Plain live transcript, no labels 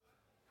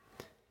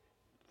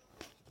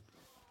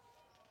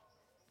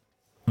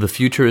The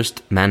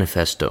Futurist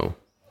Manifesto.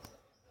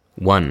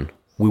 1.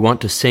 We want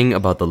to sing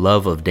about the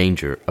love of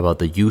danger, about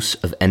the use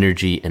of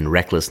energy and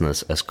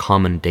recklessness as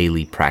common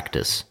daily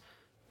practice.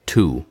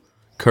 2.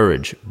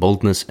 Courage,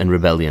 boldness, and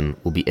rebellion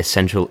will be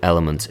essential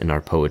elements in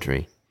our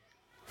poetry.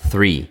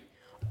 3.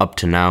 Up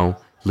to now,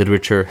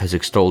 literature has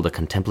extolled a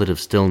contemplative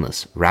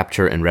stillness,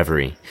 rapture, and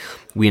reverie.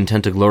 We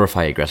intend to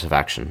glorify aggressive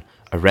action,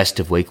 a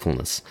restive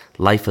wakefulness,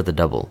 life at the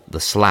double, the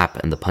slap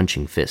and the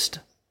punching fist.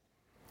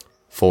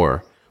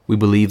 4. We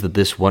believe that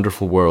this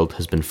wonderful world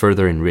has been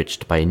further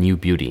enriched by a new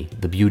beauty,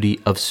 the beauty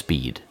of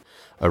speed.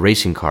 A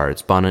racing car,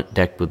 its bonnet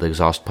decked with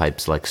exhaust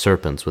pipes like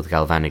serpents with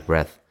galvanic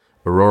breath,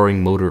 a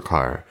roaring motor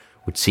car,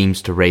 which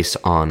seems to race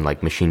on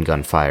like machine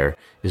gun fire,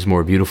 is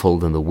more beautiful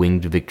than the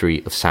winged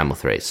victory of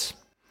Samothrace.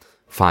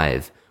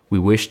 5. We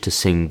wish to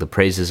sing the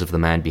praises of the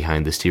man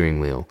behind the steering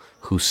wheel,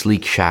 whose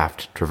sleek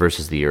shaft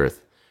traverses the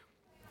earth,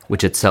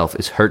 which itself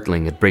is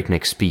hurtling at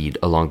breakneck speed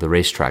along the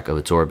racetrack of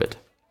its orbit.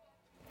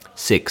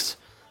 6.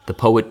 The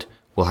poet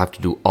will have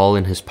to do all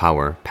in his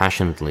power,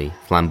 passionately,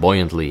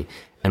 flamboyantly,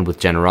 and with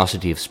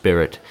generosity of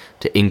spirit,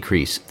 to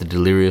increase the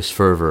delirious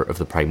fervor of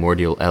the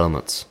primordial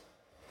elements.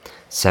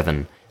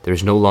 7. There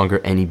is no longer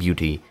any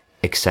beauty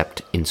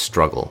except in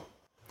struggle.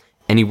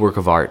 Any work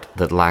of art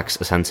that lacks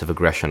a sense of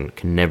aggression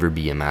can never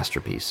be a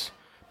masterpiece.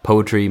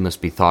 Poetry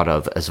must be thought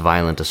of as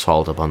violent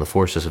assault upon the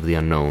forces of the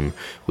unknown,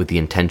 with the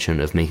intention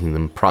of making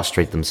them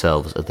prostrate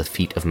themselves at the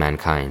feet of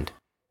mankind.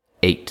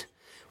 8.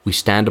 We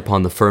stand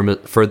upon the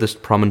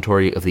furthest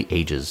promontory of the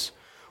ages.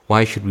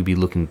 Why should we be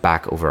looking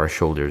back over our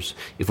shoulders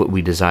if what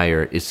we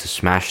desire is to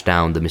smash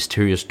down the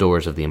mysterious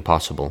doors of the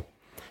impossible?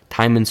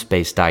 Time and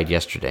space died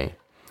yesterday.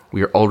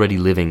 We are already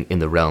living in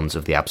the realms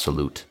of the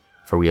absolute,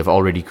 for we have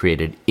already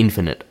created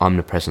infinite,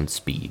 omnipresent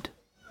speed.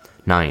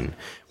 9.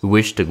 We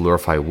wish to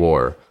glorify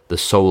war, the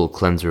soul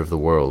cleanser of the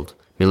world,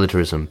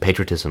 militarism,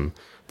 patriotism,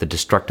 the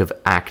destructive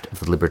act of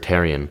the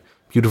libertarian,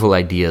 beautiful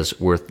ideas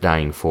worth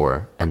dying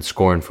for, and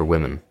scorn for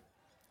women.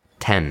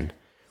 10.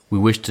 We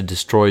wish to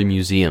destroy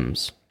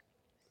museums,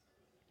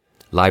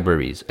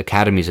 libraries,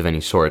 academies of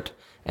any sort,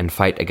 and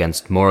fight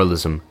against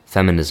moralism,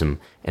 feminism,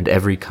 and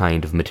every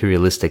kind of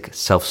materialistic,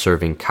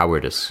 self-serving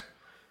cowardice.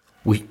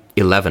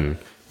 11.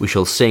 We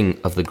shall sing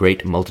of the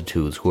great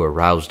multitudes who are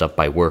roused up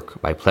by work,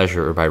 by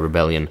pleasure, or by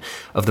rebellion,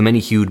 of the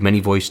many-hued,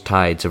 many-voiced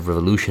tides of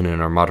revolution in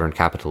our modern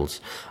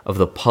capitals, of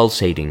the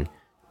pulsating,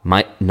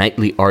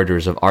 nightly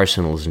ardors of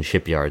arsenals and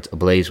shipyards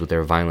ablaze with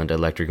their violent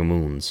electric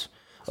moons,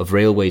 of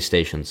railway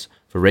stations,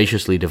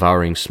 voraciously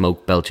devouring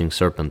smoke-belching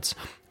serpents,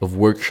 of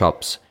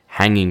workshops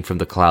hanging from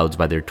the clouds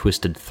by their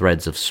twisted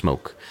threads of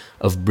smoke,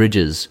 of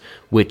bridges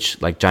which,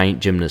 like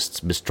giant gymnasts,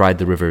 bestride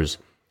the rivers,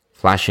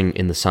 flashing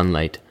in the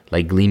sunlight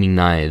like gleaming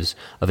knives,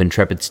 of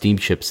intrepid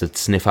steamships that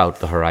sniff out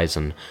the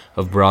horizon,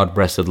 of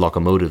broad-breasted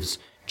locomotives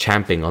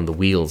champing on the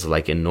wheels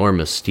like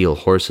enormous steel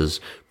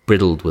horses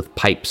bridled with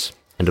pipes,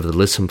 and of the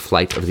lissome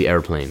flight of the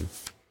airplane,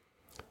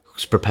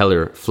 whose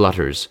propeller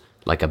flutters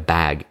like a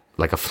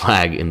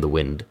flag in the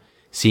wind,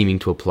 seeming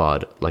to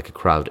applaud like a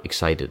crowd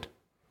excited.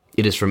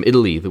 It is from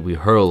Italy that we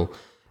hurl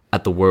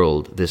at the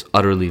world this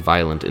utterly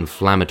violent,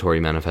 inflammatory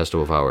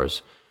manifesto of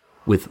ours,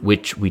 with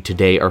which we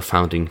today are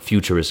founding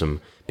Futurism,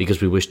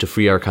 because we wish to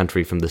free our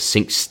country from the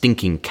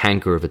stinking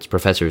canker of its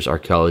professors,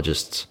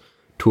 archaeologists,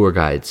 tour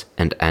guides,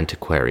 and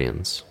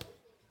antiquarians.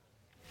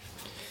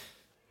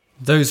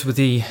 Those were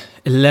the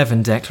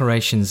 11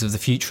 declarations of the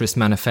Futurist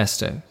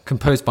Manifesto,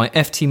 composed by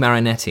F.T.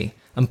 Marinetti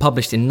and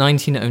published in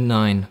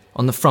 1909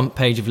 on the front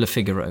page of Le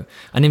Figaro,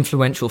 an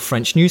influential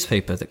French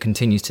newspaper that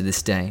continues to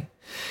this day.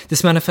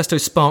 This manifesto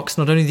sparks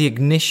not only the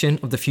ignition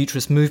of the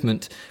Futurist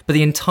movement, but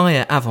the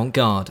entire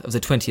avant-garde of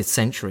the 20th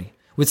century,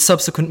 with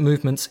subsequent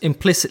movements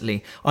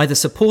implicitly either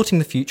supporting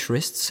the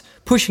Futurists,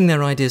 pushing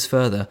their ideas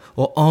further,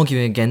 or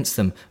arguing against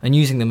them and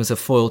using them as a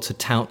foil to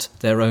tout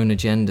their own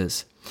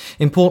agendas.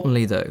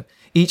 Importantly, though,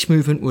 each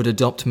movement would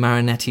adopt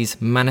Marinetti's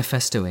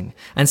manifestoing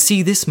and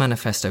see this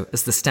manifesto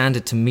as the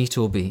standard to meet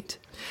or beat.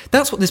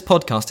 That's what this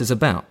podcast is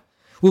about.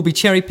 We'll be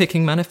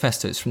cherry-picking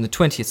manifestos from the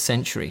 20th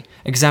century,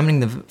 examining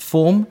the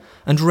form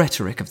and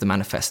rhetoric of the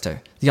manifesto,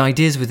 the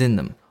ideas within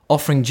them,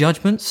 offering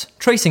judgments,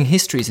 tracing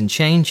histories and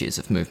changes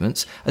of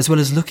movements, as well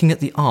as looking at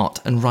the art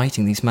and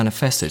writing these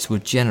manifestos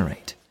would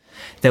generate.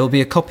 There will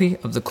be a copy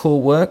of the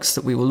core works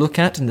that we will look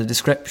at in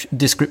the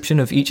description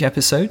of each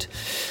episode,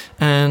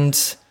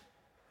 and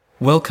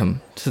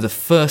welcome to the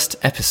first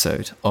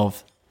episode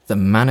of The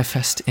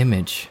Manifest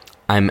Image.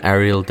 I'm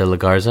Ariel de la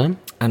Garza.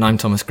 And I'm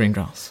Thomas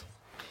Greengrass.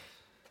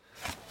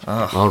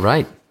 All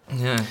right.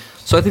 Yeah.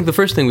 So I think the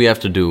first thing we have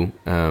to do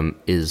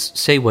is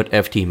say what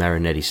F.T.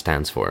 Marinetti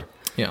stands for.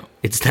 Yeah.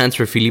 It stands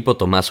for Filippo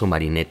Tommaso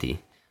Marinetti.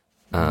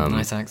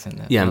 Nice accent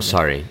there. Yeah,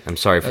 Lovely. I'm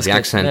sorry for That's the good.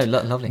 accent.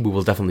 No, lovely. We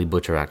will definitely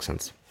butcher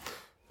accents.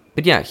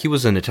 But yeah, he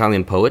was an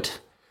Italian poet,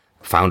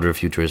 founder of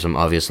Futurism,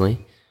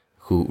 obviously,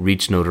 who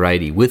reached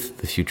notoriety with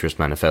the Futurist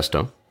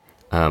Manifesto,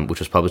 which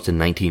was published in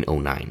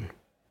 1909.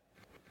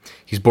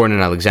 He's born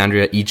in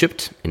Alexandria,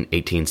 Egypt, in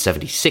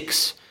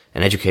 1876,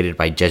 and educated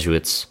by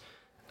Jesuits,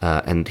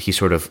 and he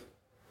sort of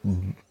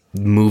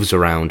moves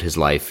around his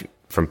life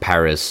from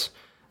Paris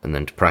and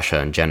then to Prussia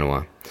and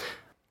Genoa.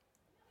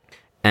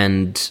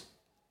 And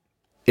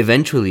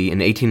eventually, in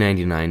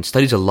 1899,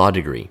 studies a law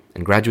degree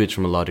and graduates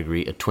from a law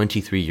degree at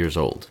 23 years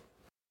old.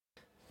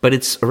 But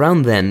it's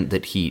around then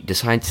that he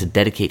decides to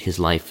dedicate his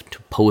life to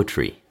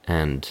poetry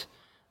and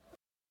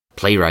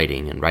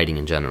playwriting and writing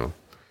in general.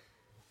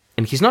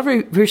 And he's not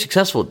very, very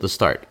successful at the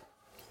start.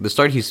 At the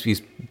start, he's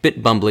a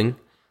bit bumbling,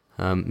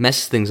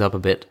 messes things up a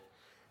bit.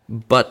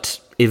 But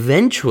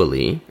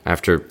eventually,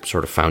 after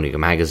sort of founding a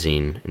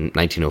magazine in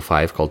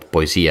 1905 called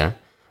Poesia,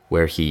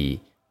 where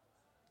he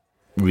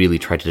really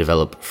tried to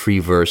develop free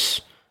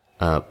verse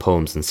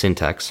poems and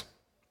syntax,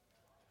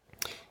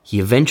 he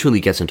eventually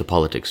gets into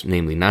politics,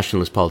 namely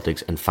nationalist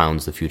politics, and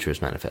founds the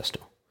Futurist Manifesto.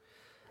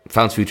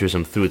 Founds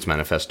Futurism through its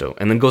manifesto,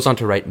 and then goes on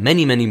to write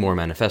many, many more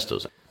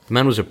manifestos. The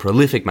man was a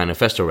prolific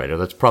manifesto writer.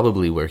 That's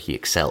probably where he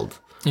excelled,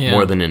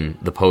 more than in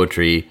the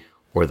poetry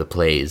or the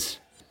plays,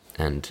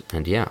 and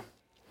yeah.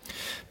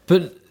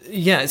 But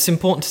yeah, it's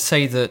important to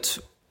say that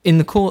in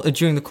the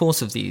during the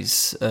course of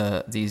these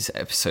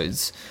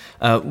episodes,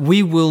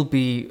 we will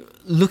be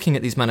looking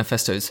at these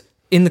manifestos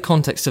in the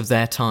context of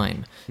their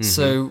time. Mm-hmm.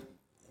 So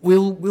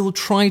we'll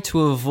try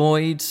to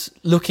avoid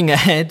looking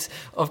ahead.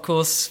 Of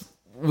course,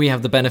 we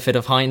have the benefit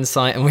of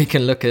hindsight, and we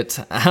can look at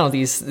how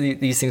these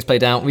things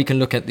played out. We can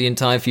look at the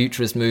entire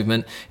futurist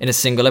movement in a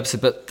single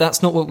episode, but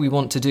that's not what we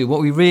want to do.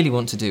 What we really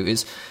want to do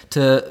is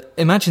to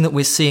imagine that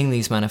we're seeing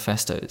these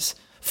manifestos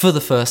for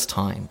the first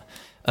time.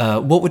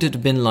 What would it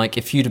have been like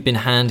if you'd have been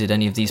handed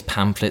any of these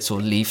pamphlets or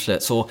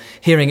leaflets, or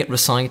hearing it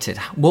recited?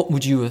 What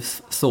would you have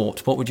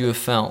thought? What would you have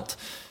felt?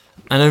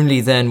 And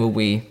only then will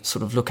we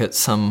sort of look at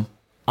some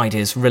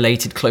ideas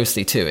related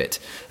closely to it,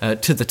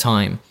 to the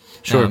time.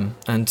 Sure.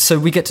 And so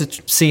we get to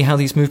see how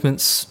these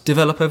movements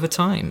develop over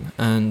time,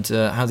 and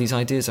how these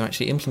ideas are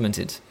actually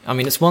implemented. I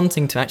mean, it's one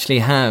thing to actually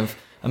have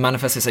a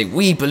manifesto say,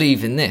 we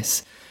believe in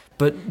this,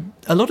 but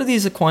a lot of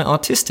these are quite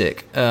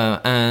artistic.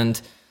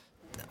 And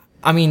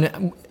I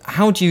mean,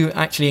 how do you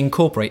actually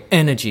incorporate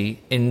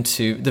energy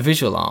into the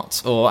visual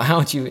arts? Or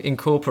how do you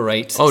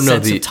incorporate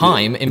sense of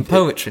time in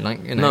poetry?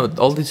 No,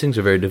 all these things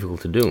are very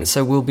difficult to do.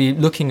 So we'll be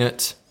looking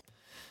at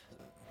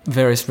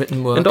various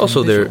written work. And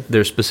also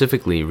they're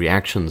specifically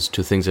reactions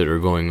to things that are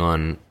going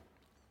on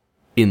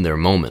in their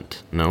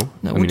moment, no?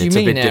 What do you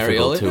mean,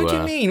 Ariel? What do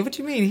you mean? What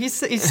do you mean? He's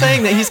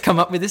saying that he's come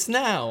up with this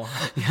now.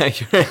 Yeah,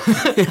 you're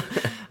right.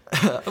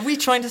 Are we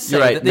trying to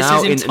say that this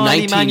is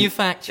entirely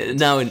manufactured?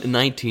 Now in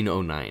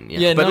 1909,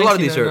 yeah. But a lot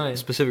of these are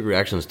specific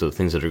reactions to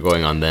things that are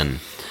going on then.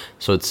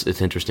 So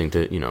it's interesting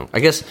to, I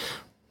guess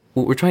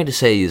what we're trying to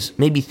say is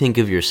maybe think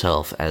of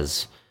yourself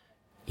as,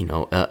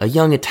 a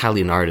young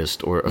Italian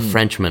artist or a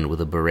Frenchman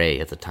with a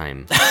beret at the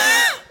time.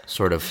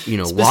 Sort of,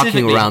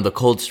 walking around the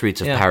cold streets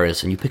of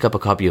Paris, and you pick up a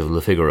copy of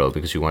Le Figaro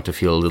because you want to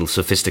feel a little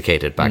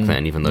sophisticated back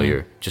then, even though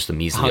you're just a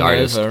measly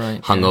artist.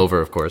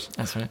 Hungover, of course.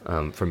 That's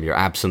right. From your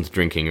absinthe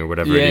drinking or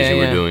whatever it is you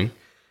were doing.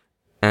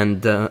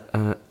 And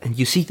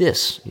you see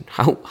this.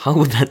 How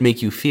would that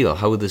make you feel?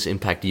 How would this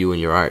impact you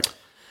and your art?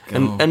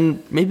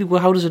 And maybe,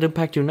 how does it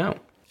impact you now?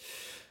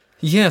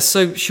 Yeah,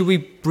 so should we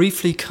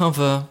briefly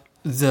cover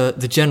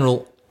the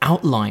general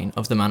outline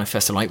of the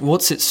manifesto? Like,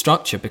 what's its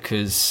structure?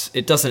 Because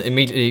it doesn't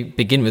immediately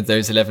begin with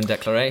those 11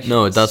 declarations.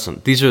 No, it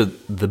doesn't. These are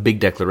the big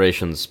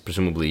declarations,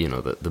 presumably,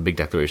 the big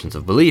declarations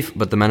of belief.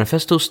 But the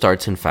manifesto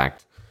starts, in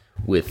fact,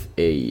 with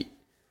a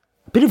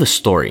bit of a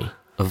story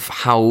of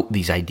how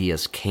these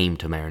ideas came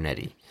to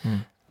Marinetti.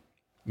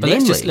 But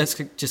let's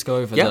just go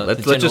over the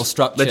general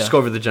structure. Let's just go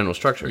over the general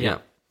structure, yeah.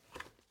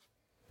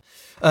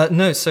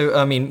 So,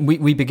 I mean,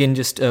 we begin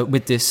just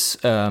with this...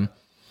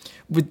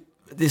 with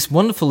this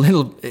wonderful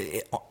little...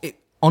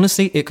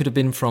 honestly, it could have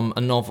been from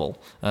a novel.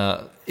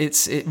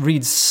 It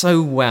reads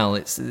so well.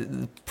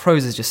 The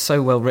prose is just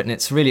so well written.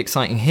 It's really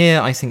exciting. Here,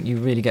 I think you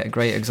really get a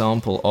great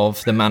example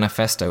of the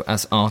manifesto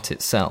as art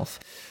itself.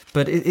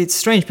 But it's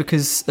strange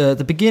because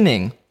the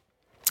beginning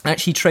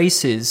actually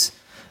traces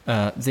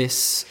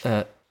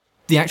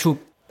the actual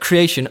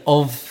creation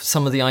of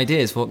some of the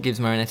ideas, what gives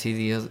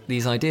Marinetti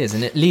these ideas,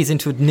 and it leads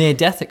into a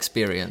near-death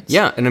experience.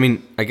 Yeah, and I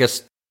mean, I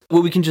guess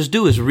what we can just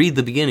do is read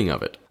the beginning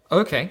of it.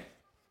 Okay.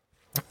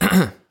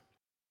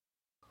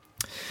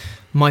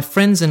 My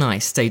friends and I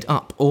stayed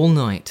up all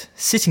night,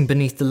 sitting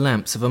beneath the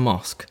lamps of a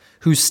mosque,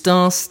 whose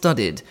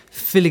star-studded,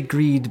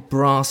 filigreed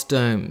brass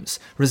domes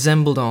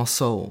resembled our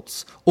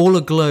souls, all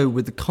aglow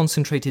with the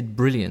concentrated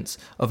brilliance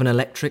of an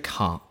electric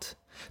heart.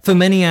 For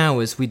many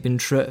hours we'd been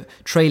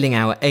trailing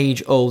our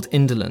age-old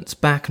indolence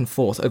back and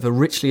forth over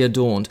richly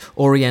adorned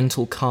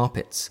oriental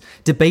carpets,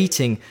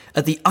 debating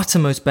at the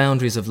uttermost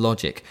boundaries of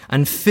logic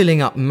and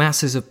filling up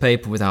masses of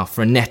paper with our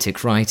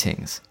frenetic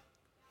writings.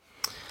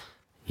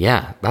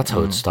 Yeah, that's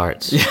how it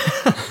starts.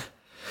 Yeah.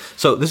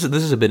 So this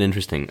is a bit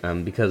interesting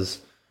because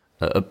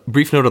a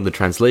brief note on the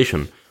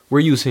translation.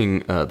 We're using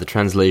the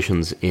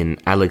translations in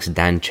Alex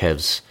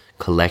Danchev's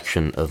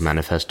collection of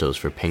manifestos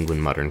for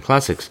Penguin Modern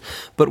Classics,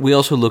 but we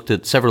also looked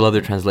at several other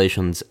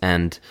translations,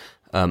 and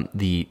not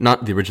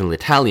the original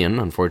Italian,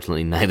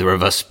 unfortunately neither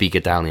of us speak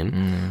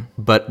Italian,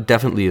 but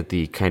definitely at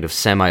the kind of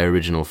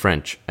semi-original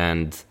French,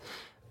 and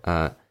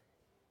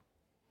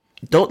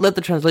don't let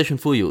the translation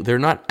fool you. They're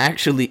not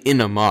actually in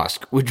a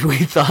mosque, which we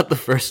thought the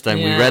first time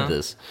we read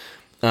this.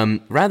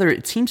 Rather,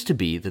 it seems to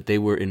be that they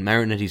were in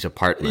Marinetti's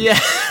apartment. Yeah.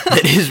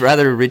 That is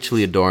rather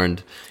richly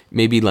adorned,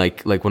 maybe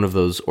like one of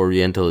those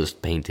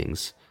Orientalist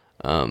paintings.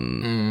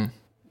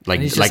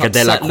 Like a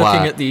Delacroix,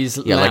 looking at these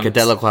lamps. like a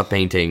Delacroix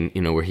painting,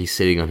 where he's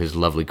sitting on his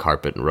lovely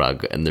carpet and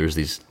rug, and there's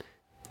these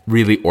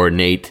really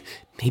ornate,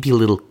 maybe a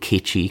little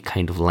kitschy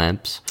kind of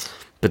lamps,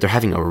 but they're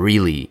having a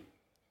really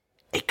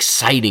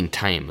exciting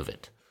time of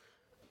it.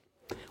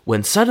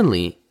 When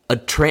suddenly a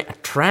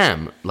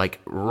tram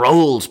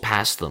rolls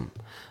past them,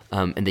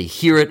 and they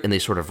hear it, and they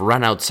sort of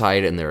run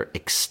outside, and they're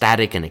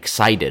ecstatic and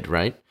excited,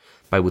 right,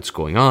 by what's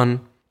going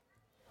on,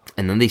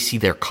 and then they see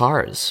their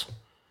cars.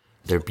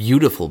 They're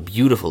beautiful,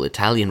 beautiful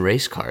Italian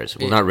race cars.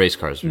 Well, not race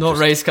cars.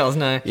 Race cars,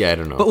 no. Yeah, I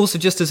don't know. But also,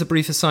 just as a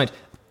brief aside,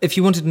 if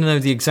you wanted to know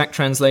the exact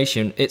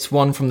translation, it's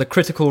one from the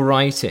critical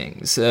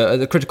writings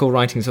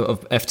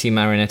of F.T.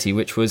 Marinetti,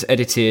 which was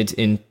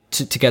edited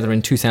together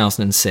in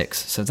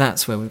 2006. So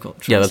that's where we've got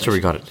the translation. Yeah, that's where we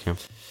got it, yeah.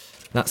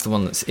 That's the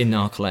one that's in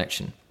our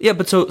collection. Yeah,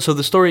 but so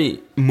the story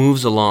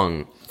moves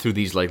along through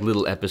these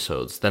little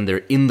episodes. Then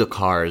they're in the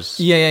cars,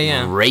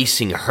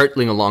 racing,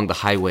 hurtling along the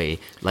highway,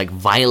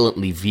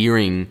 violently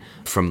veering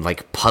from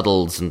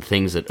puddles and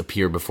things that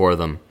appear before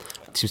them.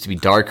 It seems to be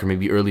dark or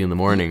maybe early in the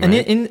morning,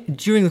 right? And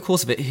during the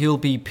course of it, he'll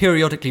be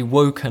periodically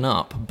woken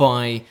up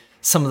by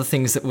some of the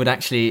things that would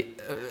actually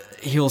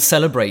he'll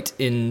celebrate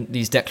in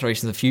these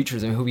declarations of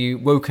futurism. He'll be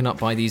woken up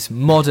by these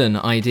modern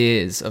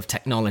ideas of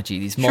technology,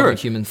 these modern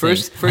human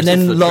things, and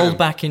then lulled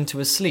back into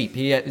a sleep.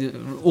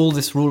 All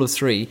this rule of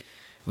three,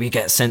 we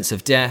get a sense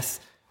of death,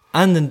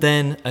 and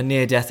then a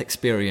near-death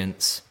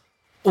experience,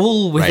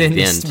 all within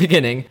this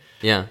beginning.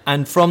 Yeah.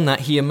 And from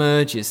that, he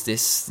emerges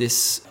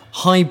this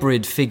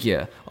hybrid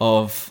figure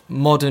of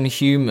modern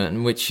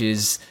human, which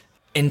is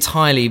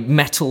entirely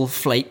metal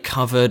flake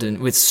covered and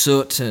with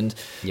soot and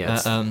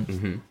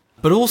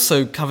but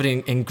also covered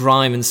in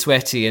grime and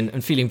sweaty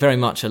and feeling very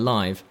much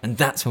alive. And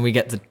that's when we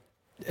get the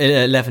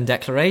 11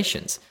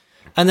 declarations.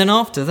 And then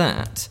after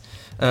that,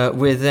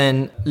 we're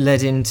then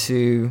led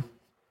into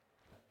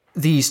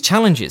these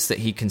challenges that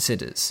he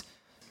considers,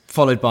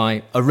 followed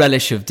by a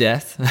relish of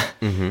death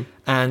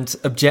and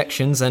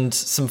objections and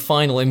some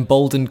final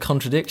emboldened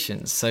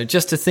contradictions. So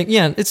just to think,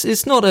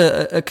 it's not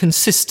a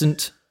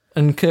consistent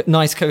and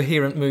nice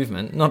coherent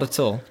movement, not at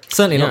all.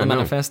 Certainly not the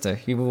manifesto.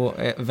 He will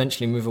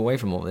eventually move away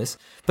from all this.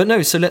 But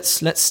no, so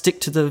let's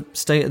stick to the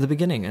stay at the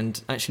beginning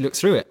and actually look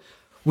through it.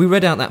 We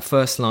read out that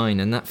first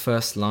line, and that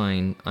first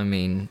line, I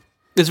mean...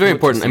 It's very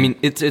important. I mean,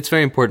 it's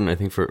very important, I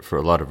think, for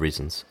a lot of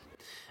reasons.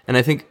 And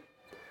I think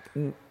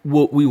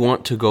what we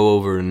want to go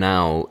over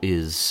now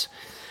is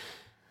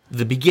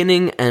the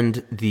beginning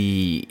and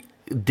the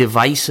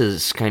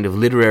devices, kind of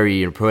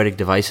literary and poetic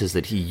devices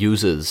that he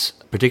uses,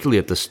 particularly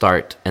at the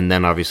start, and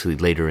then obviously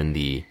later in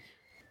the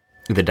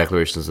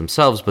declarations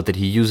themselves, but that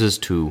he uses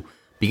to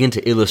begin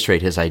to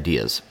illustrate his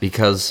ideas.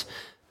 Because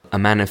a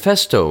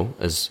manifesto,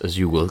 as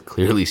you will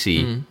clearly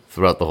see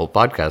throughout the whole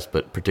podcast,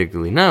 but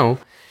particularly now,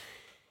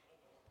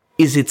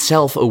 is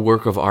itself a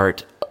work of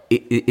art.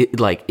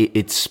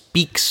 It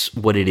speaks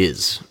what it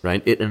is,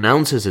 right? It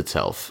announces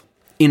itself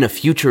in a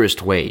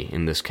futurist way,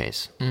 in this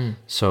case.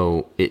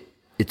 So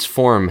its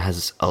form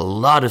has a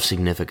lot of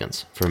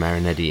significance for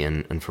Marinetti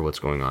and for what's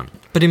going on.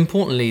 But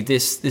importantly,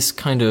 this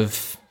kind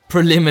of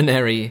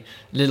preliminary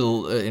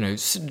little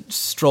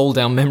stroll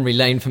down memory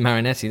lane for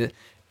Marinetti that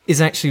is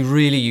actually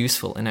really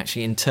useful in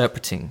actually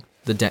interpreting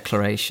the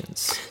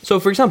declarations. So,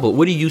 for example,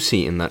 what do you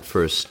see in that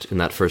first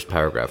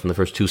paragraph, in the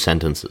first two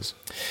sentences?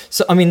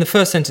 So, I mean, the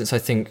first sentence, I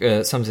think,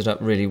 sums it up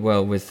really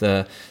well with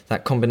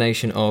that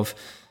combination of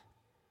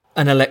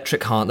an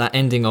electric heart, that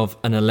ending of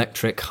an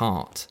electric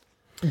heart.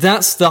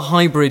 That's the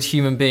hybrid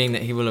human being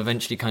that he will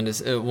eventually kind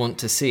of want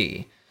to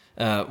see.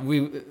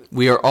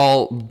 We are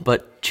all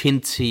but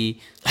chintzy,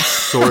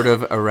 sort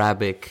of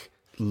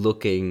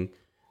Arabic-looking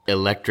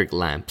electric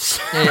lamps.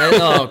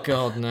 Oh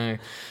God, no.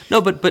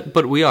 No,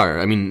 but we are.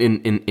 I mean,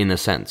 in a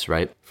sense,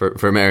 right? For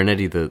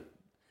Marinetti,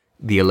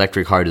 the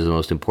electric heart is the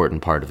most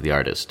important part of the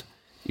artist,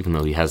 even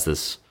though he has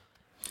this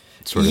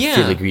sort of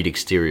filigreed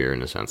exterior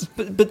in a sense.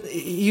 But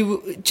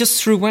he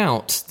just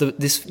throughout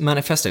this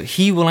manifesto,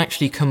 he will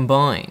actually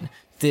combine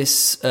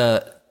this.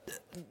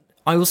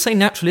 I will say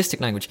naturalistic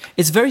language.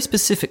 It's a very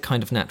specific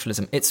kind of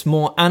naturalism. It's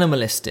more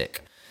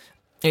animalistic.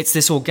 It's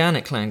this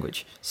organic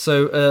language.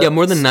 So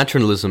more than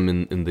naturalism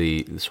in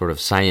the sort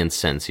of science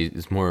sense.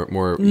 He's more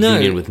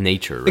union with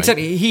nature, right?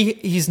 Exactly.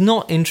 He's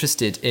not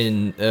interested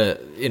in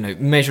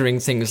measuring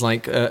things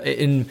like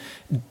in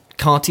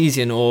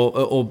Cartesian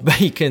or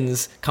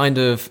Bacon's kind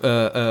of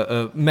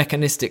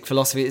mechanistic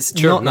philosophy. It's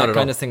not that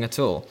kind of thing at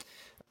all.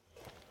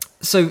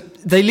 So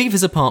they leave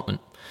his apartment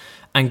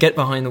and get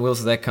behind the wheels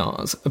of their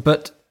cars,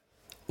 but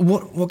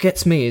what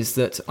gets me is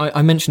that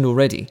I mentioned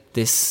already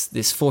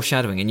this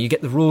foreshadowing, and you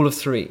get the rule of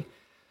three.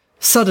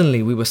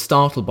 Suddenly we were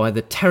startled by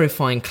the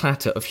terrifying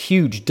clatter of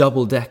huge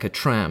double-decker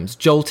trams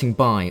jolting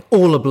by,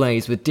 all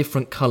ablaze with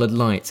different coloured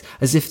lights,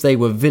 as if they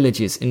were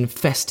villages in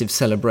festive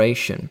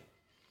celebration.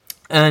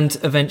 And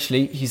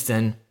eventually he's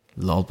then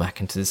lulled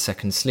back into the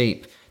second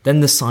sleep.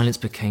 Then the silence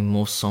became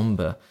more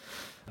sombre.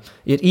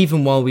 Yet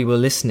even while we were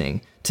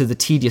listening to the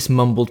tedious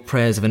mumbled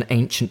prayers of an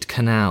ancient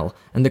canal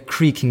and the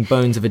creaking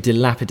bones of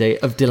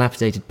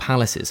dilapidated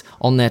palaces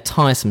on their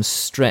tiresome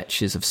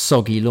stretches of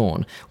soggy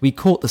lawn, we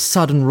caught the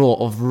sudden roar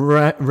of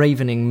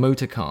ravening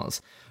motor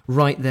cars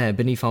right there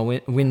beneath our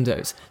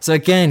windows. So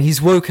again,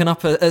 he's woken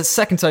up a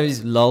second time,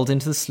 he's lulled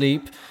into the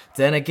sleep.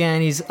 Then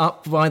again, he's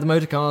up by the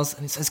motor cars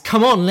and he says,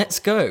 "Come on, let's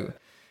go."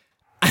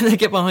 And they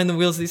get behind the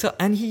wheels of these cars,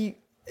 and he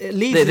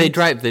leaves. They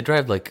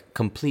drive like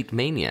complete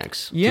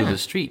maniacs through the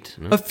street.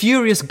 You know? A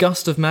furious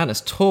gust of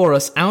madness tore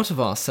us out of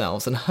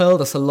ourselves and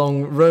hurled us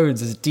along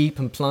roads as deep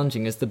and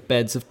plunging as the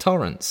beds of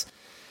torrents.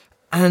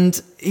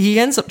 And he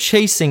ends up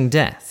chasing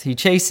death. He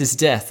chases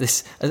death.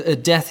 This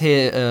death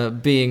here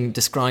being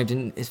described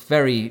in is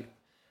very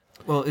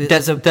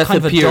as a kind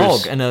of a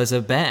dog and as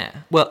a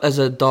bear. Well, as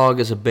a dog,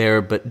 as a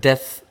bear, but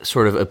death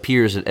sort of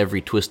appears at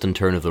every twist and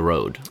turn of the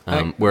road.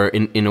 Where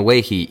in a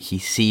way he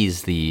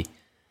sees the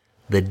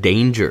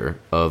danger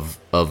of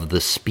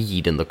the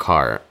speed in the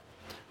car,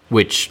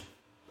 which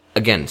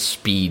again,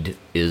 speed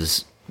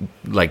is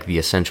like the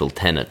essential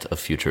tenet of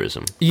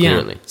futurism.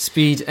 Clearly.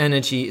 Speed,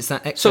 energy, is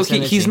that excess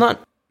energy. He's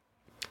not.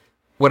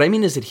 What I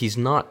mean is that he's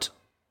not.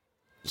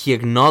 He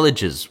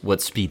acknowledges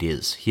what speed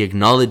is. He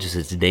acknowledges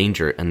its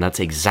danger, and that's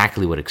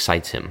exactly what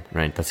excites him,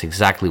 right? That's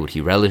exactly what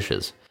he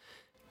relishes,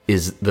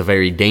 is the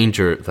very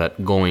danger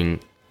that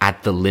going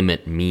at the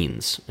limit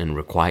means and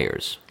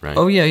requires, right?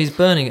 Oh yeah, he's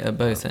burning it at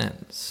both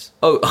ends.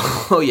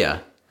 Oh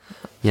yeah.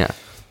 Yeah.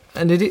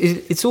 And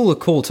it's all a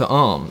call to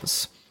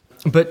arms.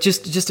 But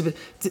just a bit,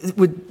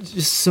 with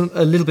just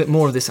a little bit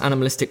more of this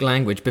animalistic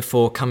language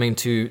before coming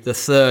to the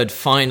third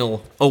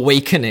final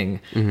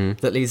awakening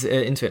that leads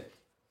into it.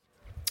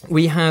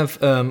 We have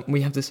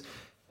this.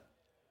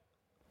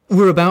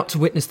 We're about to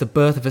witness the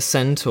birth of a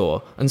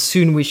centaur, and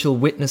soon we shall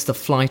witness the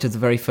flight of the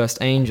very first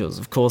angels.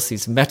 Of course,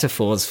 these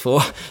metaphors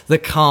for the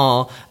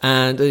car,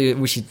 and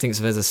which he thinks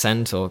of as a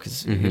centaur,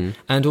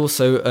 and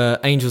also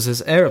angels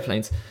as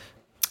aeroplanes.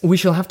 We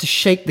shall have to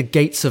shake the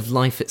gates of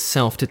life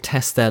itself to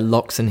test their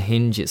locks and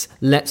hinges.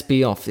 Let's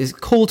be off. It's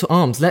call to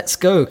arms. Let's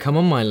go. Come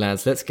on, my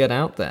lads. Let's get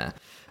out there.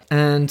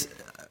 And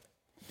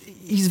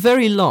he's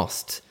very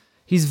lost.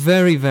 He's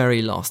very,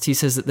 very lost. He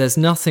says that there's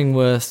nothing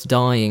worth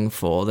dying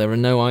for. There are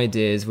no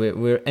ideas.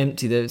 We're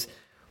empty.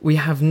 We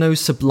have no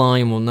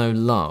sublime or no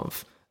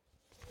love.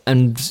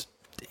 And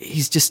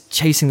he's just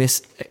chasing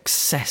this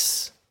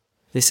excess,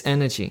 this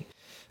energy.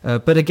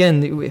 But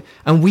again,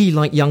 we,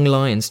 like young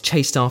lions,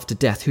 chased after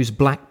death, whose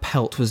black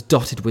pelt was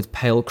dotted with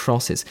pale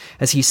crosses,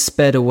 as he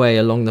sped away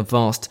along the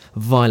vast,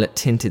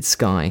 violet-tinted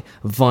sky,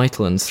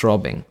 vital and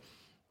throbbing.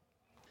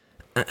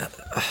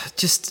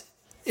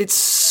 It's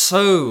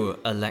so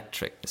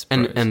electric, this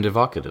prose. And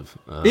evocative.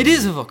 It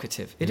is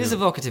evocative. It is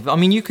evocative. I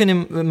mean, you can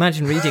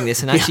imagine reading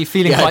this and actually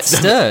feeling quite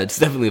stirred. It's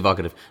definitely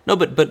evocative. No,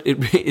 but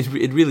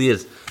it really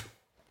is.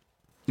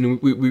 You know,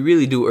 we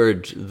really do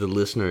urge the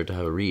listener to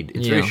have a read.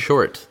 It's very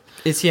short.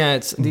 These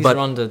are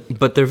under.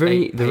 But they're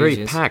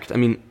very packed. I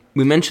mean,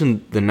 we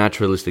mentioned the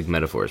naturalistic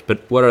metaphors,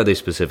 but what are they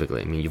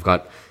specifically? I mean, you've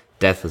got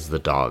death as the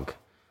dog.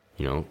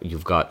 You know,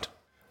 you've got.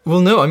 Well,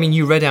 no, I mean,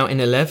 you read out in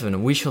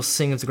 11, we shall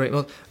sing of the great.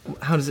 Well,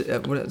 how does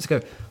it? Let's go.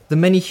 The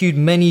many-hued,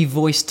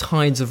 many-voiced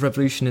tides of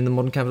revolution in the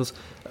modern capitals,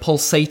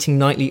 pulsating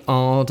nightly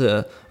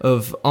ardour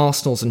of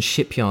arsenals and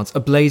shipyards,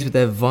 ablaze with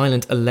their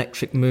violent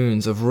electric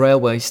moons, of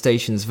railway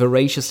stations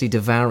voraciously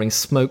devouring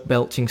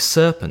smoke-belching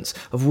serpents,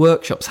 of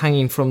workshops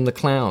hanging from the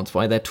clouds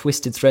by their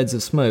twisted threads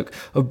of smoke,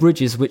 of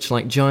bridges which,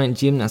 like giant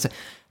gymnasts...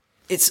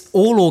 It's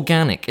all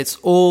organic. It's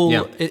all...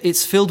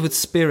 It's filled with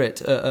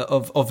spirit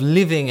of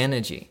living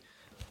energy.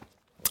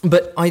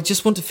 But I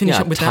just want to finish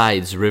up with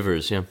tides,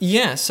 rivers,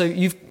 Yeah, so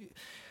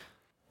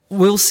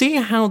we'll see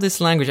how this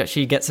language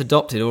actually gets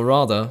adopted, or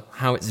rather,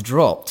 how it's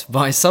dropped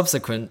by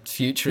subsequent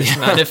Futurist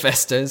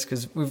manifestos,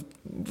 because we've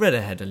read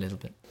ahead a little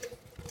bit.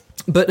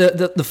 But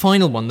the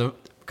final one,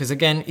 because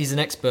again, he's an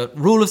expert.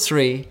 Rule of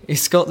three,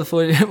 he's got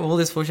all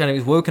this foreshadowing.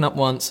 He's woken up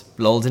once,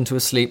 lulled into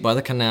a sleep by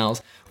the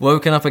canals,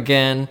 woken up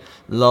again,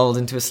 lulled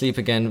into a sleep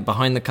again,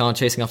 behind the car,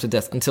 chasing after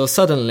death, until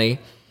suddenly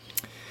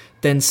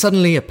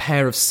a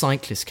pair of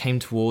cyclists came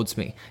towards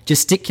me,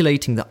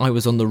 gesticulating that I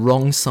was on the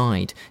wrong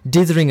side,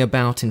 dithering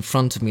about in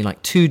front of me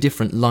like two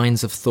different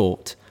lines of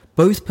thought,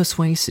 both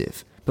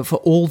persuasive, but for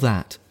all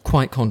that,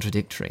 quite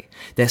contradictory.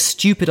 Their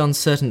stupid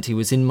uncertainty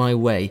was in my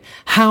way.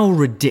 How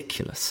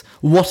ridiculous!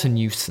 What a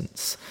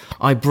nuisance!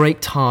 I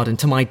braked hard, and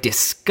to my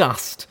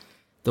disgust,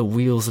 the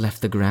wheels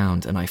left the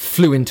ground, and I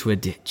flew into a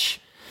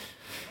ditch.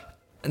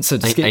 And so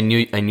I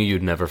knew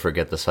you'd never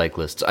forget the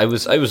cyclists. I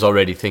was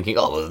already thinking,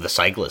 the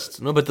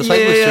cyclists. No, but the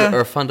cyclists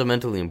are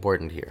fundamentally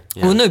important here.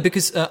 Yeah. Well, no,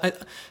 because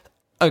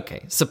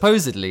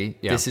supposedly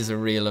this is a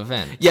real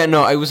event. Yeah,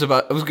 no, I was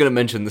going to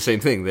mention the same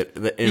thing that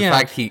in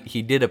fact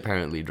he did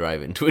apparently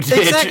drive into a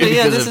ditch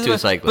because of two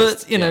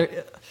cyclists. But you know,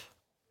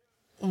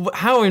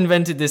 how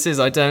invented this is,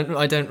 I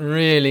don't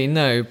really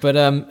know. But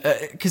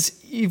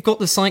because you've got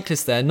the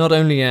cyclists there, not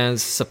only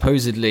as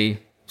supposedly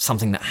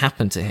something that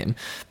happened to him.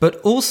 But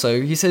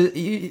also, he says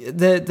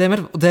they're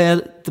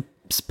the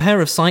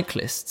pair of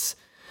cyclists.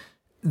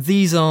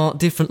 These are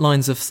different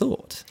lines of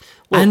thought.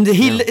 Well, and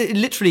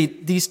literally,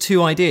 these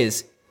two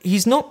ideas,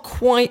 he's not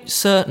quite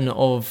certain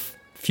of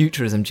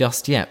futurism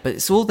just yet, but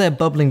it's all there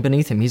bubbling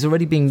beneath him. He's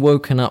already being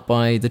woken up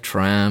by the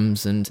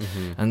trams and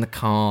the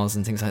cars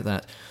and things like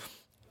that.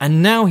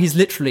 And now he's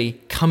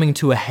literally coming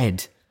to a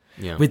head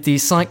with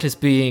these cyclists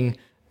being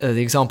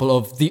the example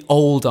of the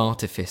old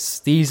artifice.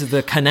 These are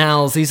the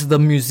canals, these are the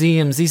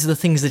museums, these are the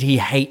things that he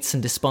hates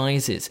and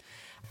despises.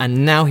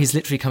 And now he's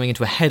literally coming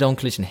into a head-on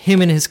collision,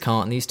 him in his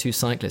car and these two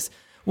cyclists.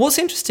 What's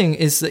interesting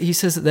is that he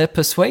says that they're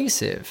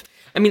persuasive.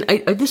 I mean, I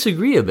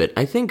disagree a bit.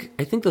 I think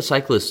the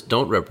cyclists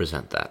don't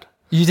represent that.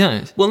 You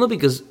don't? Well, no,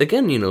 because,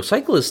 again,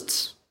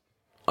 cyclists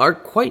are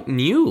quite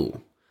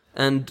new.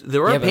 And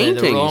there are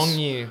paintings. They're the wrong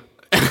new.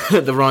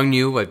 The wrong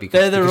new? Why?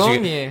 They're the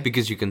wrong new.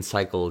 Because you can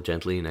cycle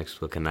gently next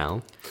to a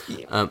canal.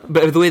 Yeah.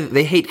 But the way that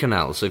they hate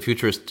canals, so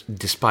futurists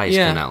despise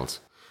canals.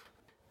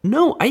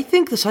 No, I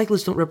think the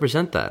cyclists don't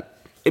represent that.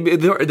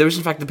 There's,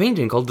 in fact, a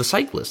painting called The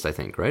Cyclist, I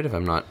think, right? If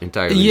I'm not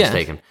entirely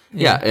mistaken.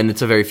 Yeah, and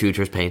it's a very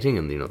futurist painting,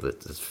 and,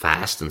 it's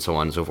fast and so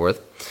on and so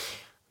forth.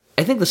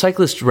 I think the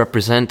cyclists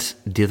represent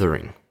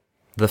dithering.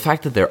 The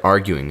fact that they're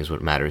arguing is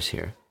what matters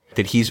here.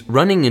 That he's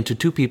running into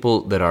two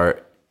people that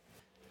are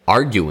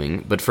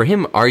arguing, but for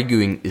him,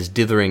 arguing is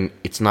dithering,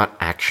 it's not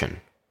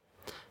action.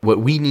 What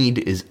we need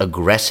is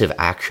aggressive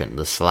action,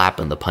 the slap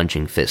and the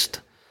punching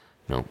fist,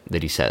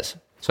 that he says.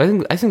 So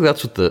I think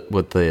that's what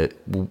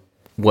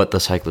the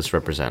cyclists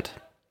represent.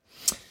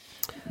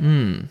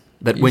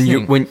 That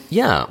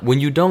when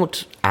you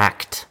don't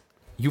act,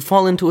 you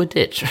fall into a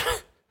ditch.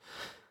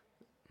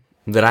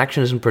 That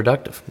action isn't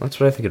productive. That's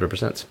what I think it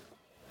represents.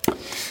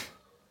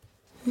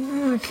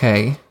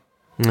 Okay.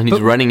 And he's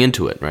running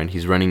into it, right?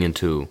 He's running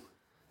into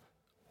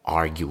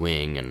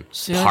arguing and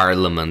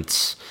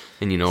parliaments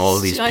and, all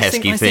these pesky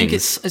things. I think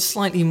it's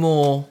slightly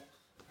more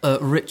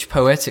rich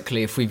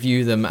poetically if we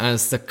view them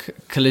as the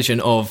collision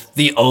of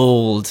the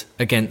old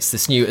against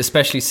this new,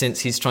 especially since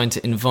he's trying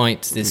to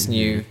invite this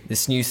new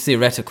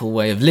theoretical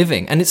way of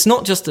living. And it's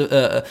not just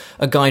a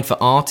guide for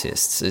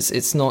artists.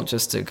 It's not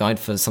just a guide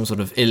for some sort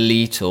of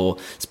elite or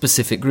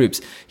specific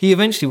groups. He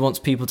eventually wants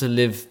people to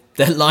live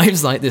their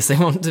lives like this.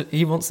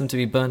 He wants them to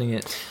be burning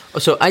it.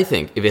 So I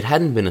think if it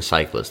hadn't been a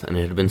cyclist and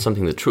it had been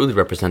something that truly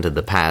represented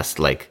the past,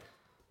 like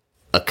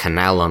a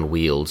canal on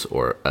wheels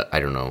or, I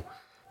don't know,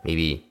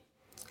 maybe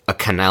a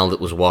canal that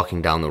was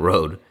walking down the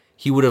road,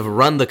 he would have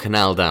run the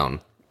canal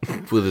down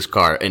with his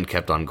car and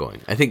kept on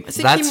going. I think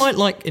he might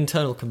like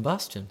internal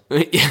combustion.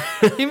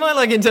 He might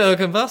like internal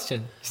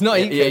combustion. It's not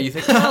eco. Yeah, you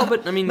think? No,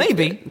 but I mean,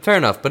 maybe. Fair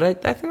enough, but I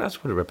think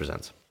that's what it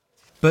represents.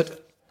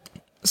 But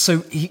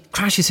so he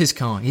crashes his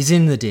car. He's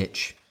in the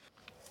ditch.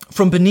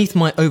 From beneath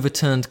my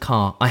overturned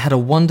car, I had a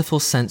wonderful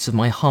sense of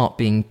my heart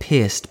being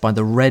pierced by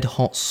the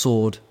red-hot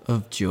sword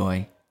of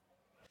joy.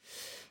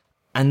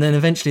 And then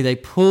eventually they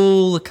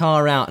pull the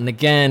car out, and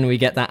again we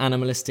get that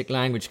animalistic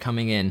language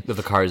coming in.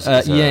 The car's...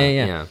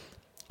 yeah.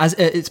 As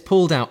it's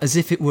pulled out as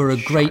if it were a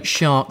great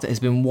shark that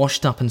has been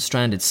washed up and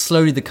stranded.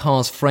 Slowly the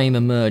car's frame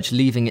emerged,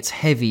 leaving its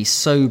heavy,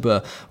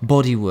 sober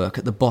bodywork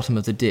at the bottom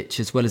of the ditch,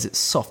 as well as its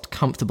soft,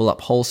 comfortable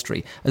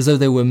upholstery, as though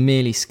they were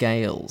merely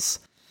scales.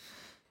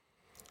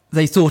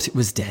 They thought it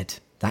was dead,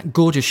 that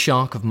gorgeous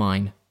shark of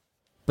mine.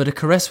 But a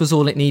caress was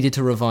all it needed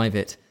to revive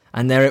it.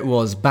 And there it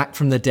was, back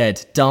from the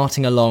dead,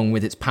 darting along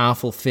with its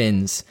powerful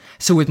fins.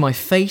 So with my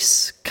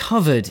face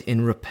covered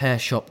in repair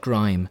shop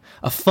grime,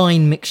 a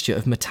fine mixture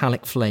of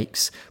metallic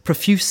flakes,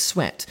 profuse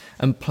sweat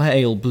and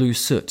pale blue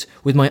soot,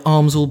 with my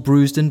arms all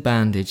bruised and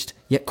bandaged,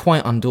 yet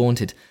quite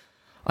undaunted,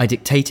 I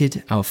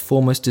dictated our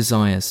foremost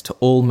desires to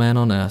all men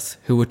on earth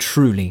who were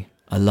truly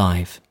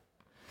alive.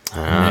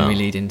 Oh. And then we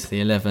lead into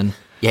the 11.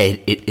 Yeah,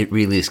 it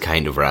really is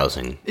kind of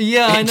rousing.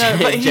 Yeah, I know,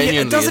 but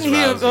doesn't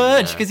he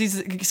emerge because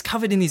he's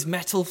covered in these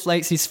metal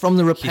flakes. He's from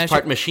the repair. He's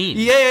part machine.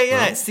 Yeah.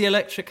 Right? It's the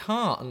electric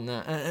heart,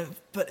 and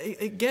but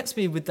it gets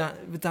me with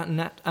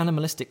that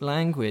animalistic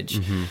language,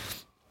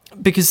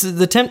 because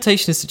the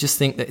temptation is to just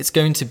think that it's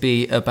going to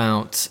be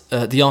about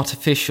the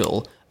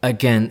artificial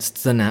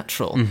against the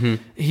natural.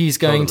 He's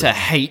going to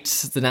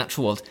hate the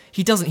natural world.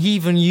 He doesn't. He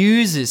even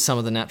uses some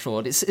of the natural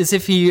world. It's as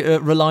if he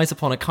relies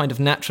upon a kind of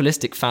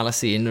naturalistic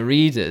fallacy in the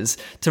readers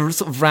to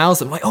sort of rouse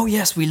them. Like, oh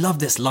yes, we love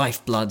this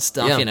lifeblood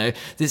stuff.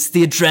 This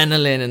the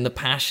adrenaline and the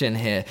passion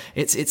here.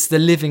 It's the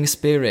living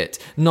spirit,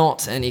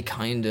 not any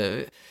kind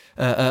of.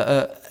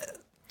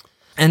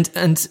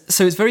 And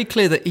so it's very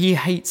clear that he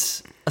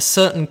hates a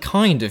certain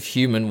kind of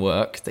human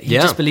work that he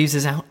just believes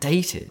is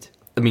outdated.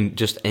 I mean,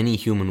 just any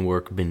human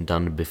work been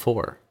done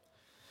before,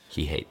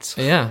 he hates.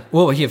 Yeah.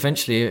 Well, he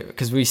eventually,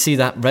 because we see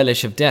that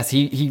relish of death,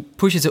 he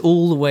pushes it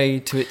all the way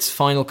to its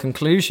final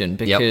conclusion,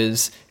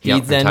 because he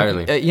then...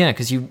 Entirely.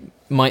 Because you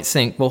might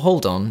think, well,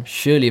 hold on,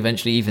 surely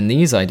eventually even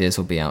these ideas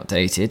will be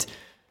outdated,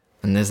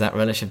 and there's that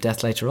relish of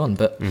death later on.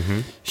 But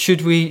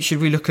should we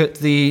look at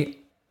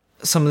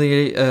some of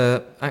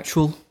the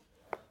actual...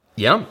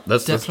 Yeah,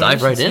 let's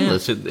dive right in.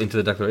 Let's into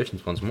the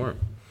declarations once more.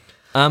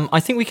 I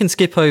think we can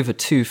skip over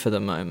 2 for the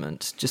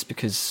moment, just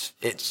because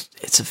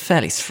it's a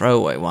fairly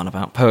throwaway one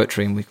about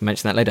poetry, and we can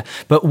mention that later.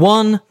 But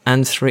 1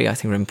 and 3, I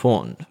think, are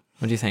important.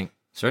 What do you think?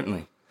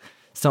 Certainly.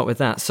 Start with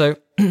that. So,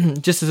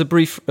 just as a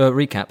brief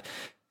recap,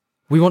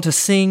 we want to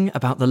sing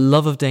about the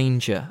love of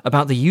danger,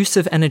 about the use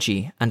of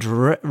energy and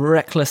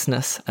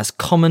recklessness as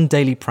common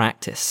daily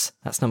practice.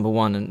 That's number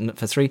 1. And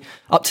for 3,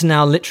 up to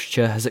now,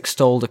 literature has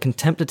extolled a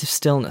contemplative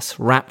stillness,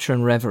 rapture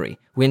and reverie.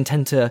 We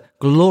intend to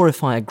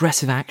glorify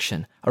aggressive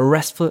action, a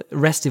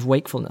restive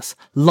wakefulness,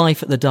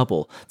 life at the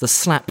double, the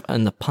slap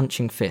and the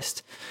punching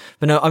fist.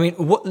 But no, I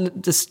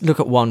mean, just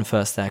look at 1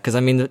 first there, because I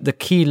mean, the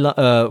key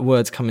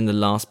words come in the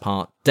last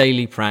part,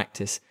 daily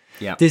practice.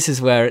 Yeah. This is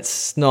where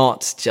it's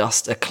not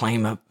just a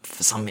claim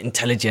for some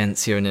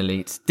intelligentsia and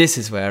elite. This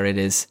is where it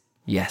is,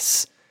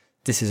 yes,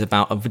 this is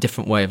about a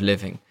different way of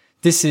living.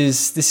 This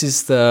is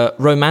the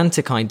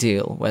romantic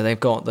ideal, where they've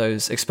got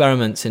those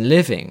experiments in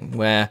living,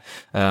 where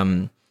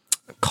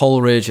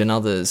Coleridge and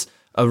others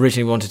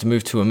originally wanted to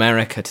move to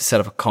America to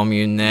set up a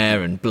commune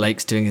there, and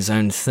Blake's doing his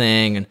own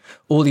thing, and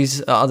all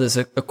these others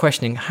are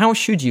questioning, how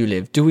should you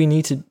live? Do we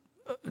need to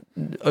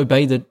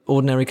obey the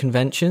ordinary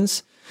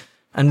conventions?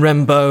 And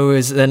Rimbaud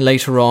is then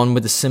later on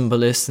with the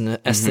symbolists and the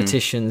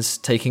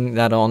aestheticians taking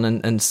that on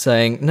and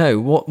saying, no,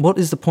 what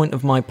is the point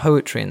of my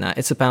poetry in that?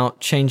 It's about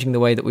changing the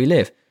way that we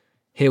live.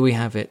 Here we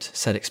have it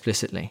said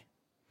explicitly.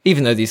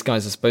 Even though these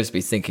guys are supposed to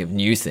be thinking of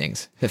new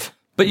things.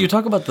 But you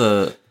talk about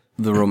the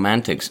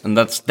romantics, and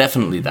that's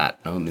definitely that.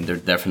 I mean,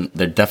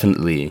 they're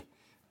definitely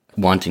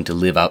wanting to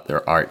live out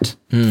their art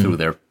through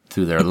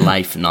their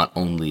life, not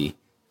only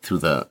through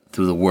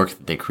the work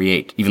that they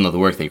create, even though the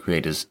work they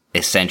create is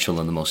essential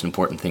and the most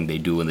important thing they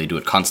do, and they do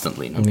it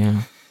constantly. You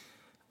know?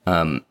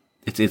 Yeah.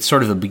 It's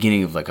sort of the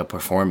beginning of like a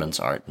performance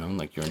art, you know?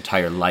 Like your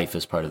entire life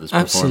is part of this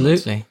performance.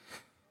 Absolutely.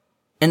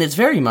 And it's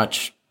very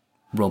much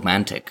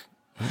romantic.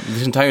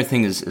 This entire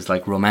thing is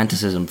like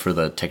romanticism for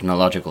the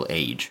technological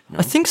age. You know?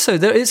 I think so.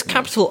 There is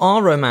capital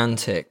R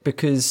romantic,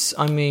 because,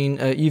 I mean,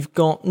 you've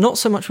got, not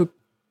so much with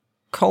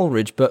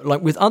Coleridge, but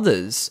like with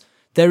others,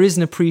 there is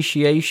an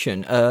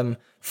appreciation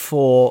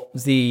for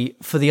the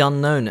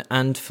unknown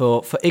and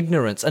for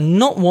ignorance, and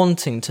not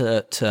wanting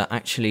to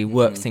actually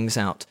work things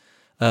out.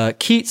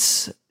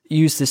 Keats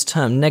used this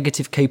term,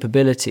 negative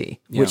capability,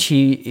 which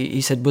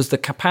he said was the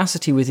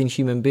capacity within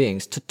human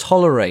beings to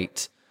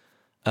tolerate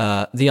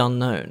the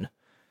unknown.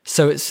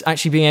 So it's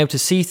actually being able to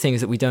see things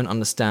that we don't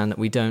understand, that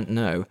we don't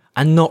know,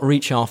 and not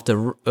reach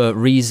after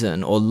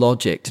reason or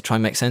logic to try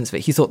and make sense of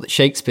it. He thought that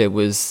Shakespeare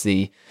was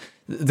the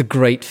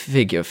great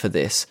figure for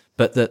this,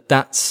 but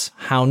that's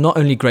how not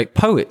only great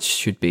poets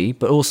should be,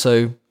 but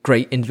also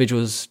great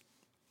individuals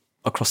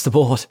across the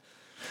board.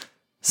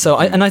 So,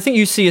 I think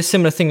you see a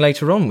similar thing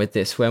later on with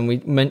this, when we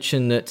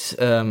mention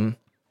that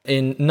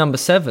in number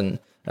 7,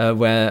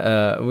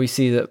 where we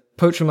see that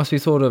poetry must be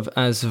thought of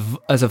as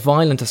a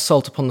violent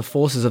assault upon the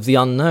forces of the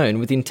unknown,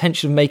 with the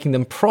intention of making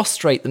them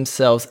prostrate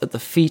themselves at the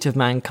feet of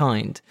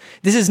mankind.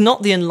 This is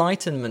not the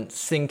Enlightenment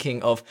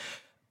thinking of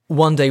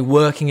one day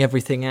working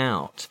everything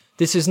out.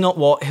 This is not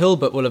what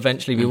Hilbert will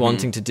eventually be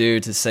wanting to do,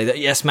 to say that,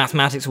 yes,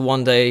 mathematics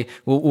one day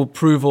will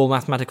prove all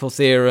mathematical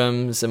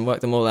theorems and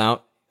work them all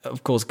out.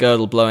 Of course,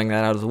 Gödel blowing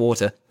that out of the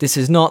water. This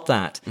is not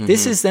that.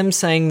 This is them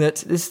saying that,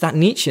 this is that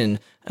Nietzschean,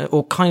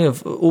 or kind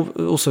of,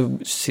 also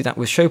see that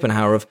with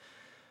Schopenhauer, of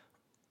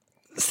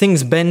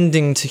things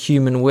bending to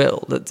human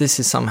will, that this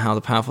is somehow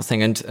the powerful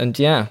thing. And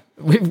yeah.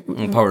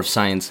 The power of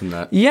science in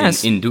that.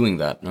 Yes. In doing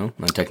that, no?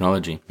 And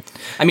technology.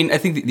 I mean, I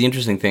think the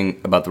interesting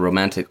thing about the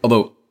romantic,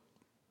 although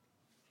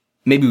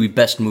maybe we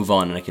best move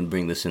on and I can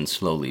bring this in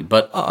slowly,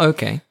 but...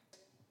 okay.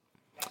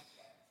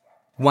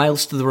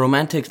 Whilst the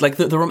romantics, like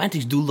the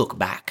romantics do look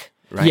back,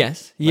 right?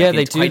 Yes. Yeah, like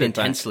they do. Quite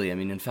intensely. I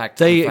mean, in fact,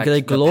 they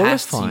the glorify.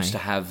 past seems to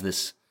have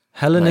this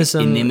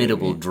Hellenism, like,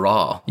 inimitable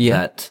draw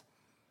that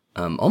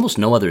almost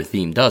no other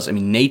theme does. I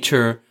mean,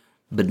 nature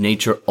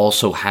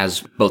also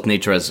has, both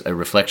nature as a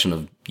reflection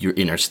of your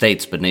inner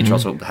states, but nature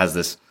also has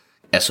this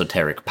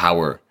esoteric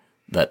power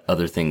that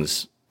other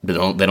things, that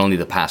only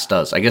the past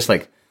does. I guess,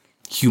 like,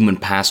 human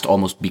past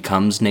almost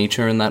becomes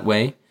nature in that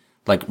way.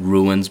 Like,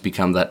 ruins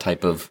become that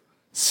type of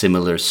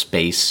similar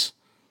space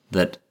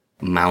that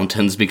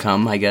mountains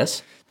become, I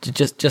guess.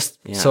 Just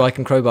so I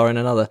can crowbar in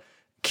another.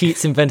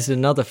 Keats invented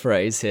another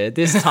phrase here.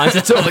 This time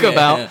to talk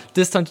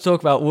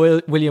about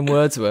William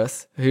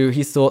Wordsworth, who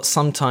he thought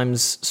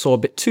sometimes saw a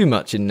bit too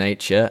much in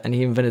nature, and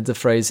he invented the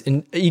phrase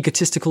 "in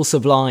egotistical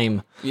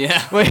sublime."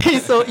 Yeah, where he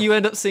thought you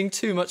end up seeing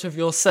too much of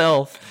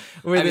yourself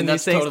within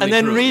these things, totally and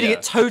then true, reading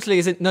it totally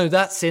as no,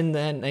 that's in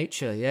their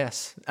nature,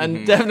 yes,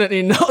 and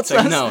definitely not.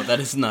 Like, no, that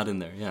is not in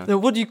there. Yeah. Now,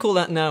 what do you call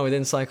that now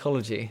within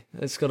psychology?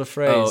 It's got a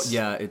phrase. Oh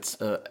yeah, it's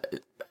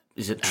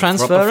is it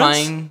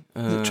transference?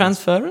 anthropifying?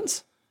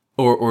 Transference?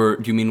 Or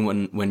do you mean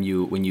when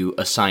you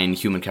assign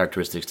human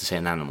characteristics to say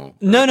an animal?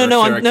 No,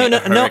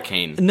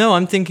 hurricane. No,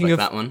 I'm thinking like of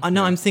that one.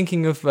 I'm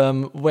thinking of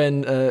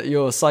when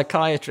your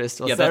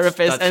psychiatrist or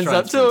therapist that's ends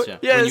up transference,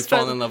 to when you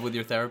fall in love with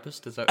your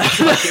therapist. Is that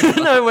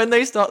no, when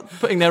they start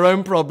putting their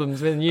own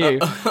problems in you.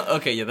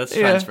 Okay, yeah, that's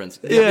transference.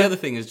 Yeah. The other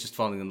thing is just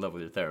falling in love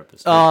with your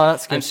therapist. Oh,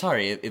 that's good. I'm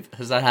sorry.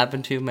 Has that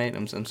happened to you, mate?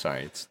 I'm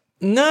sorry.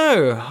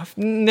 No, I've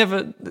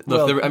never.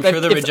 Look, I'm sure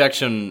the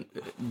rejection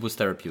was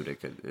therapeutic.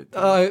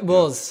 It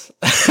was.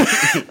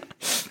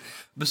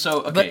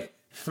 So, okay,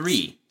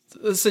 3.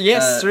 So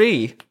yes,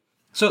 3.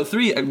 So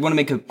 3, I want to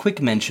make a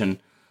quick mention.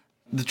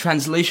 The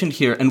translation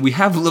here, and we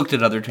have looked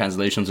at other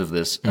translations of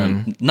this,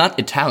 not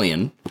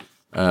Italian,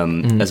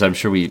 as I'm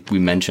sure we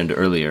mentioned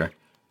earlier,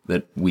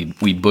 that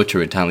we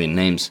butcher Italian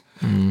names.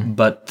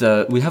 But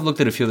we have looked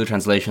at a few other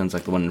translations,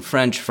 like the one in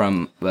French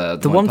from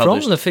the one from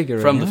Le Figaro.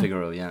 From Le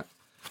Figaro, yeah.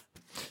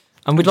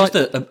 And we'd just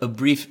like a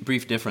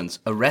brief difference.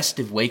 A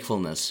restive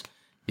wakefulness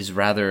is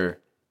rather.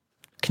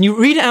 Can you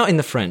read it out in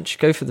the French?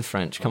 Go for the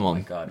French. Come on. Oh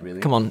my God, really?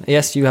 Come on.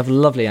 Yes, you have a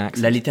lovely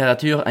accent. La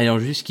littérature ayant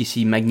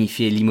jusqu'ici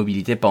magnifié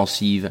l'immobilité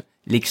pensive,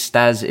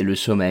 l'extase et le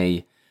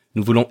sommeil,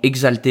 nous voulons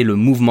exalter le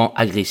mouvement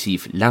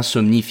agressif,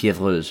 l'insomnie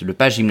fiévreuse, le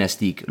pas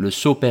gymnastique, le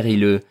saut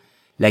périlleux,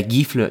 la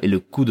gifle et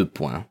le coup de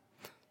poing.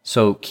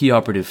 So, key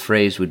operative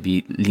phrase would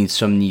be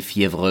l'insomnie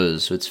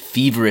fiévreuse. So it's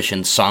feverish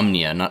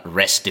insomnia, not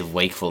restive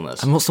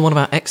wakefulness. And what's the one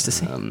about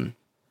ecstasy?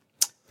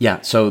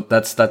 Yeah, so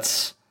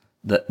that's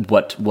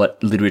what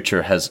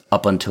literature has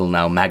up until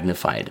now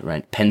magnified,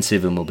 right?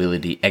 Pensive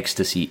immobility,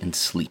 ecstasy, and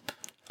sleep.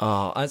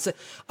 Oh,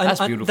 that's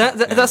beautiful.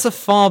 That's a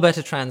far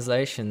better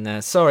translation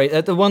there. Sorry,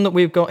 the one that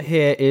we've got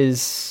here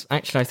is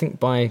actually, I think,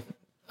 by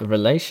a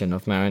relation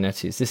of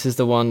Marinetti's. This is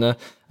the one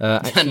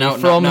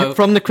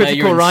from the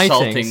critical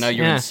writings. Now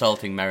you're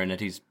insulting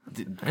Marinetti's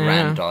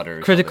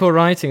granddaughter. Critical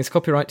writings,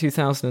 copyright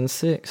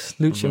 2006,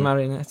 Lucia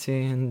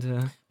Marinetti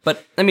and.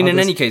 But I mean, in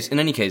any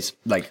case,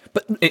 like,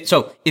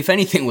 so if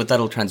anything, what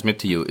that'll transmit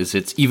to you is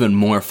it's even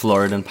more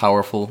florid and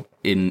powerful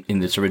in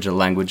this original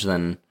language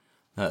than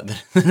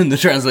the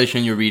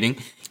translation you're reading,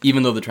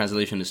 even though the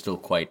translation is still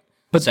quite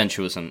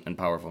sensuous and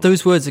powerful.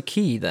 Those words are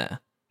key there.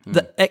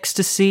 The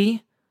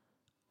ecstasy.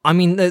 I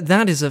mean,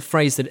 that is a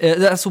phrase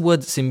that's a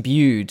word that's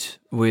imbued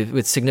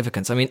with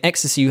significance. I mean,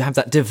 ecstasy, you have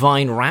that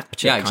divine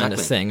rapture kind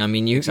of thing. I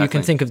mean, you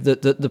can think of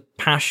the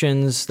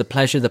passions, the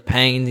pleasure, the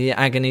pain, the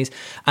agonies,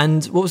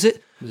 and what was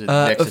it? The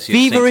ecstasy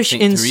feverish of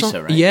Saint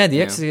Teresa, right? Yeah,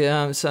 the ecstasy.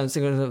 So I'm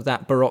thinking of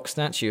that Baroque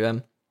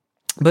statue.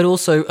 But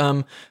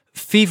also,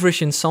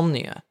 feverish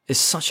insomnia is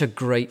such a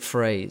great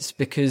phrase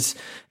because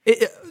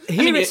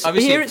it's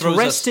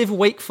restive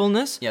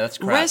wakefulness. Yeah, that's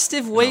crap.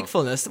 Restive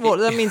wakefulness. What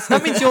that means?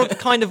 That means you're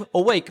kind of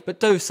awake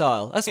but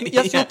docile. That's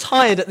you're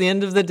tired at the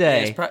end of the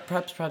day. Yes,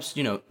 perhaps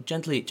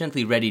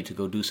gently ready to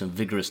go do some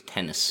vigorous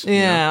tennis.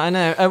 Yeah, I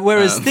know.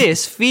 Whereas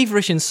this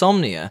feverish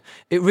insomnia,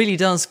 it really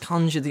does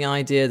conjure the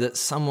idea that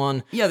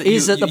someone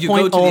is at the point you go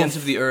to of the ends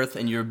of the earth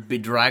and you're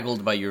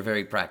bedraggled by your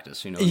very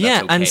practice. That's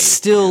okay. And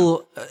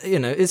still,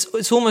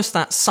 it's almost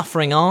that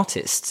suffering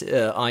artist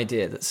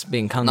idea that's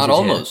being conjured. Not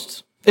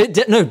almost. It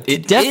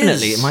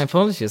definitely. My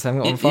apologies, I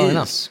haven't gone far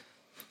enough.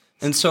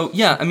 And so,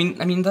 yeah, I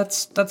mean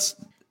that's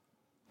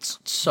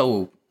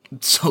so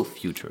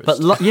futurist. But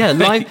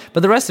life.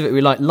 But the rest of it,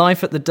 we like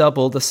life at the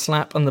double, the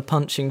slap, and the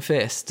punching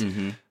fist.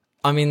 Mm-hmm.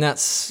 I mean,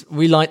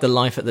 we like the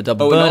life at the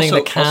double, burning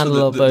the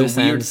candle at both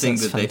ends.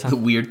 The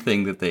weird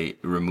thing that they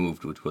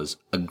removed, which was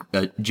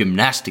a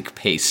gymnastic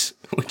pace,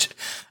 which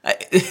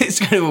is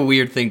kind of a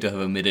weird thing to have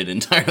omitted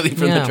entirely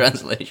from the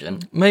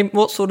translation. Maybe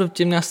what sort of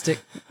gymnastic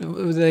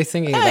were they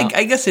thinking about?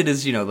 I guess it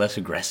is, less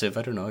aggressive.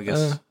 I don't know. I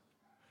guess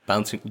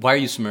bouncing. Why are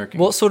you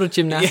smirking? What sort of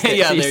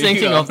gymnastics are you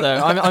thinking of,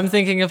 though? I'm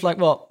thinking of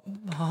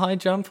high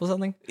jump or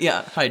something.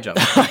 Yeah, high jump.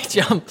 High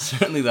jump.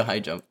 Certainly the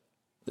high jump.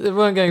 They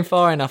weren't going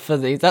far enough for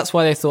these. That's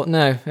why they thought,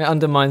 no, it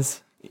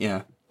undermines.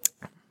 Yeah.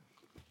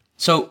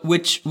 So,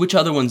 which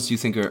other ones do you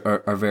think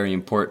are very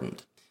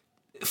important?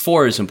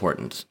 4 is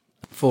important.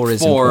 4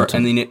 is important.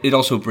 And then it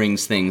also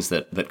brings things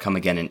that come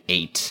again in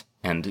 8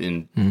 and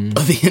in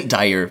the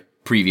entire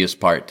previous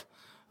part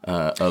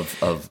of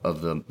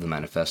the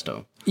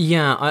manifesto.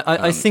 Yeah,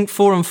 I think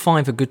 4 and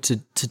 5 are good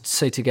to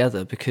say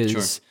together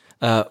because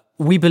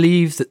we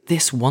believe that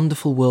this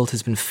wonderful world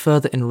has been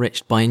further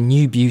enriched by a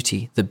new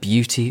beauty, the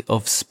beauty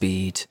of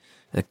speed.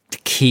 The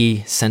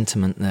key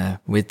sentiment there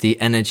with the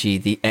energy,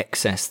 the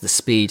excess, the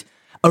speed.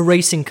 A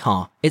racing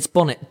car, its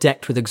bonnet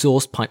decked with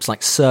exhaust pipes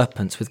like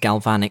serpents with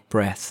galvanic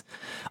breath.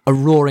 A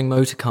roaring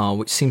motor car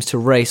which seems to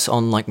race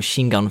on like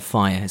machine gun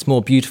fire. It's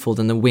more beautiful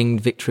than the winged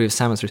victory of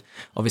Samothrace.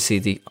 Obviously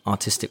the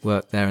artistic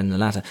work there in the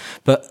latter.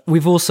 But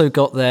we've also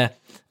got there,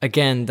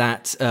 again,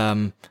 that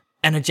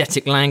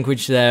energetic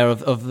language there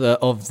of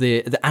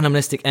the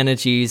animalistic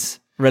energies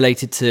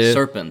related to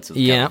serpents with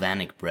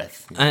galvanic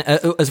breath,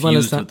 as well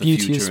as that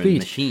beauty of speed.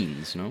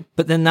 Machines, no?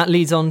 But then that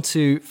leads on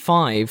to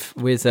 5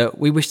 with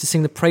we wish to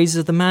sing the praises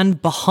of the man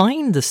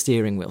behind the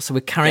steering wheel. So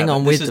we're carrying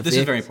on with this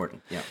is very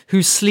important. Yeah.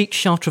 Whose sleek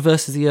shaft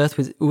traverses the earth,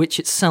 with which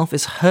itself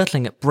is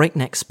hurtling at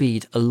breakneck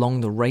speed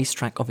along the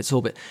racetrack of its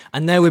orbit.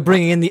 And there we're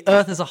bringing in the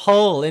earth as a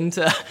whole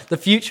into the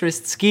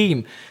futurist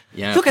scheme.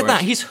 Yeah, look at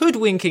that. He's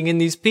hoodwinking in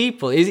these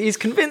people. He's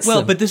convinced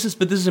them. But this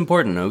is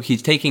important, no?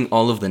 He's taking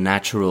all of the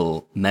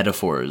natural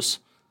metaphors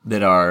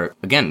that are,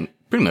 again,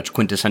 pretty much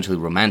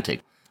quintessentially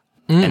romantic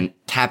and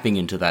tapping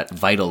into that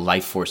vital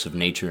life force of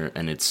nature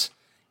and its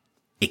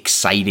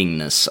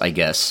excitingness, I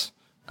guess.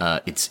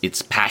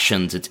 Its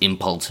passions, its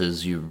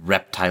impulses, your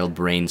reptile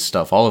brain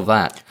stuff, all of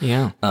that.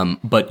 Yeah.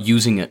 But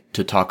using it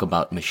to talk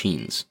about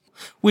machines,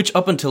 which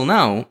up until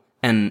now,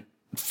 and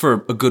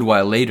for a good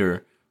while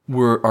later,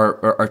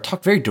 are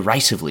talked very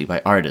derisively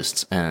by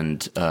artists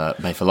and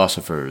by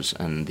philosophers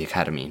and the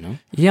academy, no?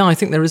 Yeah, I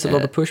think there is a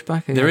lot of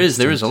pushback. There is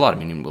a lot. I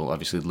mean, well,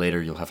 obviously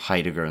later you'll have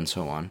Heidegger and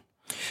so on.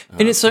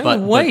 In its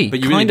own way, but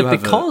you kind really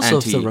of because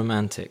of the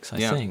Romantics, I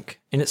think.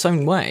 In its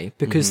own way,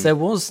 because there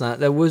was that.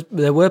 There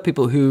were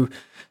people who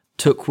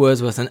took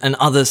Wordsworth and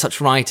other such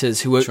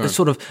writers who were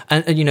sort of,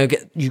 and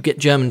you get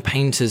German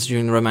painters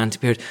during the Romantic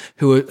period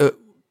who were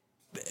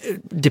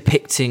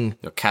depicting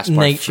Caspar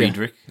nature.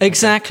 Friedrich.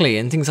 Exactly,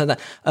 and things like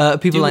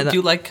that. People like that. Do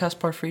you like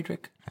Caspar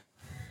Friedrich?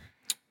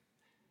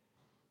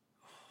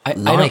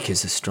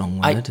 Is a strong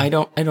word. I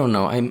don't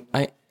know.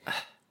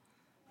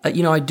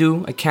 I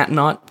do. I can't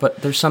not.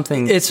 But there's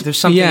something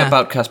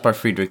about Caspar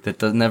Friedrich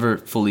that never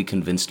fully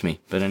convinced me.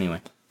 But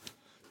anyway,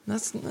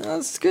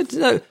 that's good to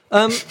know.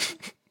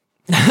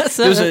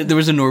 There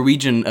was a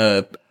Norwegian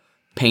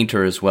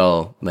painter as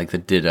well, like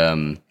that did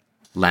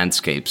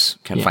landscapes.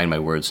 Can't find my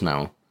words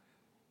now.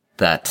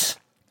 That,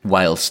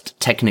 whilst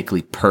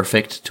technically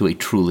perfect to a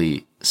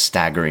truly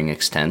staggering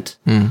extent,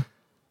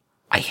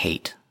 I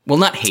hate. Well,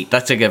 not hate.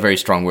 That's like a very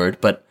strong word,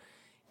 but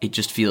it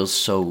just feels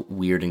so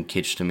weird and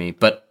kitsch to me.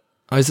 But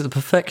is it the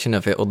perfection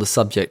of it or the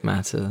subject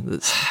matter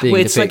that's being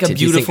it's depicted? Like a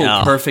beautiful,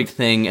 perfect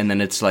thing, and then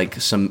it's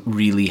like some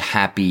really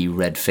happy,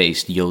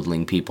 red-faced,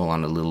 yodeling people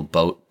on a little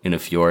boat in a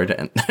fjord,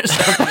 and there's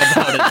something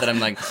about it that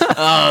I'm like,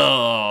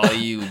 oh,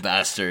 you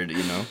bastard,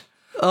 you know?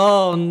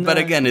 Oh, no. But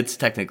again, it's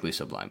technically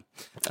sublime.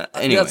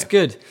 Anyway. That's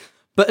good.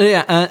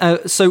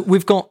 But so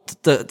we've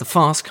got the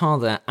fast car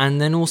there,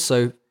 and then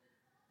also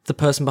the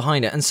person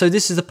behind it. And so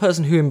this is the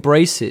person who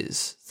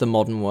embraces the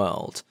modern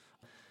world.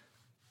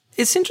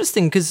 It's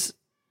interesting because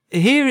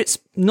here it's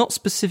not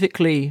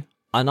specifically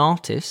an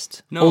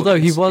artist, although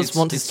he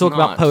wanted to talk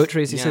about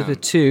poetry, as he said,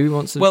 with 2. He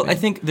wants to, well, I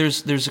think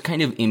there's a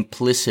kind of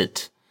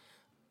implicit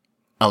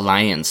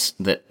alliance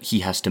that he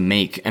has to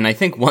make, and I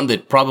think one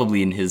that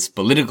probably in his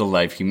political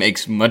life he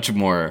makes much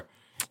more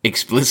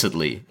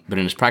explicitly, but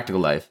in his practical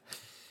life,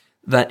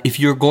 that if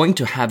you're going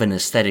to have an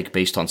aesthetic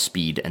based on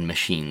speed and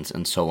machines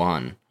and so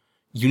on,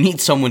 you need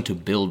someone to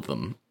build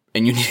them,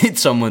 and you need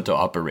someone to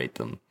operate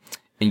them,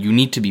 and you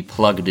need to be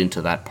plugged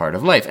into that part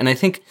of life. And I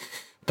think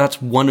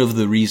that's one of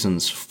the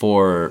reasons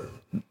for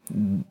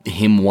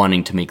him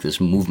wanting to make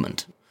this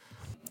movement,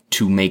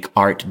 to make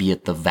art be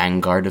at the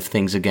vanguard of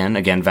things again.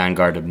 Again,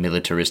 vanguard, a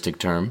militaristic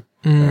term,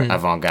 or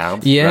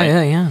avant-garde. Yeah,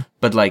 right? yeah.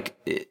 But like,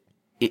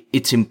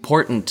 it's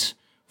important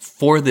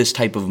for this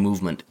type of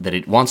movement that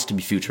it wants to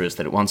be futurist,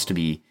 that it wants to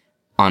be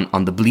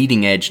on the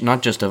bleeding edge,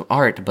 not just of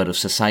art, but of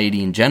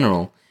society in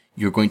general.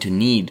 You're going to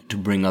need to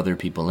bring other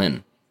people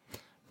in.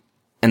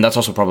 And that's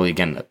also probably,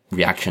 again, a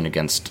reaction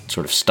against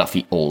sort of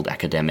stuffy old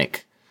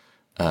academic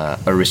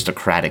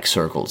aristocratic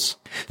circles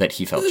that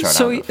he felt shut out of.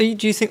 So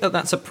do you think that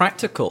that's a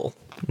practical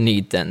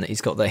need then that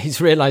he's got there? He's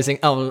realizing,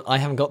 I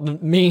haven't got the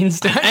means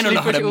to actually... I don't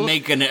know how to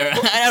make an...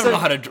 I don't know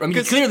how to... I mean,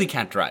 he clearly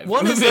can't drive.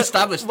 We've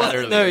established that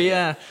earlier. No,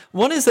 yeah.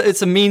 One is that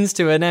it's a means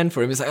to an end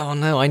for him. It's like, oh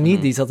no, I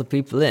need these other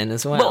people in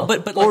as well.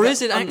 But or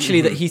is it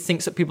actually that he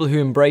thinks that people who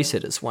embrace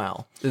it as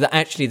well, that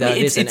actually that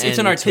is an end it's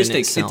an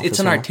artistic... It's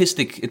an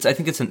artistic... I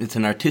think it's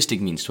an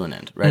artistic means to an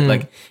end, right?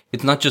 Like,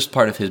 it's not just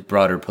part of his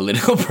broader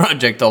political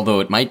project,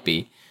 although it might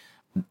be,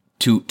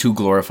 to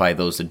glorify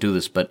those that do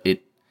this, but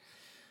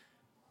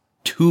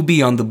to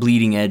be on the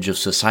bleeding edge of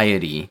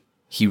society,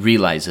 he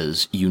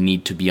realizes you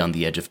need to be on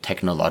the edge of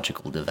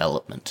technological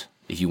development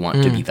if you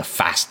want to be the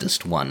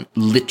fastest one,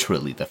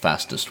 literally the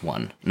fastest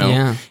one. No?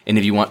 Yeah. And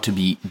if you want to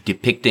be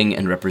depicting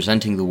and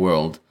representing the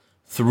world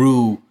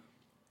through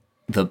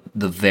the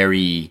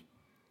very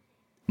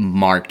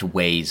marked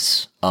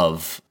ways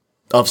of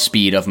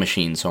speed, of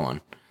machine, so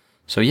on.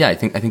 So yeah, I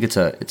think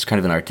it's kind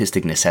of an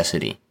artistic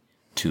necessity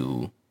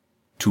to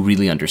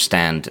really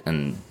understand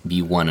and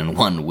be one and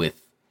one with.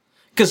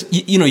 Because,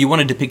 you want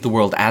to depict the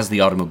world as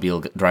the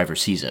automobile driver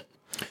sees it.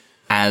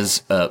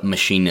 As a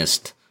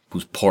machinist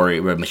who's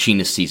pouring, or a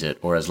machinist sees it,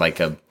 or as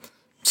like a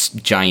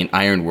giant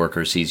iron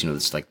worker sees,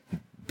 this like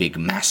big,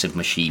 massive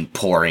machine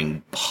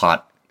pouring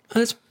hot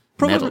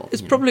metal.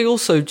 It's probably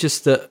also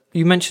just that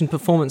you mentioned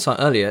performance art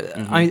earlier.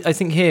 Mm-hmm. I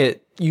think here,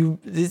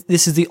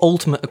 this is the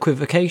ultimate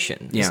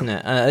equivocation, isn't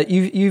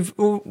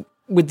it?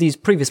 with these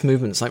previous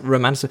movements like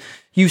Romanticism,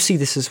 you see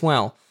this as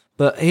well.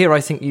 But here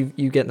I think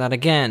you get that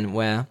again,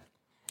 where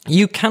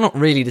you cannot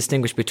really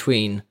distinguish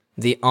between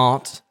the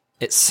art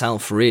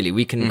itself, really.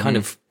 We can kind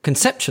of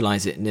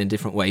conceptualize it in a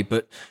different way,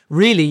 but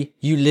really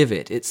you live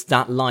it. It's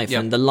that life,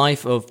 and the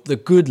life of the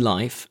good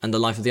life and the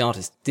life of the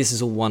artist. This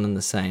is all one and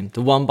the same.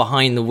 The one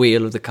behind the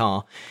wheel of the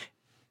car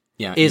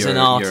is an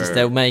artist.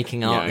 They're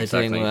making art,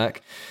 they're doing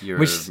work.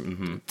 Which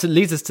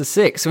leads us to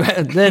 6.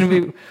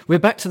 Then we're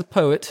back to the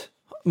poet.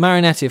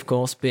 Marinetti, of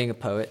course, being a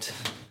poet.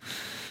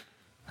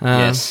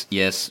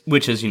 Yes.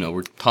 Which is,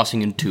 we're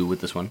tossing in 2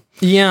 with this one.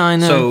 Yeah, I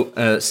know.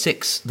 So,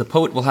 6, the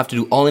poet will have to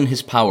do all in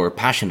his power,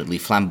 passionately,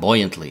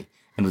 flamboyantly,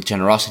 and with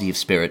generosity of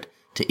spirit,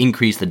 to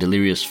increase the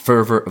delirious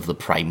fervor of the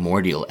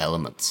primordial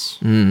elements.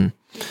 I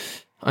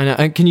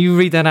know. Can you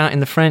read that out in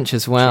the French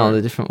as well, Sure.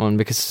 the different one?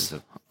 Because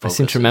I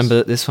seem to remember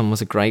that this one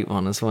was a great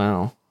one as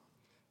well.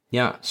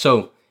 Yeah,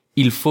 so,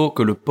 il faut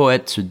que le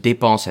poète se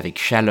dépense avec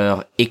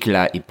chaleur,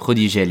 éclat et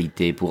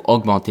prodigialité pour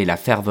augmenter la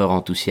ferveur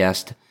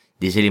enthousiaste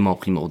des éléments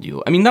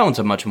primordiaux. I mean, that one's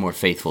a much more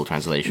faithful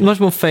translation. Much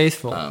more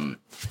faithful.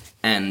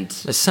 And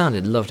it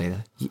sounded lovely,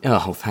 though.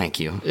 oh, thank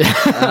you.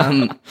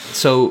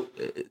 So,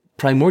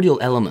 primordial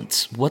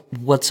elements.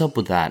 What's up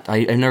with that?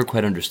 I never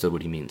quite understood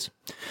what he means.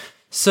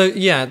 So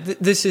yeah,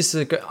 this is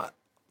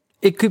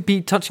it could be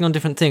touching on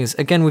different things.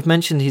 Again, we've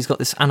mentioned he's got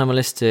this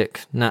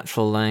animalistic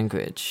natural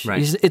language.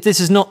 Right. This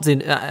is not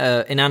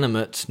the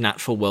inanimate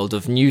natural world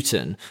of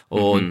Newton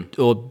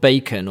or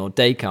Bacon or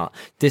Descartes.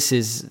 This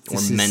is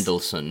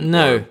Mendelssohn.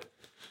 No.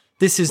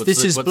 This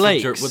is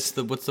Blake's.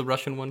 What's the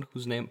Russian one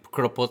whose name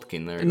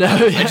Kropotkin there? No,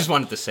 I just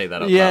wanted to say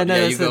that.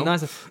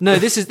 No,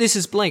 this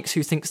is Blake's,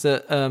 who thinks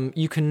that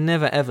you can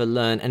never ever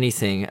learn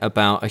anything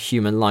about a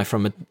human life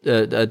from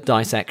a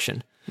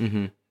dissection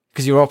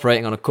because you're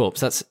operating on a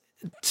corpse. That's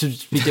to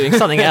be doing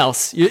something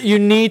else. You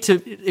need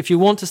to, if you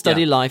want to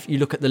study life, you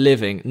look at the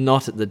living,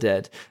 not at the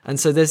dead. And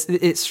so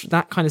it's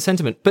that kind of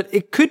sentiment. But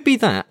it could be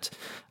that,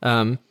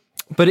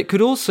 but it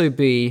could also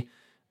be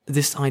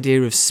this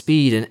idea of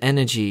speed and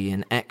energy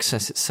and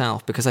excess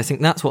itself, because I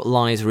think that's what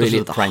lies really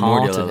at the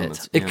heart of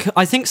it.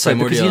 I think so,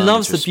 because he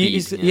loves the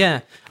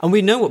beauty. And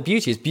we know what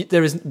beauty is.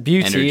 There is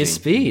beauty Energy. Is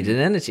speed and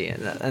energy,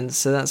 and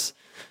so that's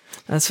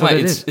what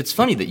it is. It's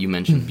funny that you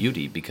mentioned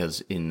beauty,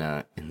 because in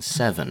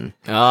 7.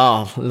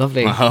 Oh,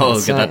 lovely! Oh,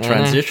 look at that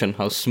transition!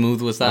 How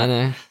smooth was that? I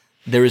know.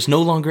 There is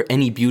no longer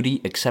any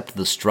beauty except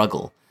the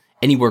struggle.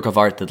 Any work of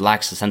art that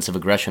lacks a sense of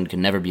aggression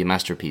can never be a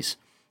masterpiece.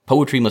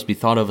 Poetry must be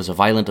thought of as a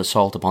violent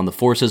assault upon the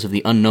forces of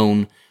the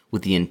unknown,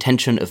 with the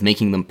intention of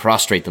making them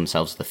prostrate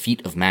themselves at the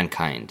feet of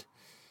mankind.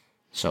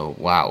 So,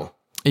 wow.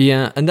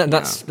 Yeah, and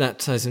that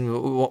ties in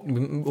with what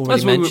we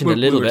already mentioned a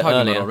little bit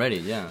earlier. Already,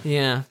 yeah.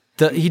 Yeah.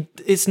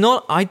 It's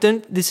not.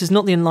 This is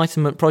not the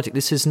Enlightenment project.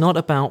 This is not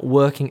about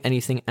working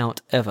anything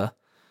out ever.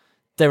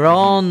 There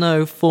are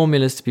no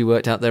formulas to be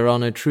worked out. There are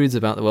no truths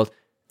about the world.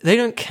 They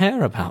don't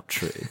care about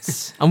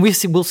truths, and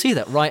we'll see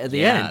that right at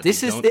the end.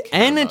 This is the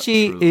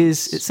energy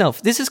is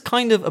itself. This is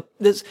kind of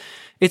it's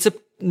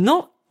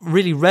not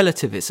really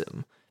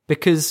relativism,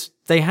 because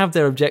they have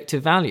their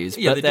objective values,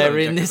 but they're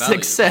in this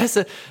success.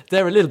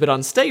 They're a little bit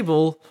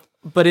unstable,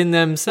 but in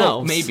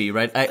themselves, well, maybe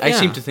right. I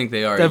seem to think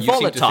they are. They're you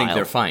volatile. seem to think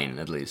they're fine,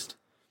 at least.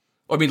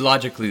 I mean,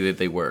 logically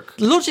they work.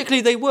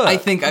 Logically, they work.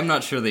 I'm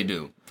not sure they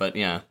do, but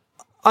yeah.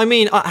 I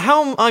mean,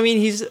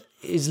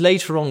 he's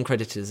later on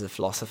credited as a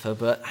philosopher,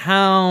 but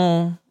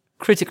how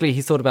critically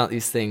he thought about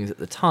these things at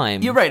the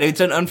time. You're right. It's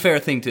an unfair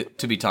thing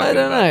to be talking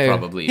about,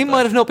 probably. He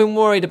might have not been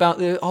worried about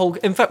the whole...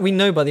 In fact, we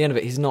know by the end of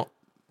it, he's not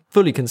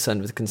fully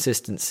concerned with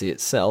consistency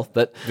itself,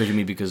 but... Did you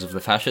mean because of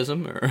the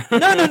fascism, or...? No,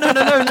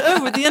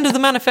 at the end of the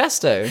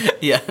manifesto.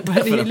 Yeah,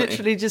 But he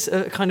literally just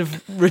kind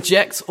of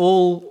rejects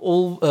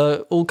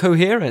all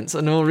coherence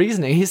and all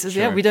reasoning. He says,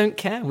 we don't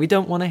care. We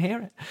don't want to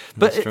hear it.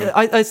 But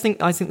I think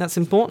that's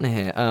important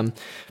here.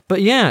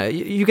 But yeah,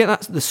 you get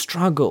that, the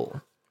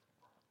struggle.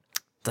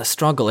 The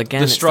struggle,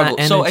 again, it's that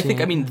energy. So I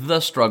think,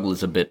 the struggle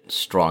is a bit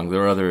strong.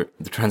 There are the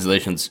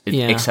translations,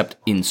 except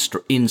in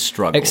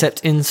struggle.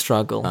 Except in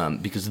struggle.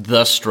 Because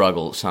the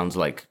struggle sounds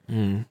like...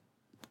 the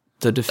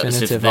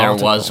definitive as if there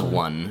article. was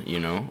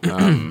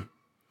one,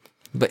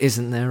 But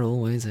isn't there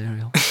always,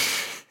 Ariel?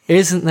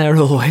 Isn't there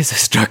always a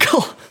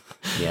struggle?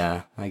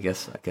 Yeah, I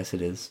guess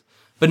it is.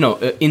 But no,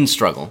 in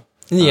struggle.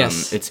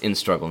 Yes. It's in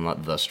struggle,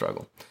 not the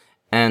struggle.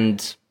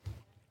 And...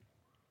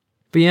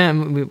 But yeah,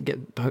 we'll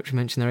get poetry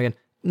mentioned there again.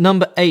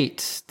 Number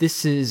 8.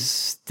 This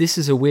is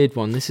a weird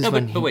one. This is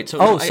but wait. So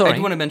sorry. I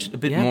do want to mention a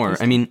bit more.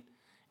 Please.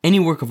 Any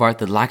work of art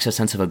that lacks a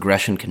sense of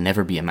aggression can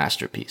never be a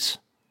masterpiece.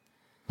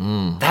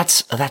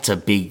 That's a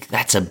big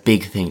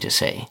thing to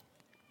say.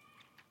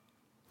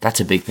 That's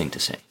a big thing to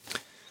say.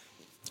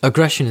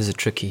 Aggression is a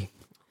tricky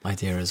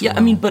idea as well.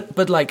 Yeah,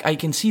 but like I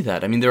can see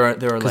that. There are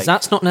because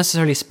that's not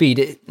necessarily speed.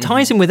 It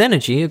ties in with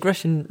energy.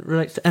 Aggression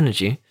relates to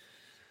energy,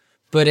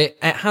 but it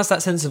has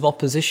that sense of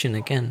opposition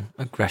again.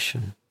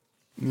 Aggression.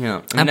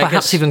 Yeah, and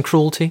perhaps even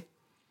cruelty.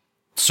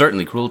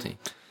 Certainly cruelty.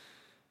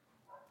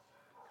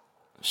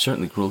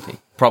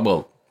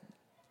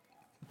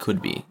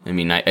 Could be.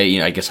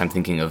 I guess I'm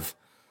thinking of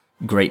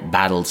great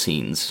battle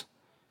scenes,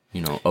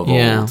 of old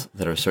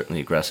that are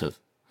certainly aggressive.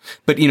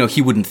 But,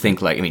 he wouldn't think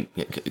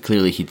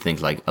clearly he'd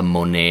think like a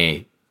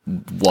Monet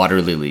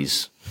water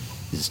lilies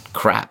is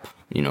crap,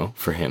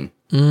 for him.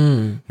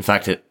 In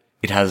fact, it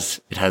has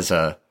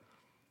a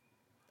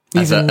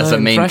as a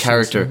main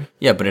character.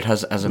 Yeah, but it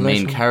has as a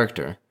main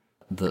character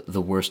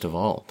the worst of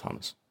all,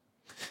 Thomas.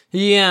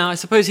 Yeah, I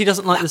suppose he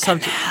doesn't like the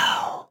subject.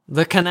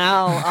 The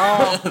canal.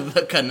 Oh.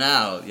 The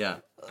canal, yeah.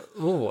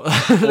 Ooh.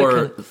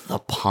 Or the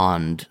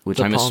pond, which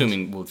I'm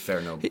assuming will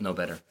fare no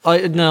better.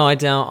 I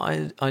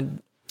doubt.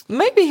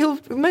 Maybe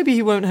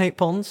he won't hate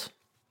ponds.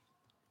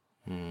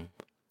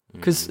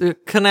 Because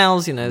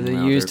canals, they're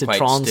used to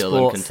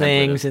transport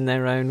things in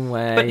their own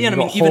way. But you've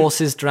got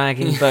horses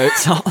dragging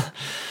boats on.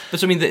 But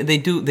so, they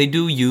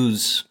do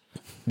use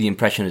the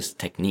Impressionist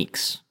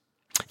techniques.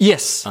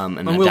 Yes,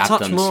 and we'll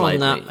touch more on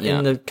that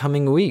in the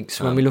coming weeks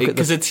when we look at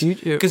the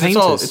future painters.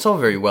 Because it's all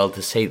very well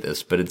to say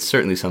this, but it's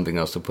certainly something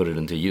else to put it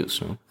into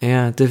use. No?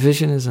 Yeah,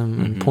 divisionism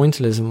and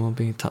pointillism will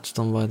be touched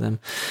on by them.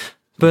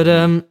 But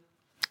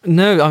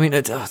no,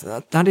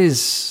 that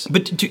is.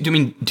 But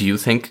do you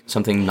think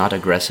something not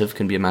aggressive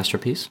can be a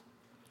masterpiece,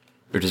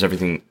 or does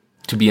everything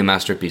to be a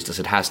masterpiece does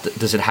it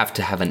have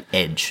to have an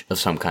edge of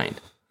some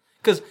kind?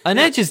 Because an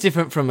edge is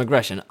different from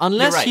aggression,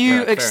 unless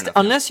you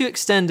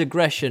extend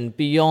aggression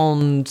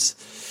beyond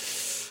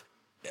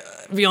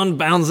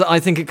bounds that I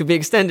think it could be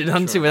extended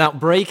onto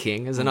without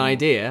breaking as an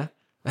idea,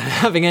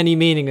 having any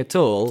meaning at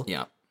all.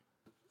 Yeah.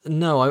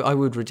 No, I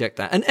would reject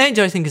that. An edge,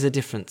 I think, is a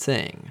different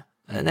thing.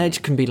 An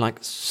edge can be like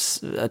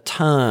a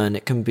turn.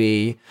 It can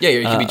be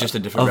it can be just a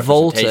different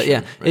volta.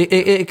 Yeah, right,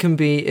 it can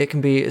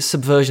be a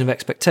subversion of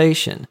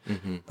expectation.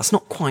 That's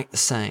not quite the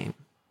same.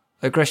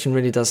 Aggression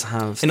really does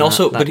have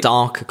that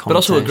darker connotation. But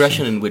also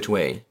aggression in which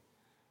way?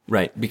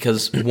 Right,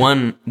 because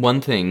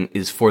one thing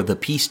is for the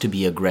piece to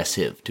be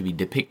aggressive, to be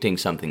depicting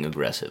something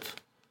aggressive.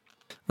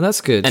 Well,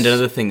 that's good. And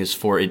another thing is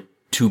for it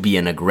to be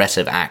an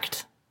aggressive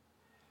act,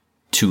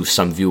 to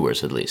some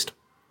viewers at least.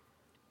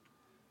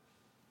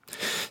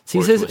 See,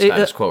 or to a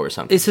status quo or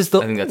something. It says the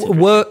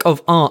work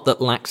of art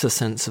that lacks a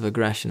sense of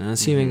aggression, and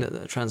assuming that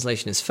the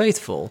translation is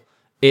faithful,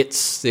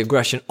 it's the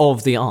aggression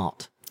of the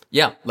art.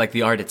 Yeah, like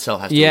the art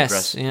itself has to be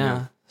aggressive.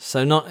 Yeah.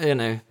 So not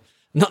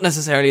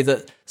necessarily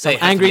that some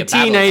angry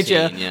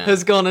teenager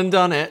has gone and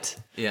done it.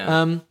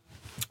 Yeah.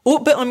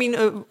 But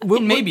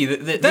maybe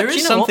there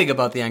is something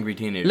about the angry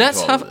teenager.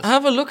 Let's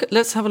have a look at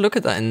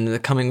that in the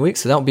coming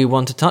weeks. So that would be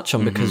one to touch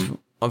on because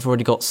I've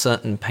already got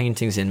certain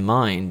paintings in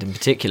mind in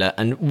particular.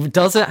 And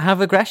does it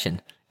have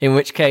aggression? In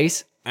which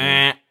case,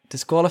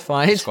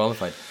 disqualified.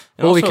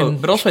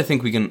 But also, I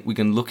think we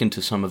can look into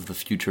some of the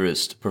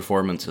futurist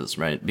performances,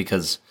 right?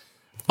 Because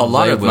a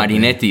lot of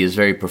Marinetti is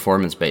very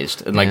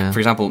performance-based. For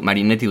example,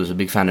 Marinetti was a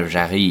big fan of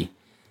Jarry,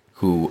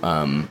 who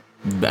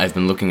I've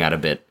been looking at a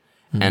bit,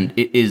 and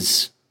it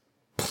is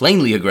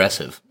plainly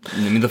aggressive.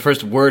 The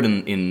first word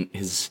in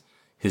his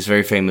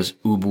very famous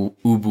Ubu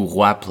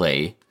Roi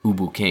play,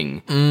 Ubu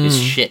King, is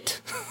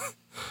shit.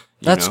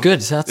 That's good.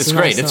 It's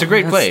great. It's a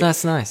great play.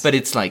 That's nice. But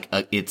it's like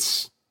it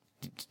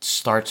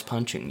starts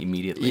punching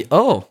immediately.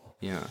 Oh.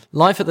 Yeah.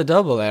 Life at the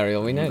Double,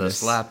 Ariel. We know the this.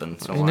 slap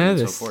and so on and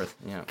so forth.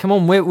 Yeah. Come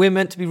on, we're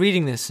meant to be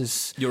reading this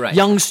as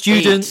young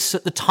students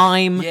at the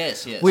time.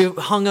 Yes. We're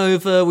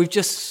hungover. We've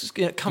just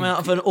come out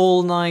of an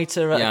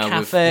all-nighter at a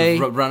cafe.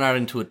 We've run out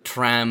into a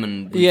tram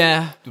and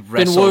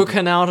been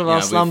woken out of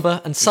our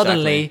slumber, and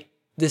suddenly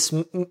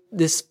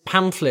this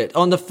pamphlet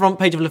on the front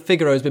page of Le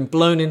Figaro has been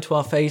blown into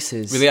our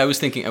faces. Really, I was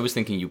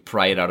thinking you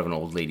pry it out of an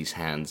old lady's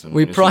hands and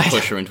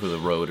push her into the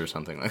road or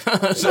something like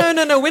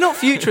that. No, we're not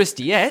futurist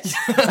yet.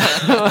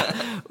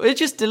 We're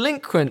just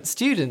delinquent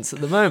students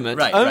at the moment.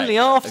 Right, Only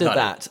after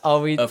that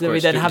do we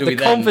then have the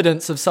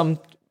confidence of some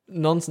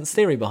nonsense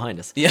theory behind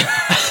us. Yeah,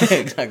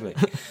 exactly.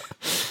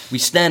 We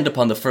stand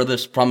upon the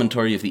furthest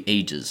promontory of the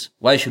ages.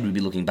 Why should we be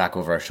looking back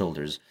over our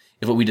shoulders?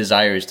 If what we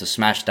desire is to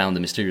smash down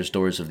the mysterious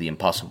doors of the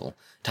impossible.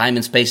 Time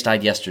and space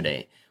died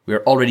yesterday. We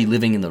are already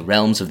living in the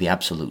realms of the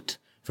absolute,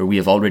 for we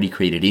have already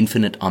created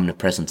infinite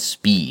omnipresent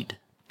speed.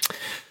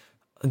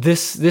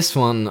 This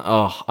one,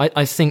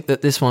 I think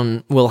that this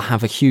one will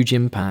have a huge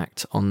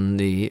impact on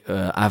the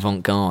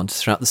avant-garde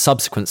throughout the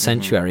subsequent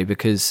century,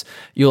 because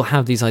you'll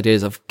have these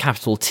ideas of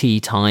capital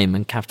T time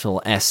and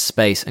capital S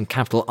space and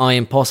capital I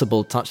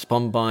impossible touched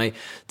upon by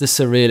the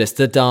surrealists,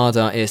 the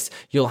Dadaists.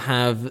 You'll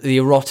have the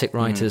erotic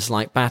writers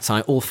like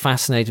Bataille, all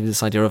fascinated with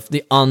this idea of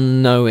the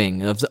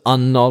unknowing, of the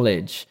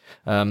unknowledge,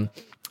 and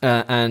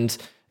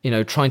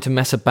trying to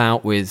mess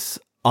about with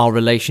our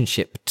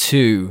relationship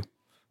to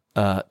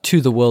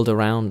the world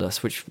around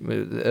us, which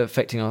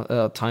affecting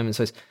our time and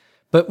space.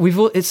 But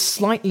it's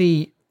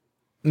slightly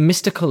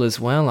mystical as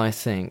well, I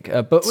think.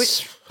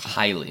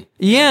 Highly.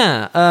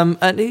 Yeah,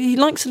 and he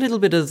likes a little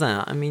bit of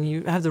that. I mean,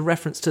 you have the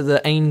reference to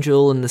the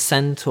angel and the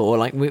centaur.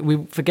 Like,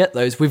 we forget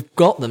those. We've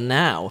got them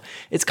now.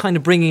 It's kind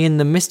of bringing in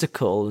the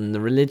mystical and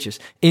the religious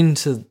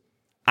into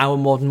our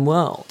modern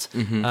world,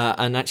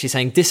 and actually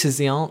saying, this is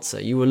the answer.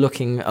 You were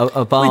looking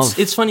above.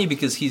 It's funny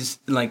because he's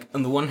like,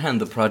 on the one hand,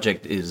 the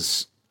project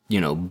is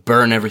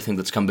burn everything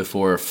that's come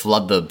before,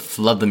 flood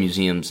the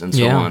museums and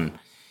so on.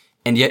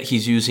 And yet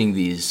he's using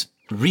these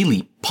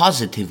really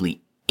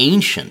positively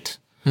ancient,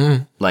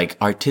 like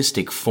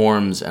artistic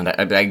forms and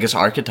I guess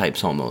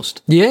archetypes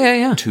almost.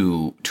 Yeah.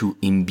 To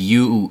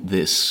imbue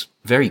this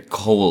very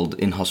cold,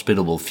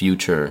 inhospitable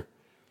future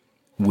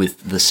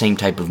with the same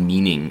type of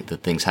meaning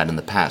that things had in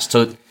the past.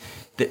 So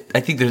I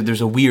think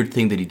there's a weird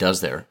thing that he does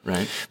there,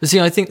 right? But see,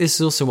 I think this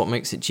is also what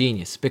makes it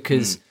genius,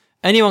 because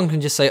anyone can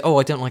just say, oh,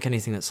 I don't like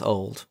anything that's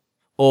old,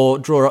 or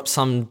draw up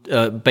some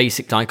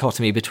basic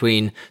dichotomy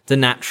between the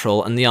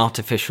natural and the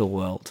artificial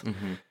world.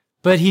 Mm-hmm.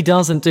 But he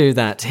doesn't do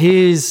that.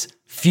 His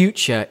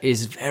future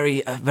is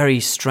a very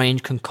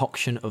strange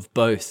concoction of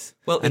both,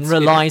 and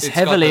relies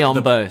heavily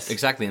on both.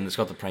 Exactly, and it's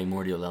got the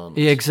primordial element.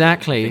 Yeah,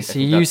 exactly. So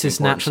you use this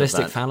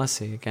naturalistic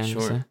fallacy again.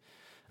 Sure.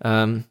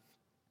 So.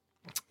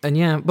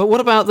 But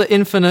what about the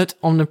infinite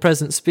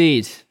omnipresent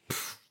speed?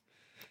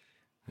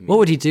 What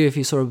would he do if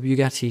he saw a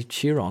Bugatti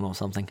Chiron or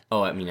something?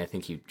 Oh, I mean, I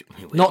think he...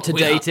 Not to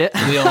date it.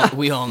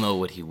 We all know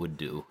what he would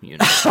do,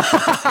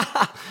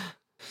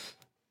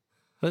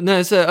 But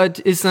no, so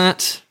is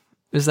that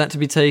to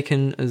be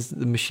taken as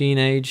the machine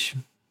age?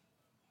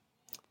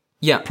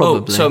 Yeah,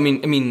 probably. So I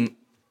mean,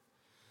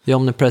 the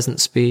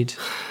omnipresent speed.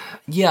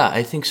 Yeah,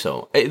 I think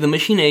so. The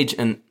machine age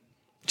and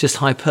just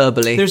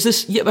hyperbole. There's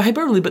this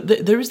hyperbole, but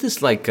there is this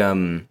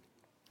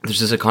there's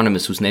this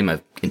economist whose name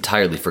I've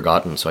entirely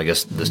forgotten. So I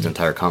guess this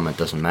entire comment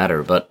doesn't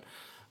matter. But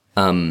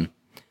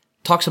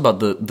talks about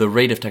the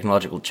rate of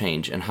technological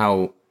change and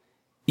how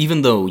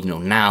even though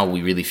now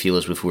we really feel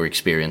as if we're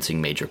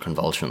experiencing major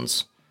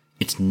convulsions,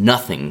 it's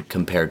nothing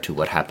compared to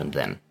what happened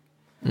then.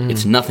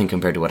 It's nothing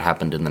compared to what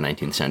happened in the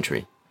 19th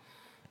century.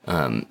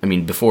 I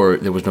mean, before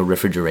there was no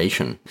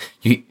refrigeration.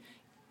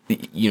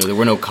 There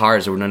were no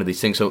cars, there were none of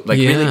these things. So,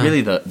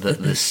 really,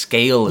 the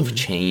scale of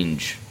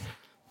change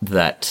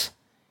that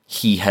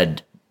he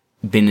had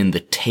been in the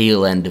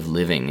tail end of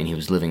living, and he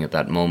was living at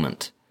that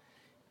moment,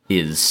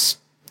 is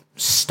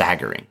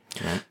staggering.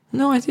 Right?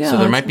 No idea. So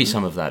there might be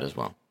some of that as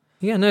well.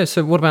 Yeah, no.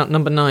 So what about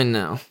number 9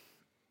 now?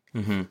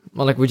 Mm-hmm.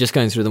 Well, we're just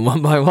going through them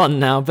one by one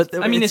now, but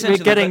we're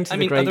getting to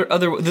the great...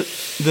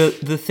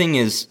 the thing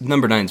is,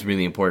 number 9 is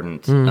really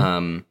important.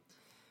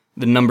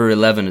 The number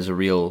 11 is a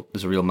real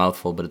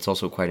mouthful, but it's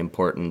also quite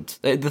important.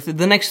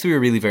 The next 3 are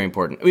really very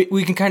important.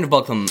 We can kind of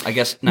bulk them, I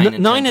guess. 9 and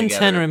 10 9 and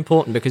together. 10 are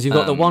important because you've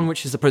got the one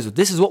which is the present.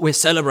 This is what we're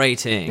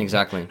celebrating.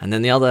 Exactly. And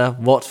then the other,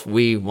 what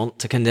we want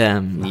to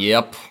condemn.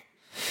 Yep. Do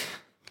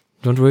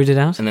you want to read it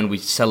out? And then we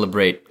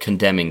celebrate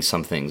condemning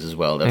some things as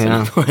well.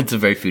 It's a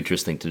very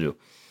futurist thing to do.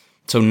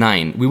 So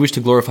 9, we wish to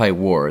glorify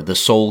war, the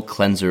sole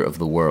cleanser of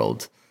the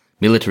world.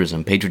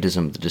 Militarism,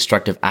 patriotism, the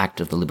destructive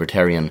act of the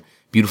libertarian,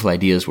 beautiful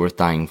ideas worth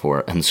dying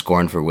for, and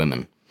scorn for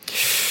women.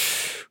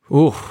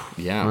 Ooh,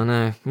 yeah, I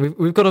know.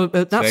 We've got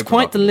that's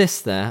quite the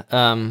list there.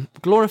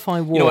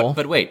 Glorify war. You know what?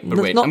 But wait.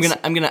 I'm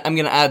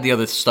gonna add the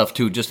other stuff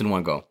too, just in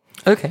one go.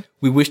 Okay.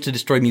 We wish to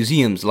destroy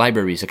museums,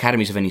 libraries,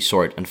 academies of any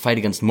sort, and fight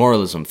against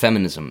moralism,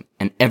 feminism,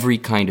 and every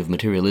kind of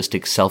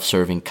materialistic,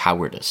 self-serving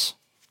cowardice.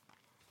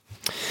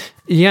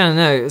 Yeah,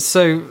 no.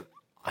 So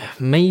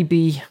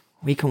maybe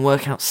we can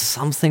work out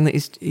something that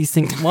he's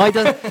thinking. Why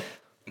don't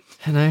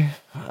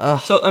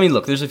So I mean,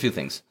 look, there's a few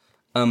things.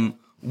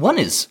 One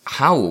is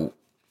how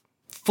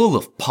full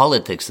of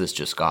politics this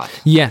just got.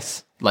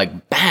 Yes.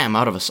 Like, bam,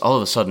 all of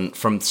a sudden,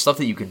 from stuff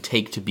that you can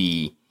take to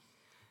be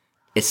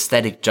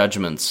aesthetic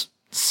judgments,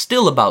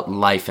 still about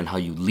life and how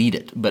you lead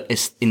it, but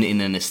in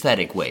an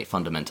aesthetic way,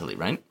 fundamentally,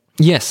 right?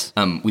 Yes.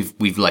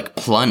 We've like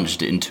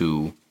plunged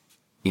into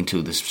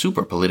this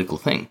super political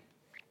thing.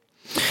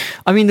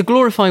 I mean, the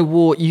glorify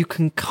war, you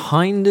can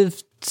kind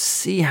of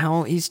see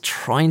how he's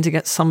trying to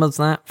get some of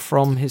that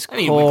from his core.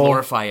 I mean, we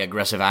glorify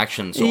aggressive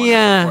action, so on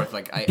and so forth.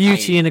 Like,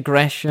 beauty and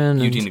aggression.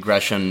 Beauty and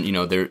aggression,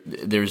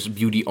 there's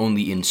beauty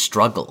only in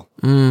struggle.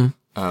 And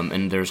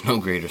there's no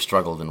greater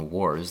struggle than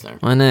war, is there?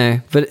 I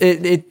know, but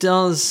it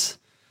does...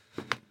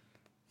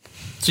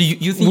 So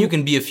you think you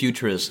can be a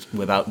futurist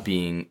without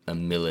being a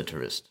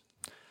militarist?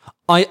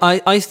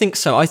 I think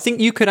so. I think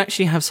you could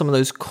actually have some of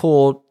those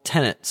core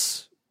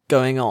tenets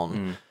going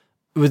on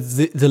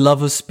with the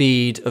love of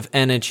speed, of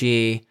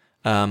energy,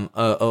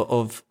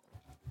 of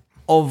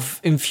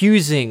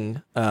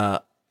infusing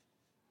the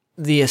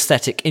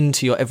aesthetic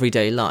into your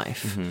everyday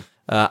life,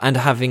 and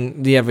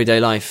having the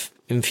everyday life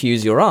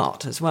infuse your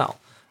art as well.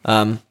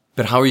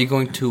 But how are you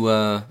going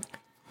to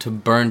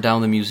burn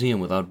down the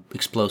museum without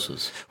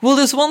explosives? Well,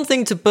 there's one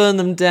thing to burn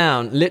them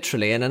down,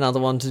 literally, and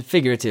another one to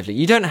figuratively.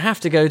 You don't have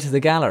to go to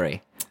the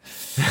gallery.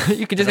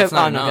 You could just go,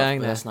 I'm not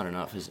going there. That's not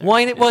enough, is it?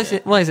 Why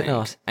is it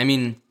not? I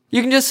mean...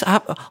 You can just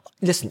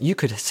listen, you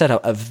could set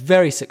up a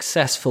very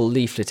successful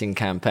leafleting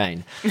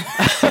campaign.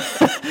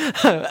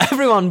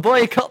 Everyone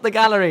boycott the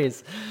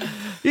galleries.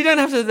 You don't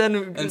have to then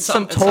And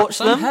torch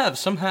them.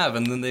 Some have,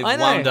 and then they've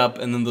wound up,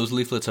 and then those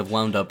leaflets have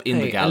wound up in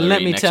the gallery. And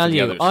let me next tell to the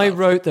you, other I stuff.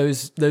 wrote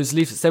those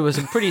leaflets. There were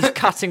some pretty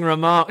cutting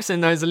remarks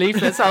in those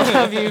leaflets. I'll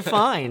have you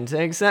find.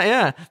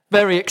 Yeah,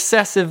 very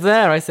excessive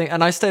there, I think.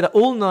 And I stayed up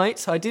all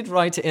night. I did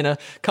write it in a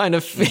kind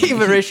of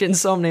feverish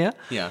insomnia.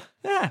 Yeah.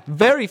 Yeah,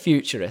 very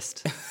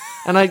futurist.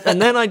 And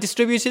then I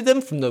distributed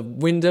them from the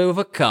window of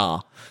a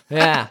car.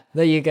 Yeah,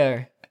 there you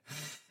go.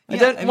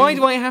 Why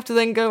do I have to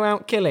then go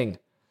out killing?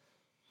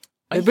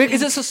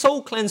 Because it's a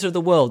soul cleanser of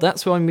the world.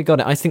 That's when we got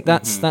it. I think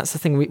that's the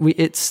thing.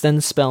 It's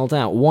then spelled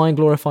out. Why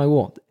glorify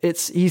war?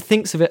 He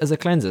thinks of it as a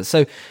cleanser.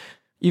 So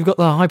you've got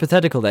the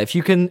hypothetical there. If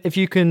you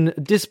can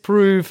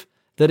disprove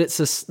that it's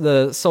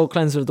the soul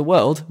cleanser of the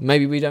world,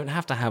 maybe we don't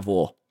have to have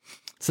war.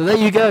 So there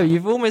you go.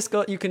 You've almost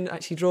got. You can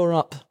actually draw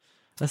up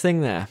a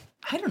thing there.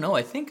 I don't know.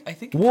 I think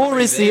war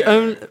is the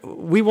only.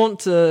 We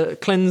want to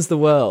cleanse the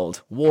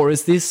world. War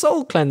is the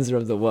soul cleanser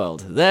of the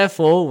world.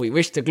 Therefore, we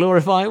wish to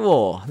glorify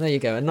war. There you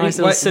go. A nice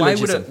little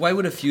syllogism. Why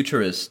would a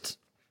futurist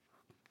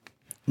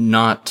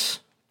not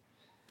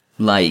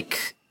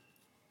like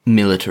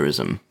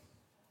militarism?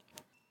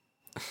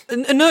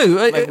 No,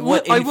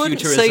 What I in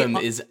wouldn't futurism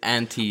say is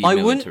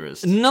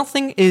anti-militarist?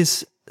 Nothing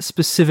is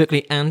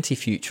specifically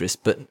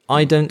anti-futurist, but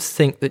I don't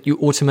think that you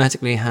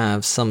automatically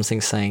have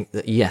something saying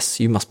that yes,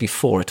 you must be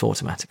for it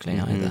automatically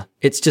either.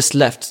 It's just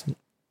left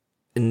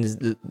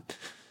in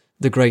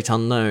the great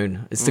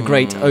unknown. It's the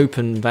great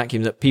open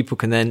vacuum that people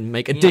can then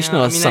make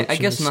additional assumptions.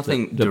 I guess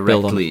nothing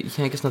directly.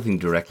 I guess nothing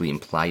directly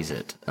implies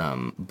it.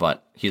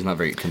 But he's not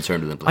very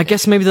concerned with implications. I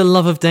guess maybe the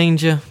love of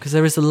danger, because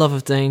there is the love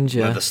of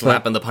danger. The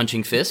slap and the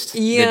punching fist.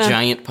 Yeah. The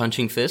giant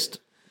punching fist.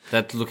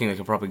 That's looking like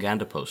a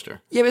propaganda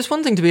poster. Yeah, but it's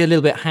one thing to be a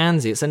little bit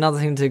handsy. It's another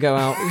thing to go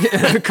out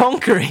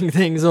conquering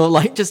things or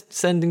like just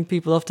sending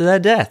people off to their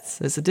deaths.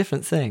 It's a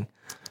different thing.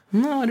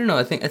 No, I don't know.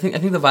 I think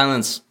the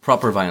violence,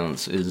 proper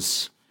violence,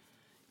 is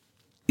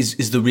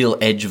the real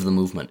edge of the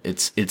movement.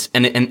 It's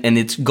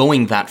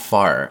going that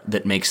far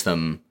that makes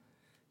them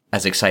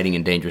as exciting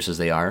and dangerous as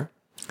they are.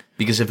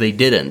 Because if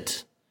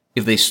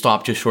they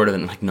stopped just short of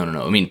it, like no.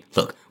 I mean,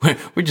 look,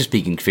 we're just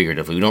speaking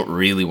figuratively. We don't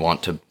really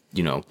want to,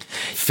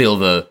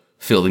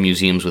 fill the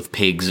museums with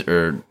pigs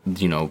or,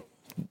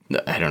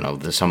 I don't know,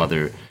 there's some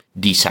other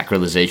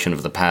desacralization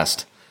of the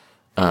past.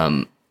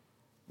 Then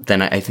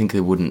I think they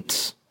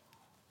wouldn't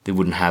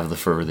have the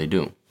fervor they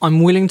do.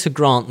 I'm willing to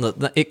grant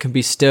that it can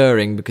be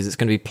stirring because it's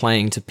going to be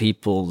playing to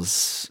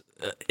people's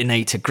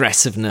innate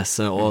aggressiveness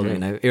or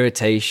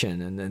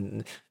irritation, and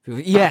then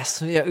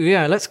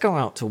let's go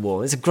out to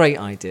war. It's a great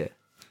idea.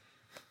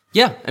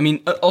 Yeah, I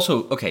mean,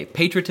 also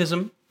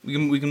patriotism. We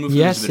can move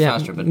through this a bit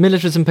faster, but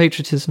militarism,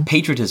 patriotism.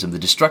 Patriotism, the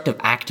destructive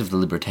act of the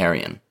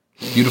libertarian.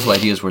 Beautiful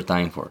ideas worth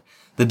dying for.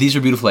 That these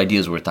are beautiful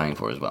ideas worth dying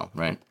for as well,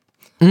 right?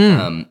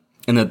 And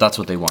that's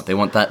what they want. They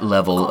want that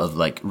level of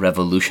like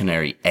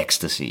revolutionary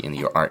ecstasy in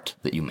your art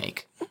that you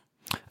make.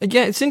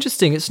 Yeah, it's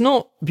interesting. It's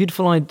not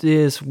beautiful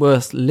ideas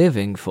worth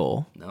living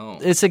for. No.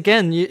 It's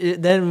again,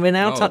 then we're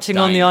now touching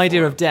on the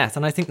idea of death,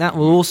 and I think that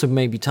will also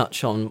maybe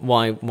touch on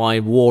why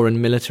war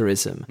and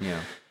militarism. Yeah.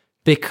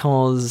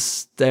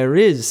 Because there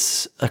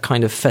is a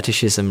kind of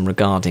fetishism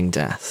regarding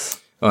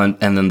death. Oh, and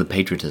then the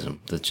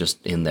patriotism that's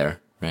just in there,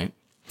 right?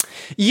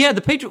 Yeah,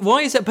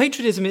 why is that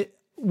patriotism?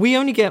 We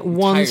only get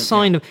one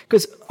sign of...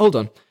 Because, hold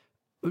on.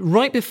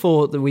 Right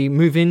before we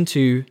move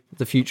into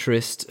the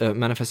Futurist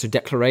Manifesto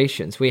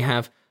declarations, we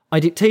have, I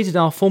dictated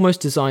our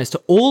foremost desires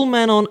to all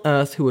men on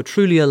earth who are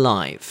truly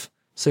alive.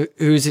 So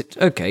who is it?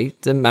 Okay,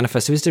 the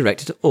manifesto is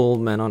directed to all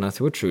men on earth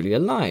who are truly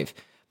alive.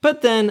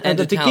 But then at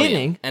the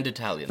beginning... And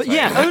Italian. But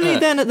yeah, only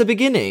then at the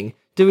beginning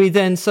do we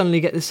then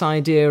suddenly get this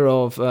idea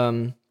of...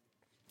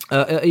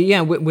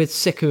 we're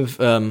sick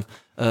of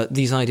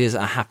these ideas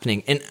that are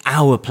happening in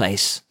our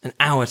place, in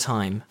our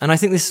time. And I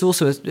think this is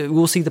also...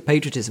 We'll see the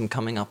patriotism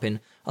coming up in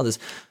others,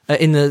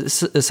 in the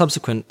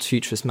subsequent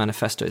Futurist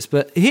manifestos.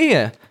 But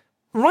here...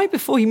 Right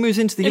before he moves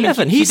into the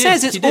 11, he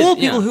says it's all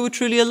people who are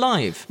truly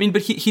alive. I mean,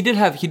 but he did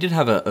have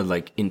a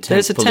like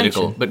intense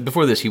political. tension. But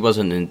before this, he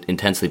wasn't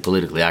intensely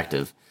politically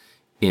active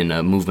in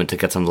a movement to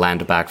get some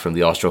land back from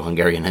the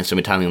Austro-Hungarian, some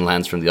Italian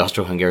lands from the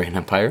Austro-Hungarian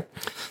Empire.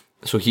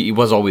 So he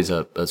was always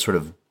a sort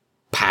of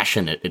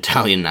passionate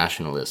Italian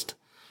nationalist.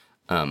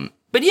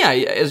 But yeah,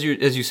 as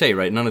you say,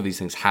 right, none of these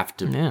things have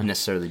to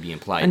necessarily be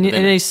implied. And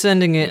he's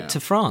sending it to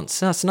France.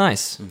 That's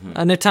nice. Mm-hmm.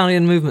 An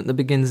Italian movement that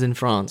begins in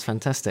France.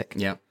 Fantastic.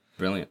 Yeah,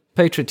 brilliant.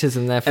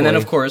 Patriotism, therefore. And then,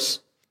 of course,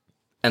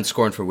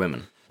 scorn for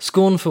women.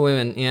 Scorn for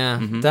women, yeah.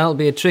 Mm-hmm. That'll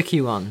be a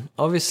tricky one.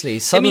 Obviously,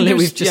 suddenly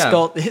we've just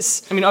got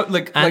this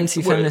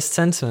anti-feminist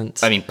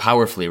sentiment. I mean,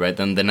 powerfully, right?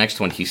 Then the next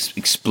one, he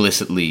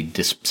explicitly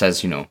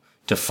says,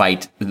 to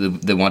fight,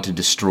 they want to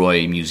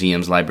destroy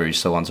museums, libraries,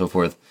 so on and so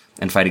forth,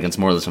 and fight against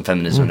moralism,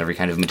 feminism, and every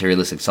kind of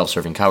materialistic,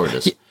 self-serving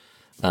cowardice.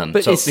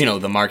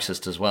 The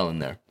Marxist as well in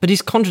there. But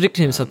he's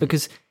contradicting himself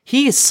because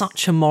he is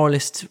such a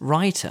moralist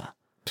writer.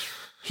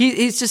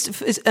 He's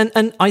just,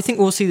 and I think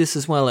we'll see this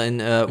as well in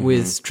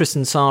with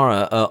Tristan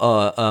Tzara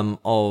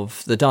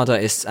of the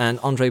Dadaists and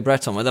Andre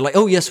Breton, where they're like,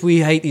 oh yes, we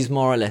hate these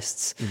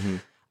moralists. Mm-hmm.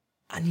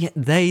 and yet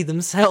they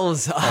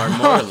themselves are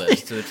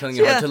moralists. So they're telling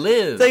you how to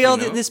live. They are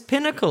you know? this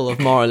pinnacle of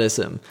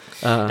moralism.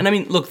 And I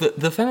mean, look,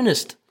 the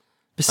feminist...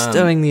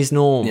 bestowing these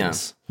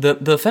norms. Yeah.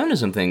 The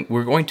feminism thing,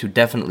 we're going to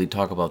definitely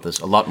talk about this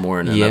a lot more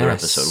in another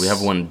episode. We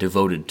have one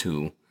devoted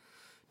to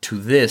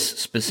this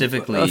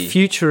specifically. A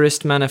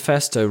Futurist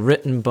Manifesto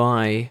written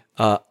by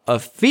a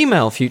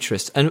female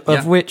futurist, and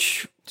of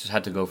which... Just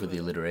had to go for the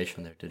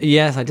alliteration there, didn't you?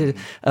 Yes, I did.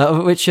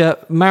 Of which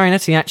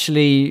Marinetti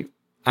actually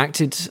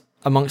acted,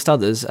 amongst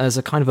others, as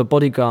a kind of a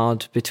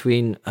bodyguard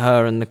between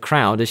her and the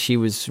crowd as she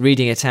was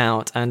reading it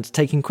out and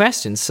taking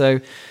questions. So...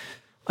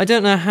 I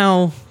don't know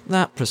how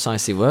that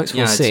precisely works.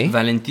 We'll see. It's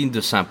Valentine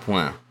de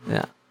Saint-Point,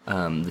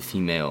 the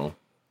female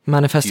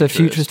Manifesto of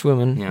Futurist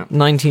Women,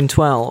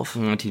 1912.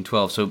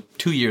 1912, so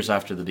 2 years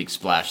after the big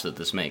splash that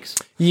this makes.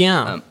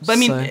 Yeah. But I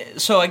mean,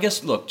 so I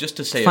guess, look, just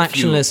to say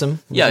factionalism.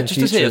 Just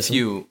to say a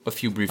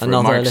few brief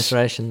Another remarks.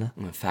 alliteration there.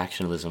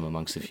 Factionalism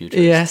amongst the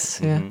futurists.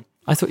 Yes, yeah.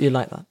 I thought you'd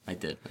like that. I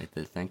did,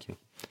 thank you.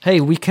 Hey,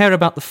 we care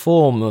about the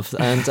form of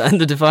and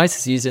the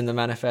devices used in the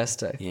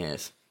manifesto.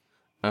 Yes.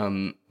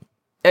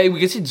 Hey,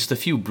 we can see just a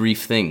few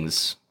brief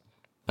things,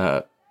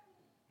 because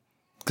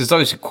it's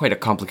obviously quite a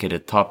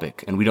complicated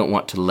topic, and we don't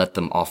want to let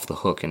them off the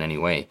hook in any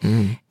way.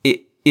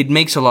 It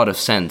makes a lot of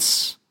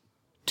sense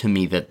to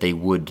me that they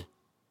would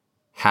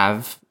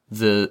have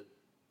the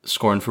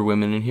scorn for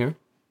women in here.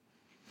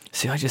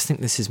 See, I just think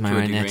this is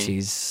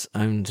Marinetti's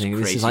own thing.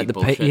 This is like the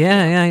bullshit,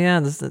 yeah.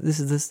 This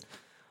is this.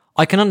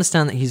 I can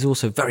understand that he's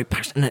also very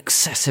passionate and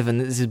excessive, and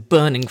this is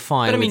burning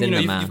fire within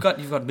the man.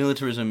 You've got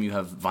militarism, you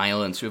have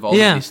violence, you have all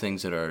of these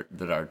things that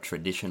are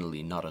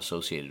traditionally not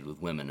associated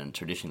with women and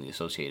traditionally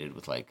associated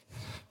with like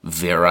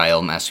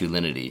virile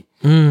masculinity.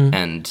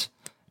 And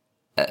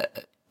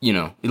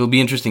it'll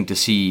be interesting to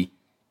see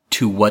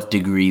to what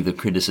degree the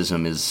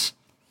criticism is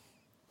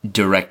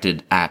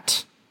directed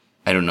at,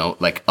 I don't know,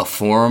 like a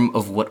form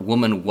of what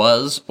woman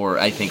was, or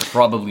I think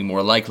probably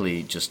more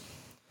likely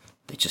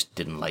they just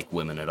didn't like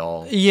women at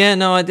all. Yeah,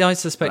 no, I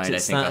suspect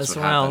it's that as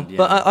well. Happened, yeah.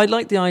 But I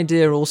like the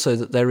idea also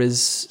that there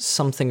is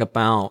something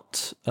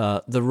about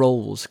the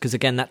roles, because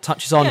again, that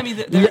touches on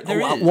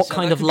what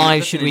kind of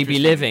lives should we be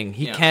living.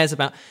 He cares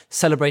about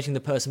celebrating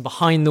the person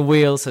behind the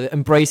wheel, so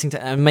embracing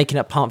and making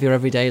it part of your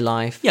everyday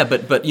life. Yeah,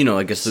 but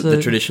I guess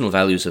the traditional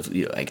values of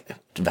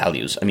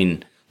values. I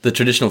mean, the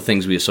traditional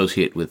things we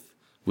associate with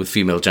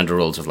female gender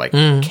roles of like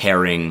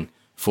caring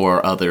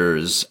for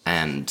others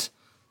and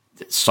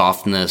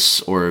softness,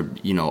 or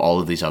all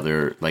of these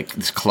other, like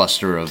this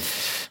cluster of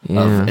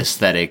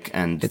aesthetic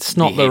and it's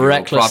not the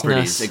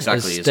recklessness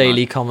exactly as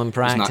daily common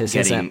practice.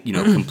 It's not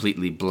getting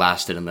completely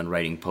blasted and then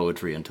writing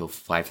poetry until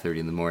 5:30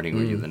 in the morning,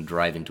 or you then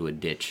drive into a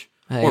ditch,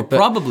 or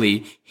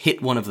probably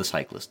hit one of the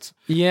cyclists.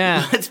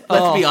 Yeah, let's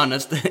be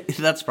honest.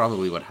 That's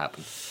probably what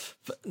happened.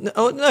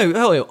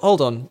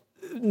 Hold on.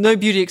 No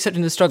beauty except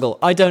in the struggle.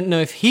 I don't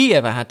know if he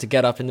ever had to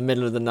get up in the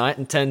middle of the night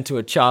and tend to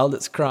a child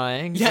that's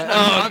crying. Yeah,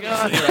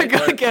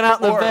 God, get out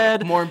the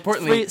bed. More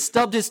importantly,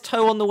 stubbed his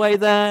toe on the way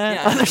there,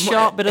 on the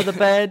sharp bit of the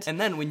bed. And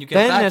then when you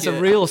get back, there's a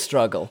real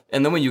struggle.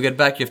 And then when you get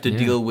back, you have to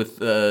deal with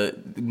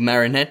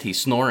Marinetti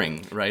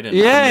snoring, right? And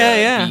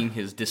being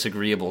his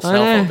disagreeable self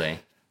all day.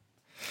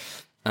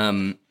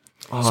 Then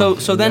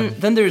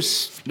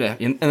there's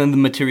and then the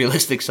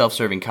materialistic,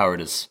 self-serving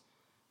cowardice.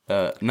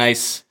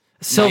 Nice.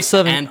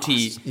 Self-serving,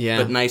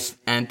 but nice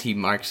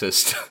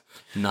anti-Marxist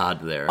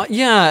nod there.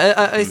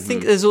 I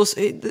think there's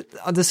also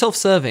the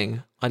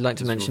self-serving. I'd like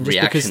to mention just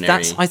because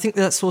I think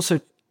that's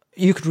also,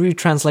 you could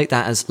retranslate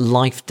that as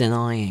life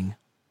denying.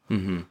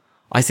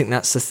 I think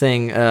that's the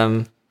thing.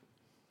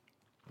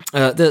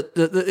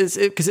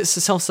 Because it's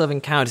a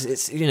self-serving coward.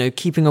 It's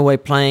keeping away,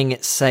 playing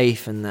it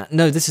safe, and that.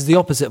 No, this is the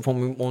opposite of what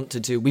we want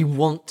to do. We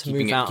want to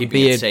move out and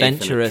be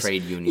adventurous.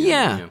 Trade union,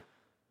 yeah.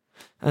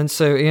 And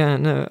so,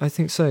 I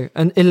think so.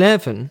 And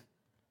 11,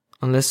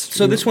 unless...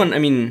 So this one, I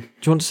mean... Do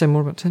you want to say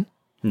more about 10?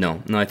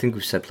 No, I think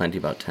we've said plenty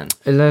about 10.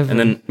 11. And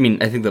then, I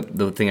mean, I think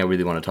the thing I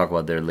really want to talk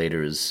about there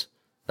later is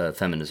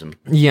feminism.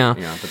 Yeah.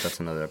 Yeah, but that's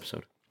another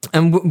episode.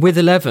 And with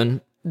 11,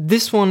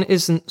 this one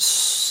isn't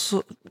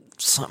so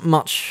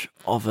much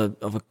of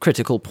a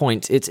critical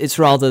point. It's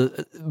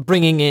rather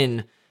bringing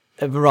in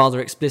rather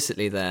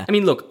explicitly there. I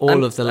mean, look,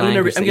 all of the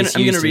language I'm going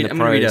to read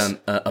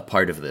a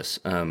part of this.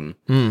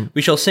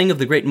 We shall sing of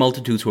the great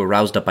multitudes who are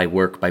roused up by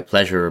work, by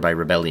pleasure, or by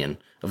rebellion,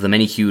 of the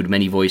many-hued,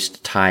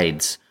 many-voiced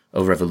tides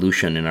of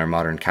revolution in our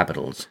modern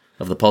capitals,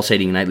 of the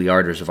pulsating nightly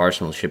ardors of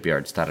arsenal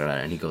shipyards,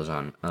 and he goes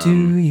on.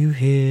 Do you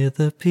hear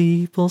the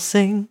people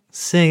singing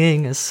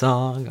a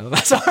song?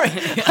 Sorry.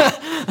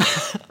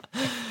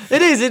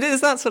 It is,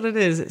 that's what it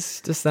is.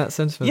 It's just that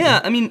sentiment. Yeah,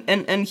 I mean,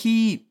 and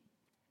he...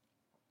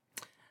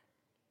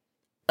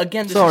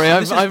 Again, I've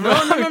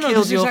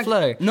killed your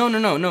flow.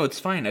 No, it's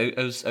fine. I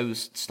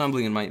was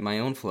stumbling in my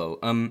own flow.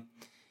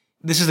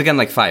 This is again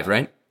like 5,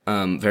 right?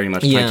 Very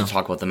much trying to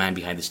talk about the man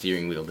behind the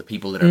steering wheel, the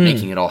people that are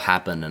making it all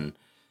happen, and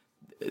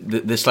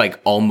this like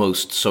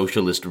almost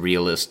socialist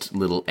realist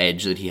little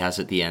edge that he has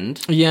at the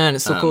end. Yeah, and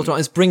it's so cool.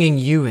 It's bringing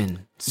you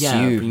in.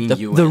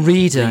 The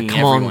reader.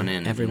 Come on,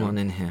 everyone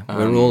in here.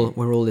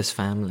 We're all this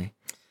family.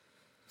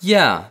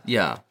 Yeah.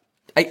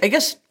 I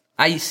guess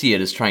I see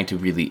it as trying to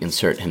really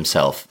insert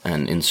himself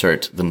and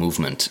insert the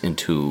movement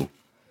into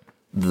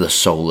the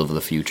soul of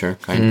the future,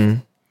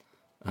 kind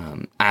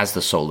of, as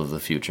the soul of the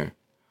future.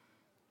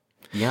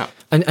 Yeah.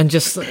 And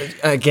just,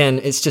 again,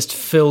 it's just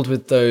filled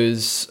with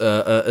those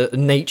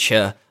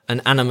nature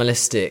and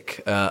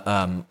animalistic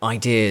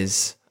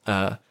ideas.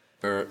 Or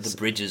the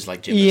bridges,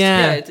 like Jim.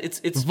 Yeah, it's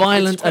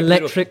violent it's quite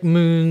electric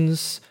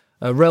moons,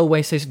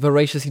 railway stations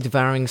voraciously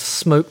devouring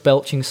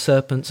smoke-belching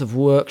serpents of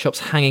workshops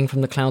hanging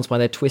from the clouds by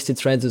their twisted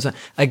threads.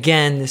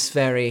 Again, this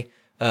very...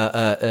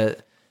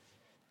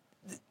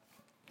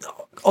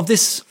 of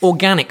this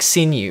organic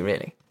sinew,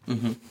 really.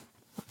 Mm-hmm.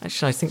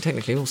 Actually, I think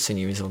technically all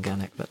sinew is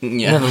organic, but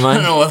never mind.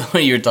 I don't know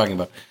what you were talking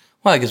about.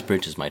 Well, I guess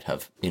bridges might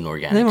have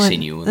inorganic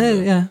sinew.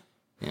 Yeah.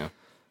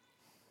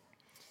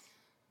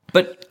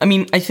 But I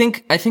mean, I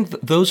think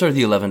those are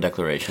the 11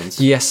 declarations.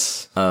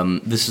 Yes.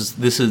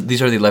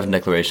 These are the 11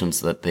 declarations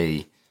that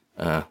they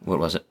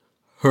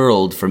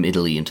hurled from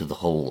Italy into the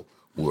whole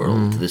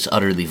world. This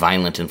utterly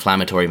violent,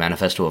 inflammatory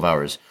manifesto of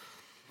ours,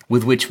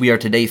 with which we are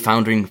today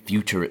founding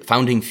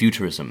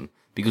futurism,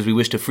 because we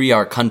wish to free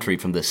our country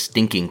from the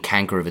stinking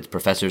canker of its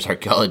professors,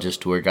 archaeologists,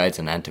 tour guides,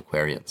 and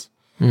antiquarians.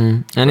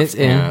 And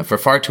for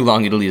far too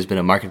long, Italy has been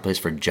a marketplace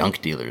for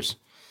junk dealers.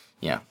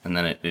 Yeah, and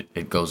then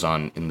it goes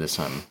on in this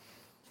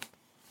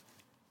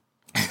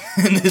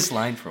in this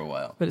line for a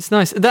while. But it's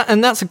nice.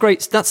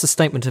 That's a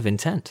statement of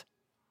intent.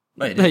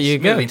 Right, there you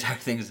go. The entire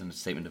thing is a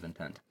statement of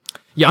intent.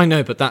 Yeah, I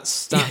know, but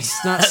that's the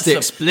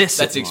explicit.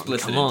 That's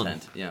explicit one.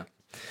 intent. Yeah.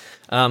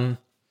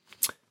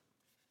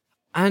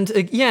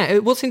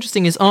 What's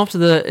interesting is after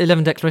the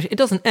 11 declaration, it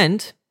doesn't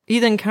end. He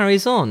then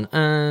carries on,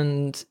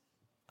 and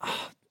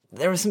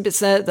there are some bits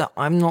there that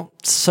I'm not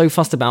so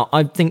fussed about.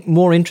 I think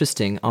more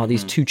interesting are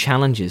these two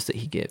challenges that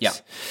he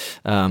gives,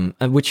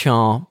 which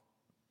are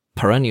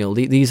perennial.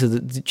 These are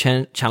the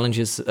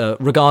challenges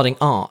regarding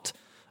art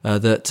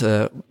that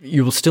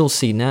you will still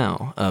see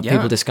now.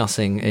 People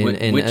discussing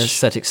in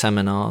aesthetic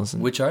seminars.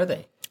 Which are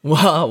they?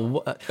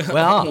 Well,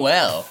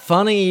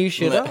 funny you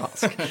should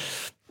ask.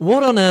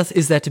 What on earth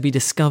is there to be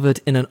discovered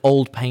in an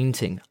old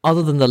painting,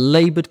 other than the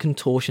laboured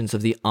contortions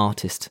of the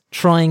artist,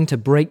 trying to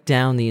break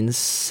down the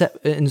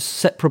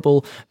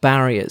inseparable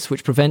barriers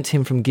which prevent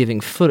him from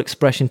giving full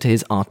expression to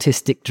his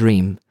artistic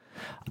dream?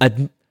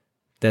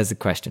 There's the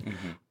question.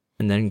 Mm-hmm.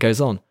 And then it goes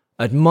on.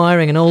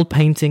 Admiring an old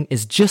painting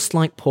is just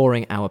like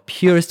pouring our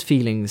purest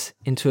feelings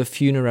into a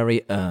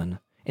funerary urn,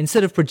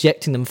 instead of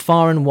projecting them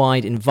far and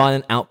wide in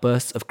violent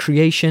outbursts of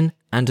creation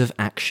and of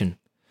action.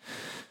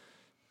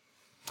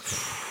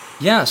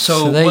 Yeah,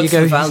 so what's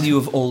the value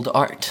of old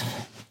art?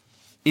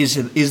 Is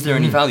there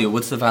any value?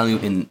 What's the value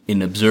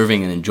in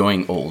observing and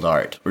enjoying old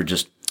art? Or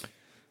just,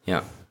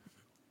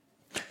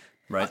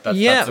 right?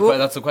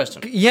 That's the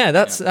question. Yeah,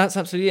 that's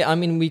absolutely it. I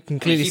mean, we can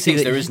clearly see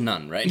that there is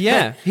none, right?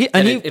 Yeah.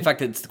 In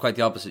fact, it's quite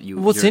the opposite. You're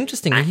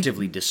interesting,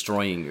 actively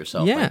destroying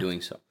yourself by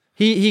doing so.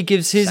 He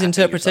gives his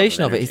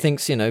interpretation of it. He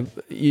thinks,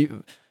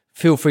 you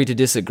feel free to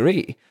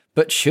disagree,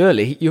 but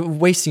surely you're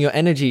wasting your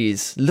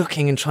energies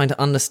looking and trying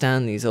to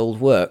understand these old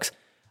works.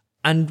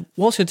 And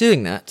whilst you're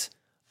doing that,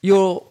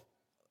 you're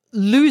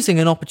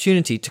losing an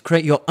opportunity to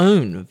create your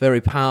own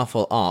very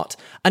powerful art.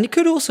 And it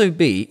could also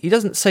be, he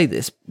doesn't say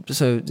this,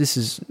 so this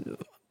is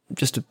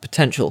just a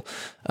potential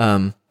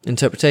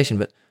interpretation,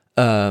 but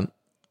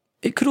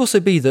it could also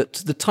be that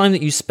the time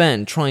that you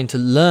spend trying to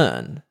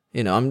learn,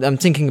 I'm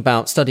thinking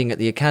about studying at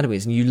the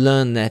academies and you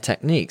learn their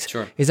techniques,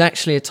 is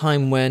actually a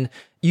time when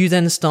you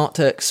then start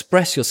to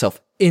express yourself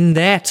in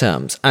their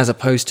terms, as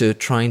opposed to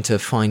trying to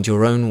find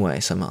your own way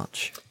so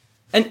much.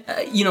 And,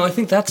 I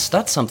think that's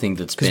something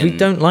that's been... Because we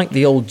don't like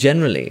the old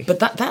generally. But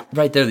that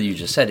right there that you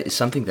just said is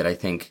something that I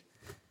think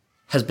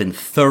has been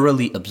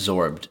thoroughly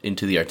absorbed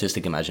into the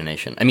artistic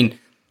imagination. I mean,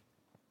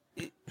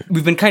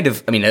 we've been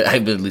I've been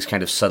at least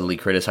kind of subtly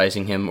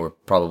criticizing him, or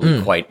probably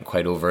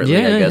quite overtly,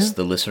 I guess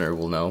the listener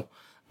will know.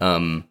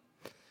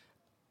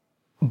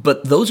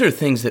 But those are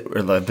things that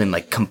have been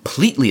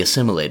completely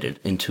assimilated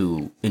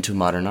into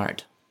modern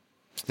art.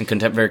 And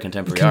very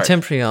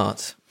contemporary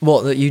art.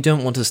 What, that you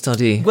don't want to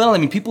study? Well, I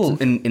mean, people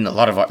in a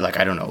lot of art,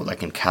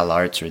 in Cal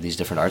Arts or these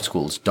different art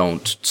schools,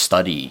 don't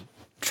study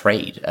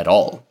trade at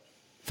all.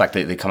 In fact,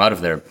 they come out of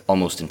there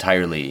almost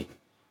entirely,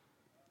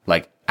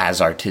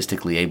 as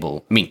artistically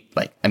able.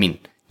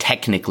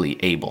 Technically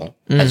able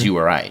as you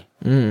or I.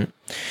 Mm.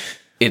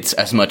 It's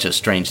as much a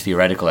strange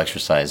theoretical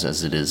exercise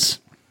as it is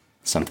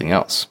something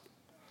else.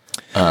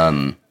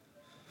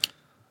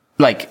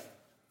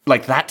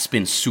 That's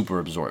been super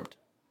absorbed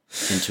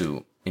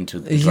into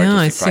the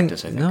artistic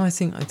practice, I think. No, I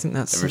think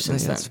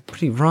that's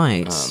pretty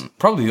right.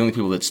 Probably the only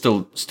people that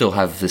still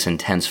have this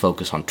intense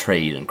focus on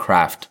trade and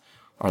craft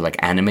are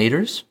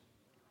animators.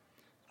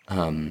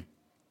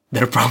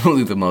 That are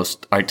probably the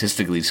most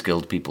artistically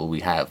skilled people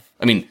we have.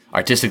 I mean,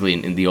 artistically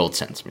in the old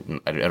sense.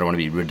 I don't want to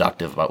be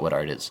reductive about what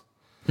art is.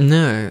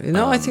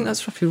 No, I think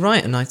that's roughly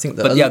right, and I think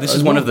that. But this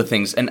is one of the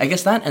things, and I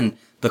guess that and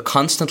the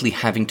constantly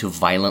having to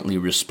violently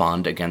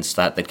respond against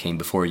that came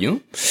before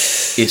you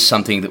is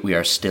something that we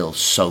are still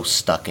so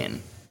stuck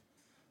in.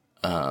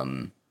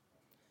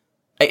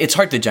 it's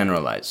hard to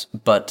generalize,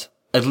 but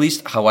at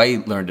least how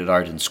I learned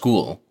art in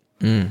school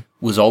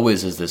was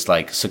always as this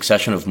like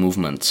succession of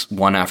movements,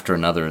 one after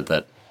another,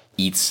 that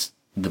eats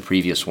the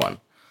previous one.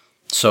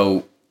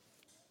 So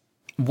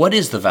what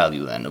is the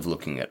value then of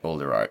looking at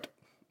older art?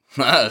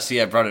 See,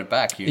 I brought it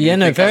back.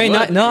 Very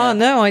nice.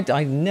 No,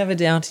 I never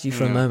doubted you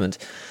for a moment.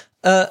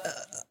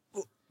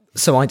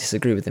 So I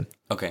disagree with him.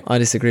 Okay. I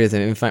disagree with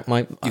him. In fact,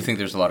 you think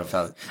there's a lot of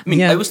value? I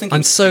mean, I was thinking...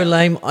 I'm so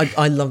lame.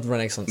 I love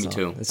Renaissance art.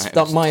 Me too. It's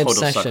I'm my a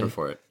total obsession. sucker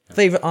for it.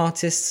 Favorite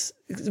artists,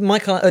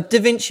 Da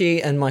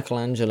Vinci and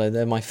Michelangelo.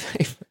 They're my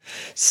favorite.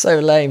 So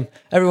lame.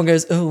 Everyone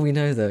goes, "Oh, we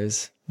know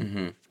those."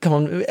 Mm-hmm. Come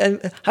on,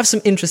 have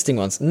some interesting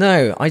ones.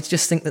 No, I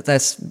just think that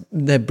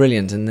they're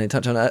brilliant, and they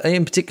touch on,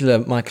 in particular,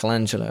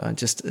 Michelangelo. I'm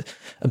just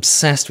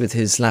obsessed with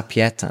his La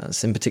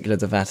Pietas, in particular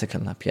the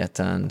Vatican La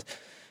Pieta,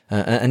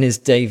 and his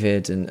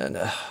David, and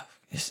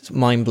it's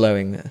mind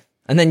blowing.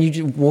 And then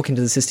you walk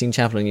into the Sistine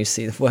Chapel and you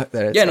see the work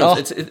there.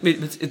 It's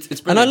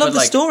brilliant. And I love the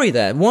story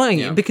there. Why?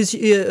 Yeah. Because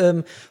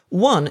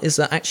one is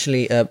that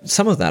actually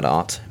some of that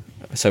art.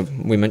 So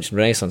we mentioned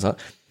Renaissance art.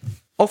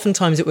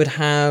 Oftentimes it would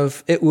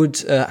have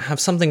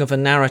something of a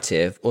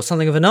narrative or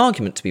something of an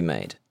argument to be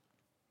made.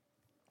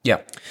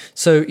 Yeah.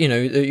 So you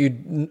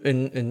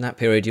in that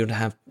period you'd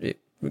have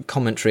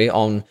commentary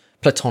on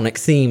Platonic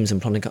themes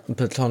and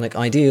Platonic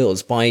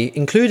ideals. By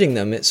including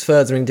them, it's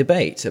furthering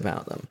debate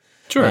about them.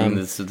 Sure, I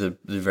mean, they're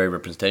very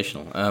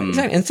representational.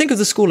 Exactly, and think of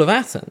the School of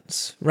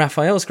Athens,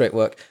 Raphael's great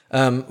work,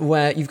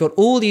 where you've got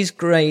all these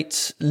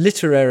great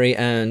literary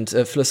and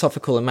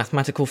philosophical and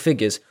mathematical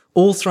figures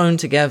all thrown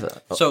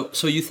together. So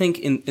you think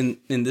in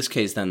this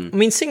case then... I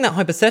mean, seeing that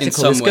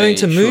hypothetical is going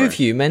to move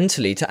you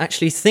mentally to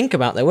actually think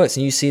about their works.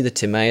 And you see the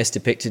Timaeus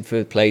depicted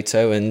for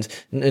Plato and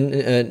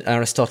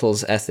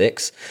Aristotle's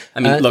Ethics. I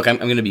mean, look, I'm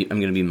going to be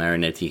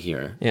Marinetti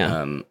here.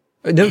 Yeah.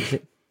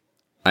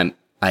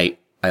 I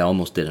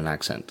almost did an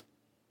accent,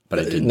 but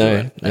I didn't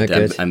do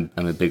it. I'm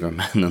a bigger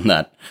man than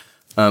that.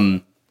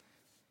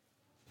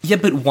 Yeah,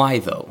 but why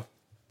though?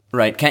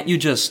 Right? Can't you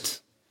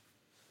just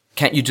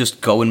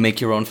go and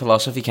make your own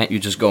philosophy? Can't you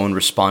just go and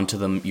respond to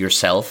them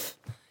yourself?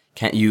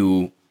 Can't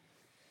you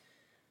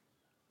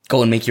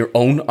go and make your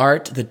own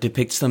art that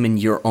depicts them in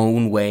your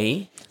own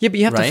way? Yeah, but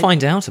you have to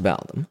find out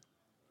about them.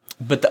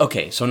 But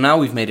okay, so now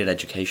we've made it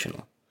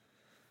educational.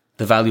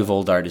 The value of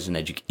old art is in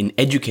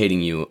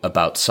educating you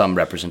about some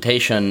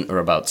representation or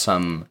about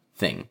some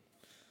thing.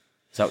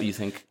 Is that what you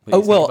think?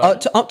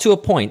 Up to a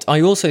point.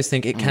 I also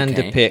think it can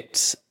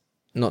depict,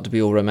 not to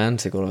be all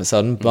romantic all of a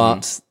sudden,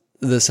 but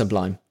the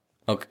sublime.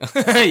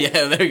 Okay.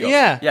 Yeah, there you go.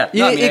 Yeah.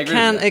 No,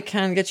 it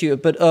can get you,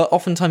 but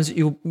oftentimes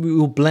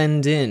you'll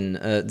blend in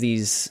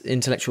these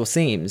intellectual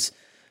themes,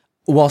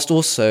 whilst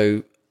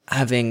also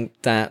having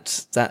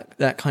that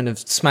kind of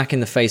smack in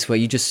the face where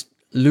you just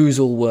lose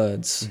all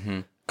words.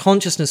 Mm-hmm.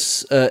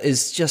 Consciousness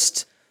is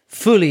just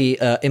fully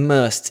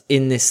immersed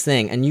in this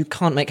thing, and you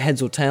can't make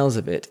heads or tails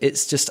of it.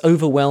 It's just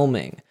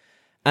overwhelming,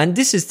 and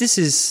this is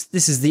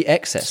the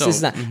excess. So, this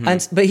is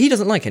that, but he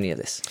doesn't like any of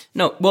this.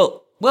 No,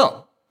 well,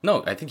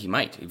 no, I think he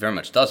might. He very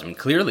much does. I mean,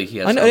 clearly he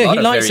has. I know he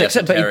likes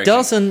it, but he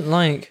doesn't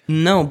like.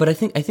 No, but I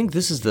think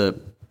this is the.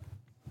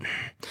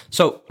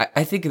 So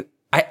I think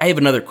I have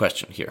another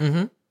question here.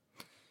 Mm-hmm.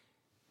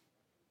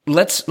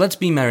 Let's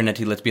be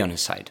Marinetti. Let's be on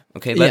his side.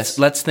 Okay.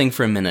 Let's think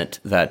for a minute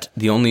that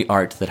the only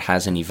art that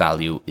has any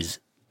value is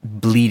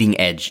bleeding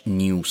edge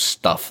new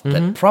stuff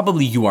that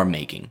probably you are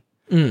making.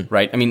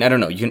 Right. I mean, I don't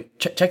know. You can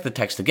check the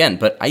text again,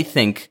 but I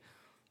think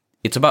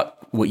it's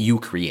about what you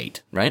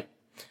create. Right.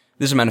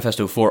 This is a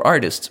manifesto for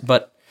artists,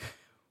 but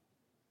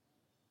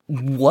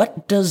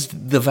what does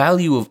the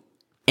value of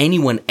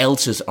anyone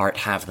else's art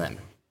have then?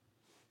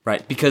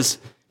 Right? Because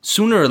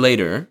sooner or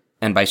later,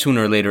 and by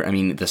sooner or later, I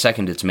mean the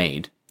second it's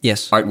made,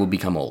 yes, art will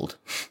become old.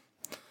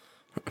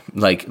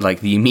 like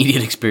the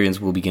immediate experience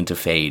will begin to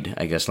fade.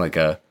 I guess like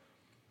a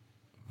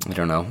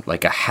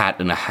hat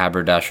in a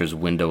haberdasher's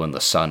window in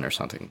the sun or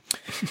something.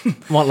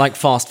 What, like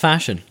fast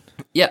fashion?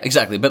 Yeah,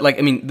 exactly. But like,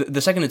 I mean,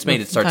 the second it's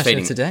made, it starts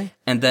fading. Today.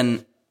 And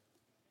then,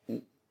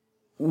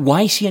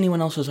 why see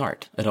anyone else's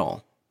art at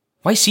all?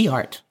 Why see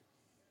art?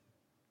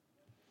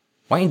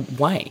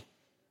 Why?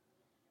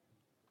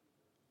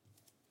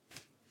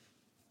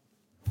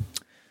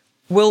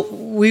 Well,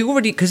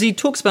 because he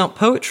talks about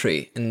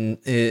poetry in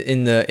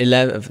the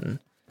 11.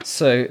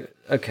 So,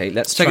 okay,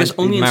 let's try. So I guess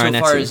only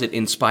insofar as it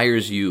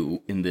inspires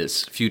you in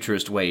this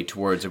futurist way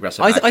towards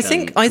aggressive action,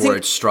 I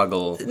think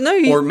struggle,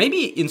 or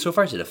maybe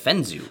insofar as it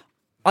offends you.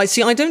 I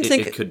don't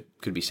think it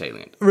could be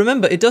salient.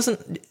 Remember, it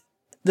doesn't.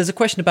 There's a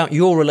question about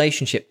your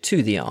relationship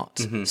to the art.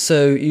 Mm-hmm.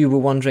 So you were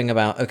wondering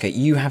about, okay,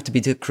 you have to be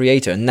the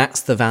creator, and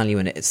that's the value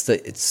in it.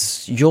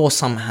 It's you're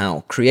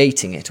somehow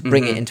creating it,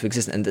 bringing it into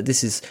existence, and that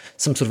this is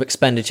some sort of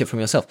expenditure from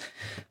yourself.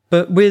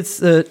 But with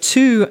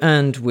 2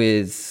 and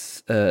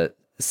with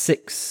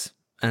 6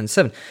 and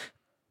 7,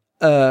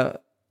 and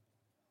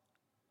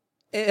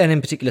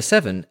in particular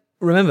 7,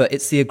 remember,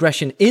 it's the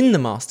aggression in the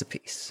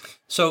masterpiece.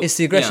 So it's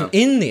the aggression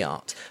in the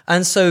art.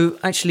 And so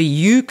actually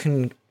you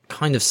can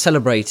kind of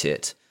celebrate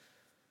it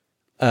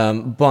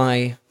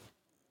by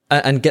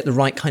and get the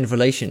right kind of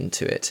relation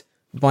to it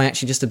by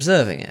actually just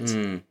observing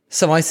it.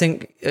 So I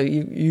think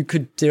you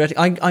could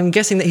theoretically. I'm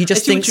guessing that he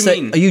just thinks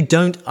that you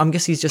don't. I'm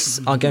guessing he's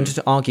just going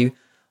to argue.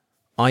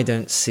 I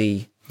don't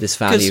see this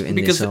value in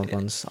these old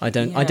ones. I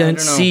don't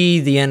see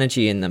the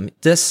energy in them.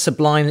 This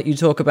sublime that you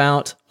talk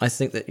about, I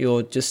think that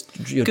you're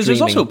because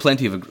there's also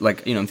plenty of I'm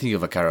thinking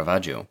of a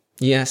Caravaggio.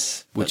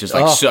 Yes, which is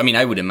like I mean,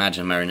 I would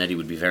imagine Marinetti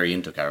would be very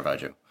into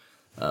Caravaggio.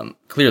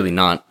 Clearly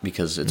not,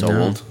 because it's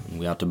old and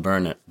we ought to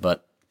burn it.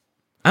 But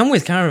and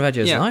with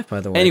Caravaggio's life,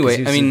 by the way. Anyway,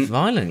 he was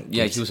violent.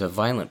 Yeah, he was a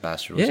violent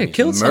bastard. Yeah,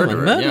 killed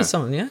someone, murdered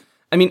someone. Yeah.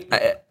 I mean,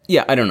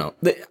 I don't know.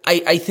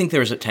 I think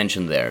there's a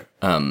tension there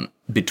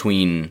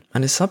between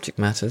and his subject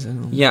matters.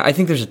 Yeah, I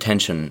think there's a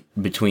tension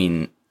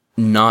between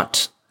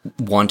not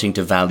wanting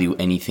to value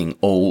anything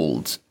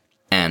old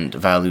and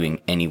valuing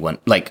anyone,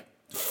 like,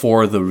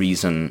 for the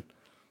reason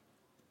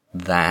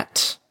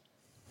that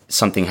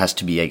something has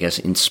to be, I guess,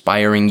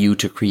 inspiring you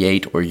to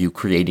create or you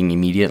creating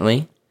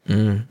immediately.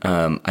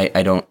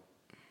 I don't.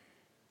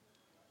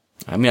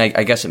 I mean,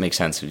 I guess it makes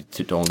sense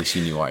to only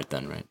see new art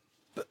then, right?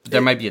 But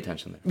there might be a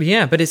tension there.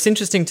 Yeah, but it's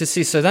interesting to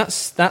see. So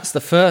that's the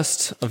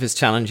first of his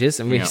challenges,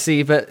 and we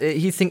see. But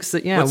he thinks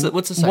that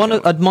what's the second one?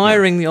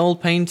 Admiring the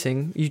old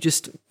painting,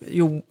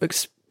 you're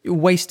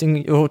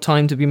wasting your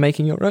time to be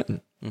making your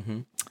own.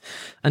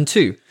 And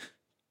 2,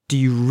 do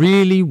you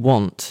really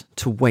want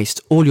to waste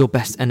all your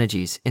best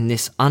energies in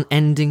this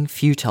unending,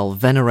 futile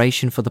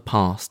veneration for the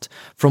past,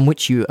 from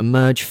which you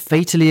emerge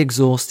fatally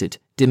exhausted,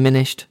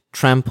 diminished,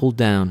 trampled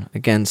down?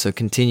 Again, so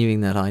continuing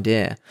that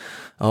idea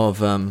of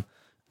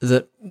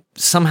that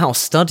somehow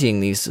studying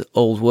these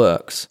old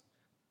works,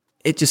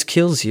 it just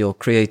kills your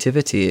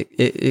creativity.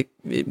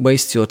 It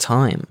wastes your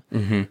time.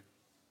 Your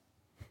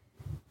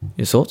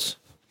thoughts?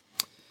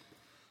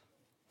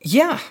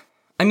 Yeah.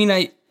 I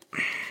mean,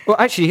 Well,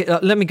 actually,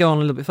 let me go on a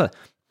little bit further.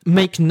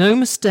 Make no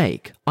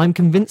mistake, I'm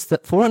convinced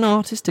that for an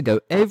artist to go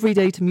every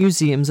day to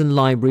museums and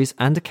libraries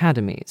and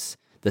academies,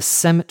 the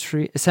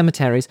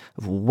cemeteries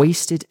of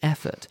wasted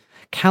effort,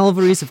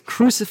 calvaries of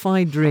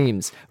crucified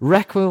dreams,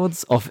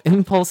 records of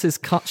impulses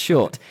cut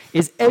short,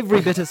 is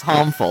every bit as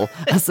harmful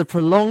as the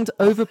prolonged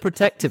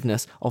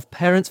overprotectiveness of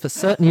parents for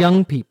certain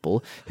young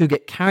people who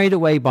get carried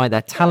away by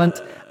their talent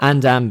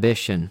and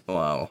ambition.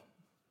 Wow.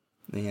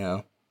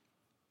 Yeah.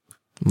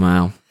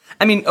 Wow.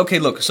 I mean, okay,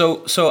 look,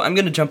 so I'm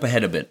going to jump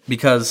ahead a bit,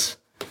 because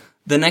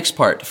the next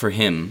part for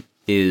him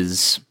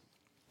is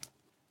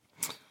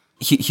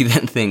he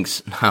then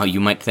thinks, now you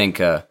might think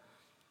that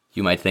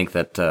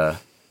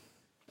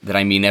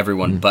I mean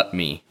everyone but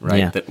me, right?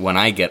 Yeah. That when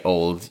I get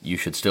old, you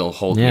should still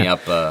hold me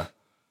up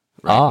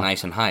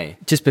nice and high.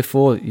 Just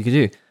before you could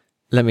do,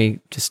 let me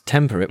just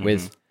temper it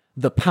with,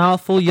 the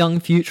powerful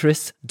young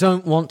futurists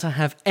don't want to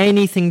have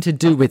anything to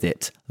do with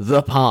it.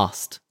 The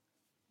past.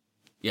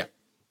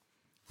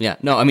 Yeah,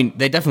 no, I mean,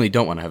 they definitely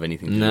don't want to have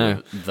anything to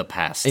do with the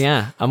past.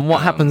 Yeah, and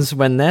what happens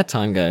when their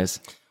time goes?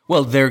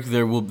 Well,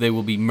 they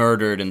will be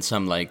murdered in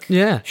some, like,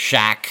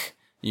 shack,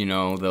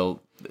 The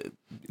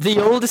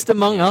oldest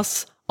among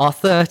us are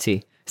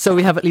 30, so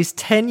we have at least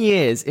 10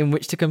 years in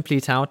which to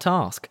complete our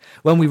task.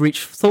 When we reach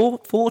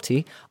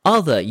 40,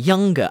 other,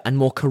 younger, and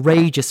more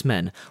courageous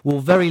men will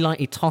very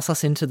likely toss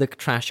us into the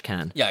trash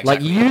can. Yeah,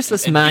 exactly. Like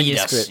useless and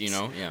manuscripts. Eat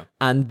us, yeah.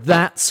 And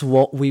that's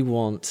what we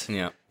want.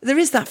 Yeah. There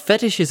is that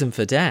fetishism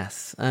for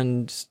death,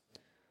 and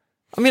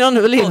I mean,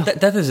 unbelievable. Well,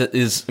 death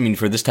is, I mean,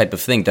 for this type of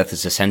thing, death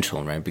is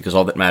essential, right? Because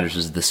all that matters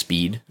is the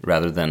speed,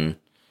 rather than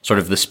sort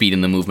of the speed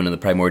and the movement of the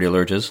primordial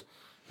urges.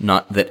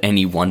 Not that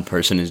any one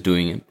person is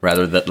doing it,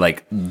 rather that,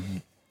 like,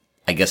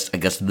 I guess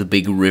the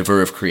big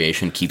river of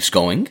creation keeps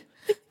going,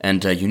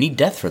 and you need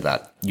death for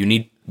that. You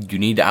need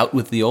out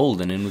with the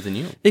old and in with the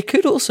new. It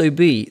could also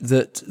be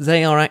that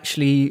they are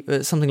actually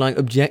something like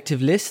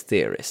objectivist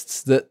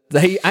theorists, that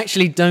they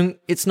actually don't.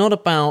 It's not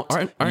about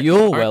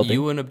your well-being. Aren't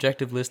you an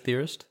objectivist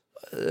theorist?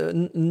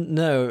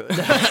 No,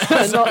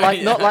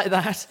 not like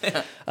that.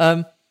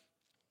 Yeah.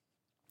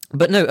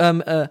 But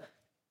no.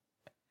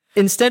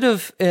 Instead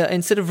of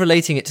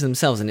relating it to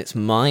themselves and it's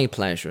my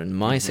pleasure and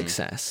my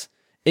success,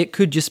 it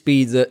could just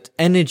be that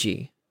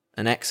energy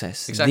and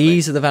excess. Exactly.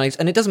 These are the values,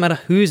 and it doesn't matter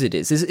whose it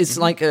is. It's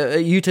like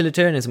a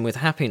utilitarianism with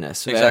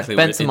happiness. Exactly.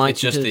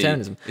 Benthamite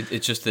utilitarianism.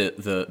 It's just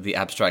the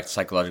abstract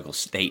psychological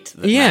state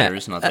that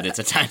matters, not that it's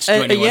attached to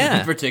anyone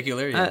in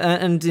particular. Yeah.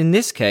 And in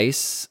this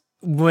case,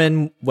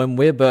 when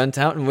we're burnt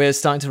out and we're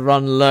starting to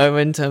run low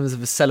in terms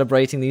of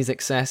celebrating these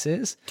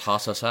excesses,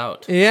 toss us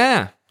out.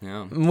 Yeah.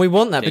 Yeah. And we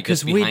want that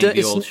because we don't.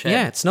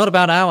 It's not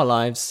about our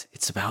lives.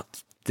 It's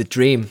about the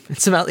dream.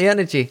 It's about the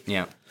energy.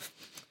 Yeah.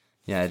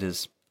 Yeah, it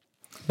is.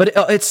 But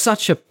it's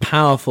such a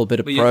powerful bit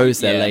of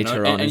prose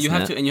later on. And you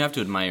have to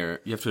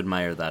admire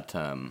that.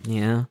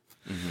 Yeah.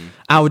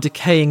 Our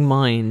decaying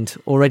mind,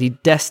 already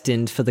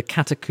destined for the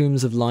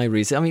catacombs of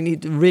libraries. I mean,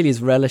 it really is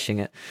relishing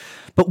it.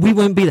 But we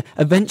won't be there.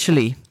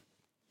 Eventually,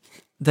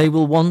 they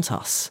will want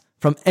us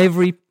from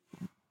every.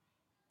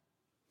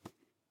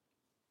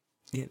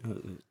 Yeah.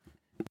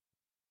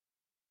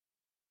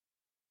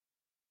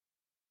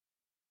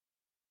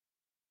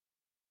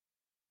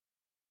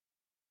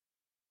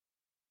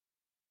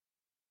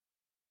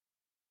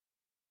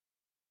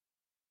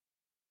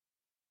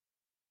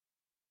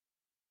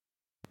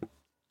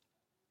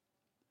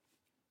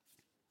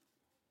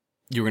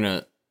 You're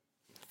gonna.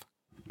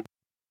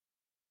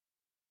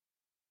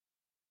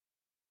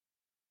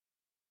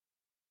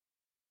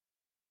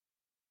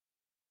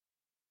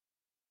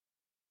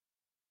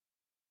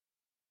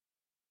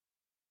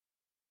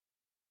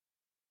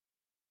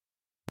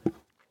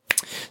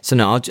 So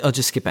no, I'll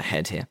just skip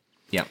ahead here.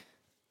 Yeah.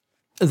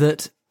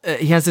 That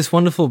he has this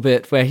wonderful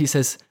bit where he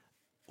says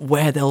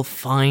where they'll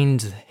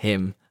find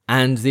him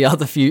and the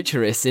other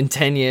futurists in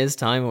 10 years'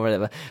 time or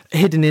whatever,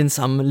 hidden in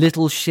some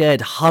little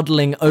shed,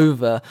 huddling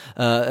over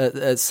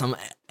some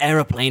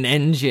aeroplane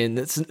engine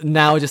that's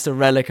now just a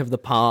relic of the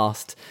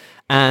past.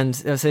 And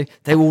they'll say,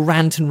 they will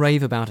rant and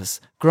rave about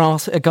us,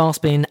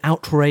 gasping in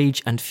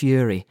outrage and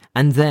fury.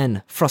 And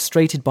then,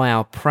 frustrated by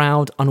our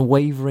proud,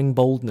 unwavering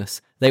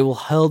boldness, they will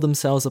hurl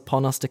themselves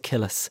upon us to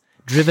kill us,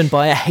 driven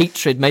by a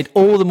hatred made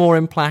all the more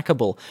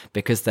implacable,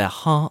 because their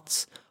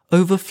hearts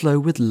overflow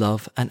with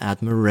love and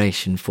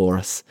admiration for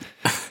us.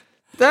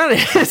 That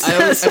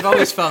is. I've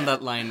always found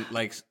that line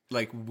like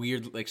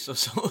weird, like so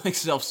like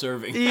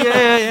self-serving.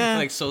 Yeah.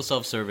 Like so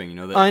self-serving, you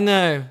know. That I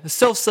know.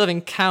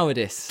 Self-serving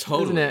cowardice,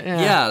 totally. isn't it?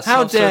 Yeah.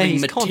 How dare he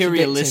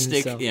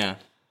materialistic. Yeah.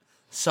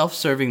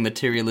 Self-serving,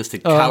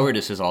 materialistic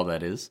cowardice is all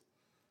that is.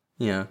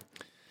 Yeah.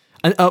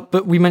 And,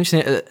 but we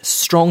mentioned it.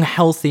 Strong,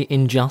 healthy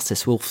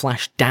injustice will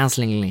flash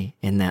dazzlingly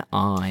in their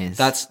eyes.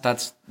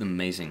 That's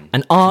amazing.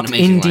 And art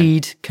amazing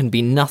indeed line. can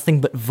be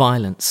nothing but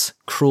violence,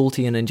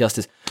 cruelty, and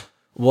injustice.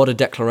 What a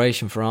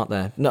declaration for art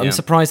there. No, Yeah. I'm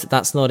surprised that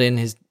that's not in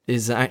his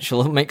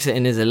actual, makes it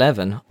in his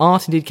 11.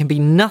 Art indeed can be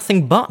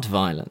nothing but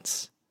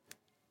violence,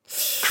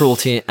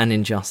 cruelty, and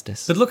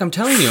injustice. But look, I'm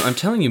telling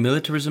you,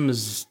 militarism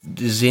is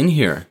in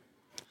here.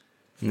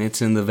 And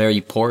it's in the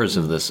very pores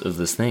of this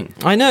thing.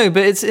 I know,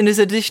 but it's in his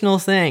additional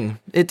thing.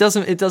 It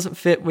doesn't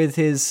fit with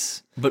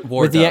his. But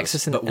war with does. the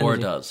excess and but war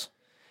energy. does.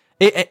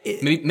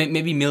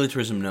 Maybe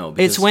militarism, no.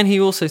 It's when he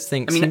also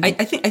thinks. I mean,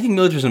 I think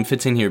militarism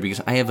fits in here because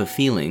I have a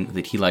feeling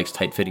that he likes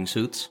tight-fitting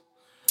suits.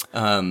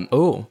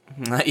 Oh,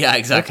 yeah,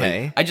 exactly.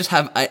 Okay. I just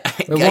have.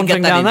 we're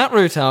wandering down that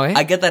route, are we?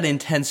 I get that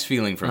intense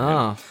feeling from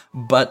him.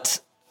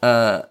 But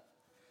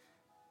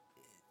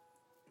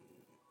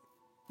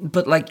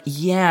like,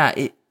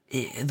 yeah,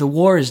 the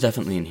war is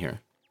definitely in here.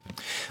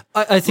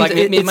 I think Like,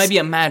 it might be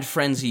a mad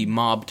frenzy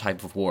mob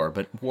type of war,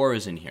 but war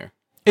is in here.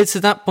 It's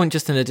at that point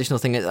just an additional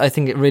thing. I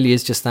think it really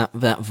is just that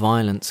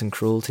violence and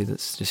cruelty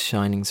that's just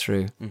shining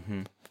through.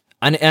 Mm-hmm.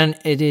 And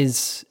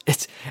it's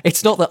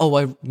not that, oh,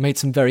 I made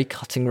some very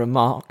cutting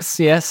remarks.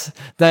 Yes,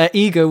 their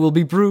ego will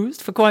be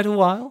bruised for quite a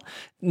while.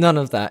 None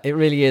of that. It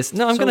really is.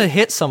 No, I'm going to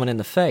hit someone in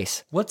the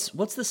face. What's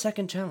the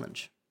second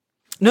challenge?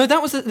 No,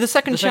 that was the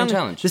second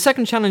challenge. The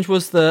second challenge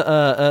was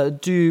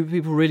do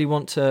people really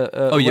want to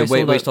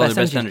waste all their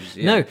best energies?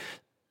 Yeah. No.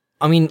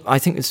 I mean, I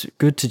think it's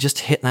good to just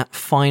hit that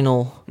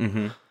final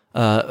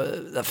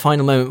that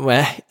final moment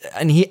where,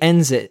 and he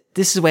ends it.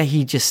 This is where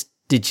he just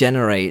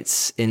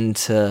degenerates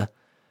into,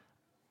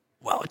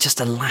 well,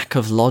 just a lack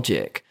of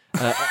logic,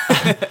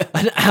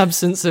 an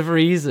absence of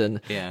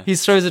reason. Yeah. He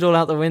throws it all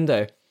out the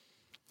window.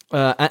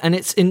 And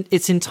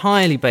it's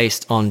entirely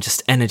based on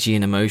just energy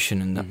and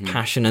emotion and the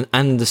passion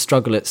and the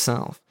struggle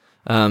itself.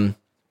 I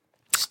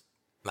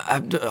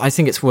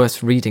think it's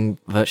worth reading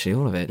virtually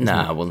all of it.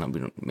 Nah, well, no, we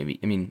don't. Maybe.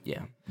 I mean,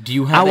 yeah. Do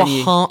you have Our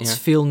any? hearts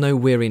feel no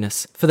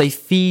weariness, for they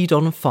feed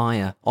on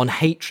fire, on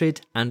hatred,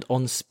 and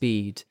on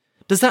speed.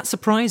 Does that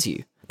surprise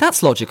you?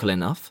 That's logical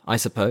enough, I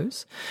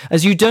suppose.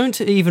 As you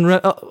don't even...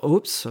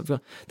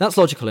 That's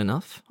logical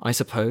enough, I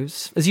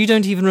suppose. As you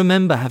don't even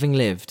remember having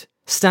lived.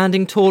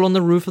 Standing tall on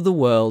the roof of the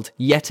world,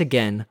 yet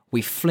again,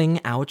 we fling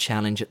our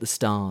challenge at the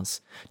stars.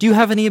 Do you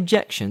have any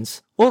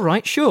objections? All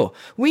right, sure.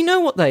 We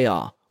know what they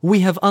are. We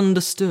have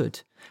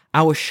understood.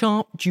 Our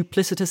sharp,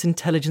 duplicitous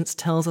intelligence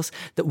tells us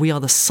that we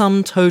are the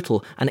sum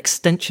total and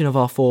extension of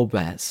our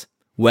forebears.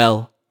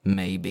 Well,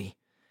 maybe.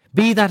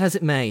 Be that as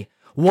it may,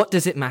 what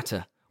does it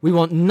matter? We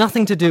want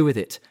nothing to do with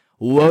it.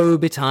 Woe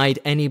betide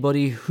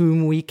anybody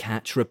whom we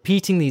catch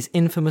repeating these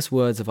infamous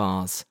words of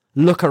ours.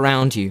 Look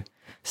around you.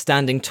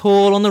 Standing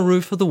tall on the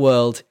roof of the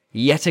world,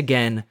 yet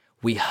again,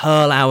 we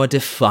hurl our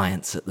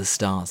defiance at the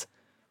stars.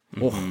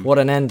 Mm-hmm. Oh, what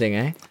an ending,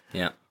 eh?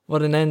 Yeah.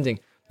 What an ending.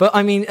 But,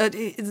 I mean,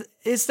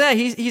 it's there.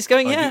 He's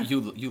going, yeah.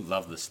 You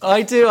love this stuff.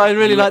 I do. I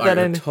really like that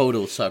ending. ending. You're a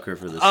total sucker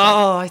for this stuff.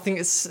 Oh, I think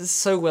it's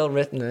so well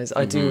written.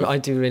 I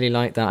do really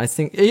like that. I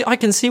think I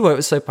can see why it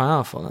was so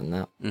powerful in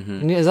that. Mm-hmm.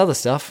 And his other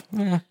stuff,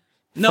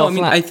 no, I mean,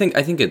 flat. I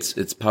think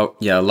it's power.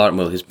 Yeah, a lot.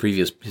 Well, his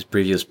previous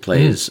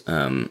plays.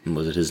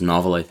 Was it his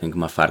novel? I think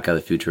Mafarka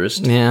the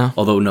Futurist. Yeah.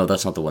 Although no,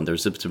 that's not the one.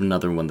 There's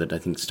another one that I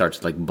think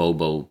starts like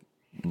Bobo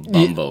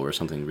Bumbo or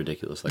something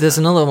ridiculous like There's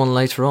that. another one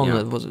later on.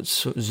 That was it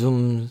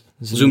Zoom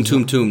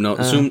Toom Toom. No,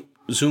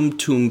 Zoom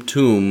Toom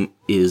Toom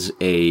is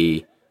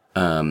a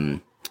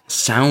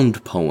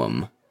sound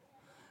poem.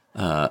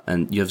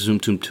 And you have Zoom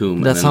Toom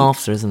Toom. That's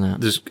after, isn't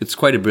it? It's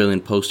quite a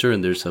brilliant poster,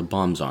 and there's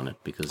bombs on it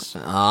because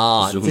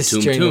Zoom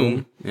Toom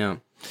Toom. Yeah.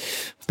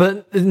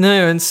 But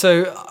no, and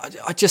so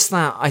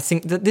I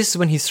think that this is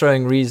when he's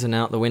throwing reason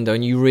out the window,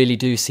 and you really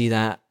do see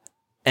that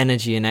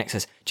energy and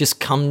excess just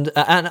come.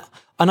 And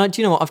And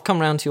do you know what? I've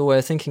come around to your way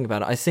of thinking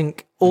about it. I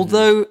think,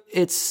 although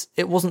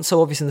it wasn't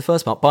so obvious in the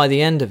first part, by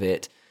the end of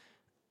it,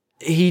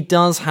 he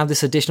does have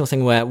this additional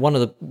thing where one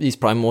of these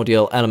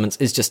primordial elements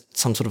is just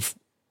some sort of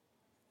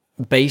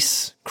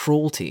base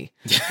cruelty,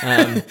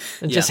 and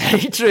just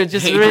hatred,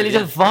 just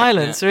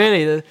violence.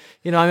 Really,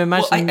 I'm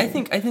imagining. Well,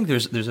 I think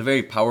there's a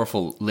very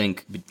powerful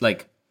link.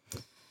 Like,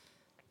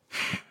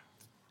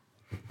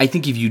 I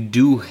think if you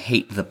do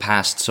hate the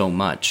past so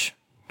much,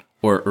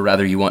 or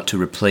rather, you want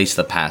to replace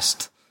the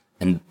past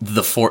and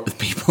the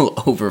people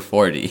over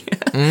 40.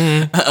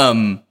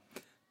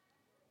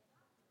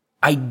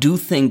 I do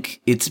think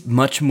it's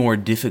much more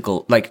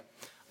difficult. Like,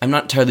 I'm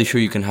not entirely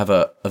sure you can have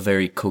a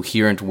very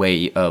coherent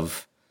way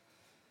of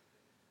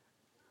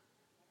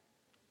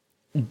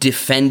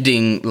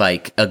defending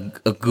like a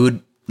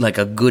good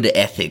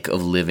ethic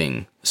of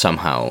living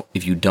somehow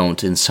if you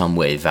don't in some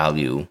way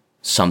value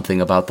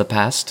something about the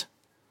past,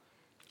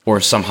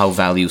 or somehow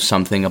value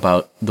something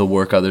about the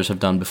work others have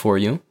done before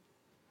you.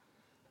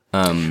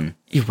 Well,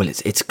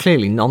 it's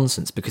clearly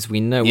nonsense, because we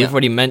know we've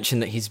already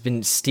mentioned that he's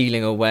been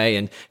stealing away,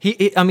 and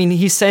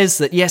he says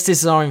that yes, this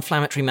is our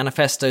inflammatory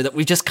manifesto that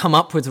we've just come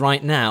up with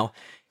right now.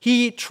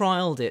 He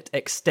trialed it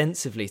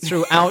extensively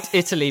throughout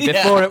Italy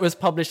before it was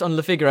published on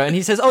Le Figaro, and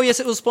he says, "Oh yes,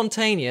 it was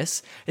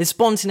spontaneous.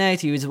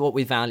 Spontaneity is what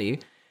we value."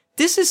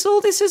 This is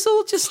all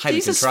just,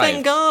 he's a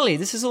Svengali.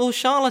 This is all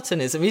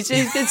charlatanism. He's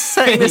been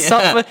setting this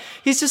up.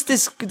 He's just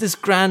this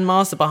grand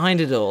master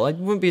behind it all. I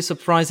wouldn't be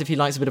surprised if he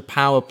likes a bit of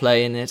power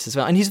play in it as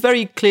well. And he's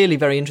very clearly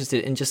very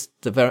interested in just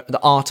the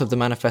art of the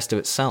manifesto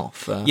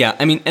itself.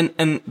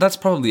 And that's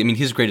probably,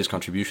 his greatest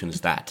contribution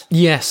is that.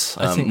 Yes,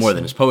 I think more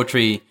than his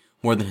poetry,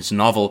 more than his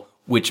novel,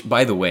 which,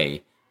 by the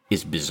way,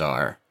 is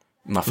bizarre.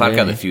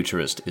 Mafarka the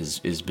Futurist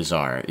is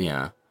bizarre,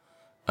 yeah.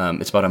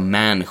 It's about a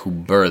man who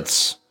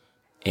births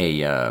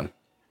a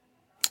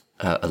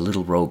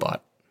little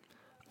robot.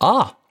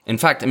 In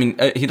fact,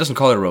 he doesn't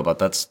call it a robot.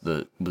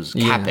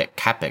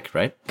 Capek,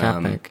 right?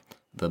 Capek.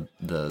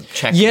 The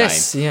Czech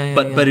guy.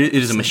 But it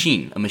is a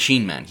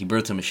machine man. He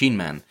births a machine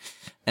man.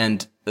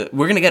 And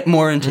we're going to get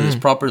more into this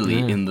properly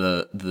in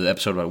the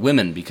episode about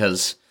women,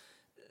 because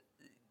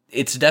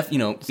it's he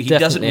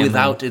does it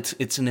without,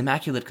 it's an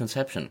immaculate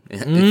conception,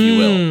 if you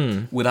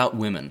will, without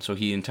women. So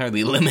he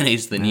entirely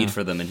eliminates the need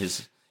for them in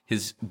his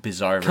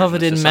bizarre version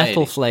covered of in society.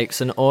 metal flakes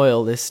and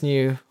oil, this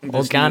new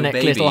organic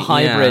little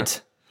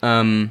hybrid.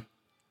 Yeah.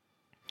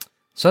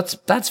 So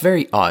that's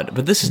very odd,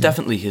 but this is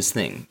definitely his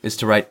thing, is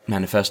to write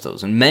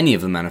manifestos. And many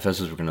of the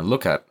manifestos we're going to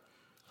look at,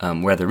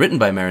 whether written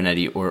by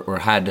Marinetti or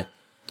had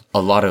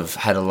a lot of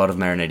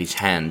Marinetti's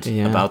hand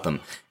about them.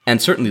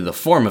 And certainly the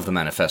form of the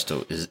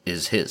manifesto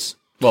is his.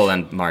 Well,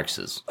 and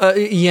Marx's.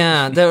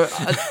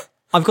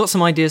 I've got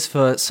some ideas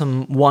for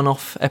some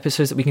one-off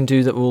episodes that we can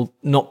do that will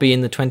not be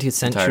in the 20th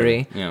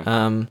century.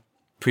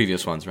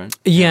 Previous ones, right?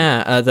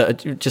 That are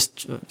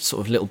just sort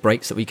of little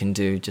breaks that we can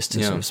do just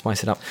to sort of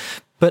spice it up.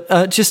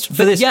 But just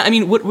for this... Yeah,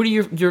 what are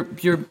your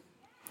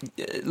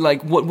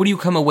like, what do you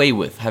come away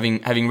with,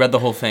 having read the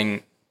whole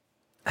thing,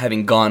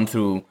 having gone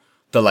through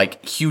the,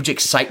 like, huge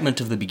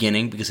excitement of the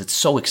beginning, because it's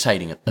so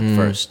exciting at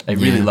first. I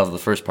really love the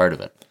first part of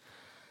it.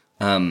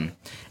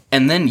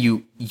 And then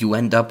you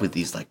end up with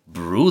these, like,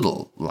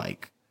 brutal,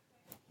 like,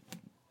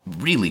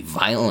 really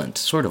violent,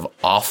 sort of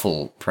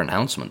awful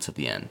pronouncements at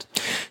the end.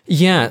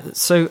 Yeah,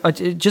 so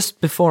just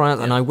before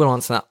and I will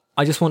answer that,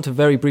 I just want to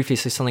very briefly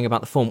say something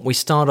about the form. We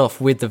start off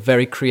with the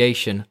very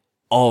creation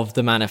of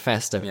the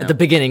manifesto, at the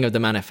beginning of the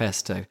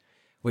manifesto,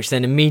 which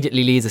then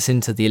immediately leads us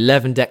into the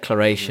 11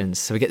 declarations.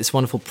 So we get this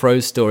wonderful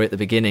prose story at the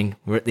beginning.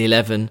 We're at the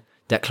 11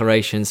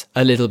 declarations,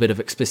 a little bit of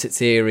explicit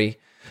theory.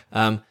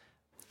 And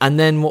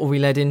then what are we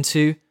led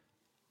into?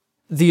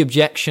 The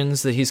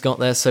objections that he's got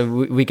there. So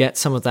we get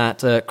some of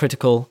that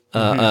critical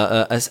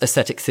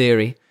aesthetic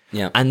theory.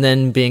 Yeah. And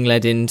then being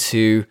led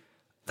into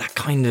that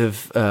kind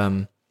of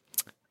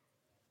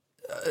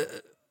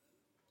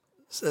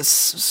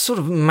sort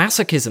of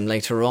masochism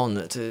later on,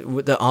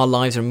 that our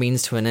lives are a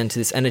means to an end to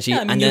this energy.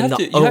 Yeah, and then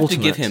you have to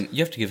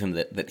give him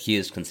that he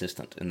is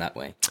consistent in that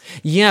way.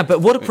 Yeah,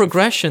 but what a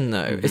progression,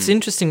 though. It's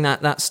interesting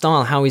that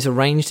style, how he's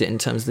arranged it in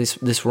terms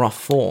of this rough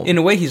form. In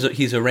a way,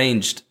 he's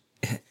arranged...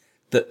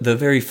 The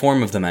very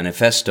form of the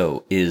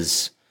manifesto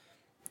is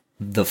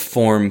the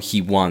form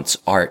he wants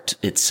art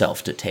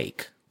itself to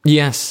take.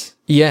 Yes.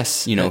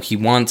 He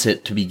wants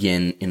it to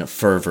begin in a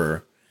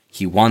fervor.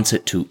 He wants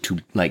it to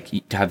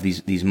have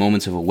these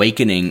moments of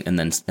awakening and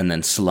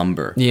then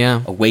slumber.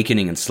 Yeah.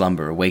 Awakening and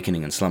slumber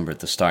at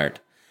the start.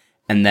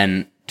 And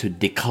then to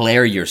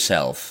declare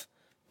yourself,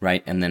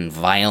 right? And then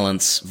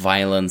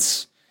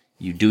violence.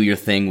 You do your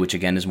thing, which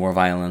again is more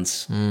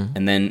violence.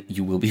 And then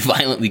you will be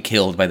violently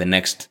killed by the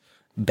next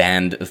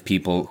band of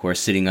people who are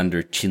sitting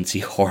under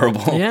chintzy,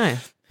 horrible... Yeah.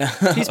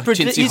 He's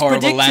predicting the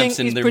objections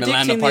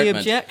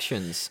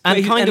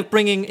and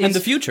bringing and the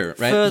future,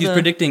 right? Further...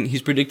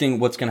 He's predicting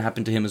what's going to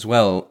happen to him as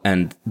well,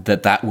 and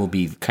that will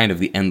be kind of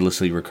the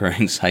endlessly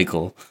recurring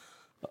cycle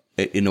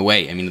in a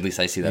way. I mean, at least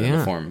I see that in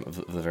the form of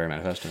the very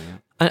manifesto.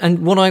 Yeah. And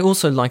what I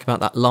also like about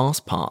that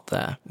last part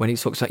there, when he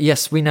talks about,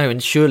 yes, we know,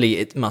 and surely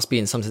it must be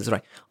in some sense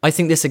right. I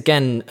think this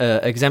again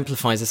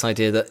exemplifies this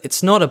idea that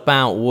it's not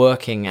about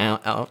working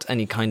out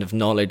any kind of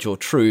knowledge or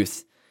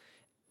truth.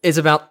 It's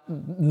about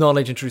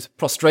knowledge and truth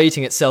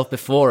prostrating itself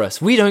before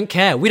us. We don't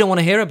care. We don't want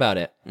to hear about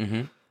it.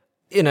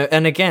 Mm-hmm.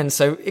 And again,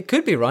 so it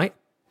could be right,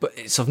 but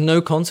it's of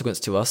no consequence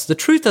to us. The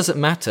truth doesn't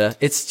matter.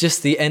 It's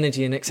just the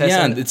energy in excess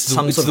and it's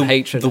some sort of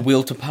hatred. The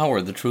will to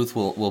power. The truth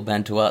will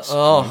bend to us.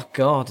 Oh,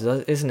 God,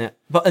 isn't it?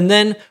 And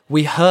then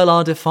we hurl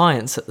our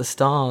defiance at the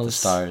stars. The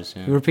stars,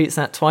 yeah. He repeats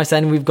that twice,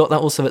 and we've got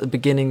that also at the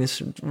beginning,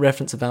 this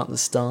reference about the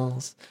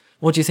stars.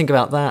 What do you think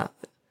about that?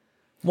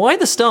 Why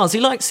the stars? He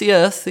likes the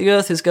Earth. The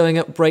Earth is going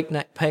at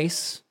breakneck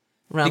pace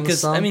around the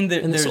sun in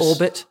this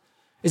orbit.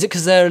 Is it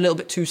because they're a little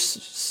bit too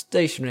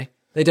stationary?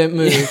 They don't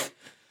move.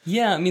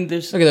 Yeah, I mean,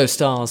 there's... Look at those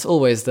stars,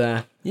 always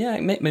there. Yeah,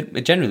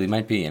 it generally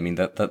might be. I mean,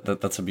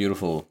 that's a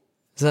beautiful...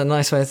 Is that a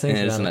nice way of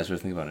thinking about it? Yeah, it's a nice way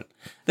of thinking about it.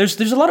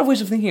 There's a lot of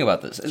ways of thinking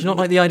about this. Do you not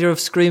like the idea of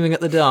screaming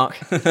at the dark?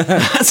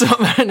 That's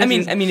what I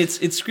mean,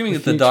 it's screaming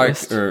at the dark,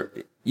 or,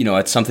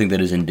 at something that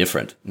is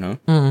indifferent,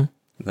 Mm-hmm.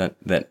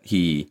 That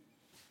he...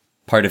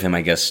 Part of him,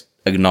 I guess,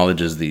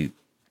 acknowledges the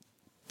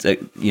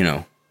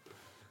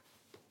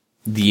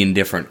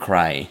indifferent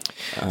cry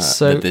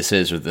that this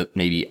is, or that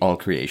maybe all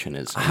creation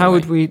is. How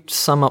would we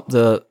sum up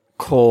the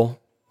core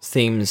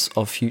themes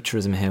of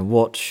futurism here?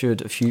 What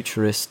should a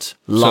futurist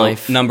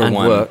life and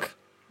work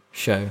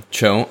show?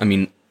 I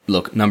mean,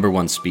 look, number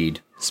one, speed.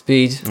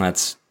 Speed.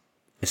 That's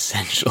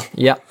essential.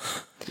 Yeah.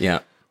 Yeah.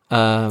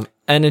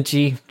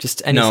 Energy,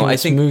 just anything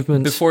that's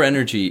movement. Before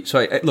energy, so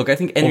I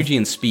think energy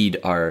and speed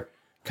are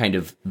kind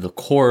of the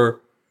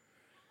core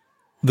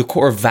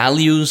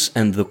values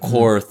and the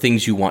core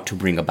things you want to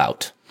bring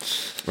about,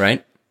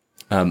 right?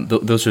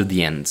 Those are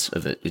the ends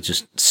of it. It's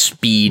just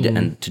speed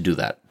and to do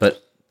that.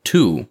 But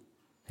 2,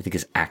 I think,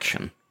 is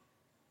action.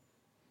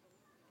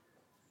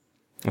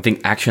 I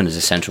think action is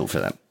essential for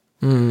that.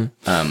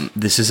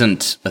 This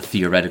isn't a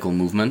theoretical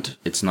movement.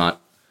 It's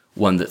not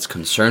one that's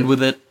concerned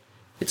with it.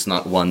 It's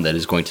not one that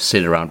is going to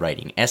sit around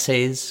writing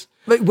essays.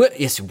 But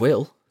yes, it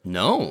will.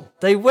 No.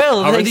 They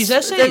will. How are these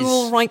essays? They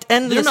will write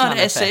endless They're not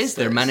essays,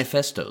 they're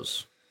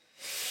manifestos.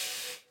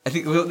 I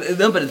think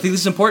this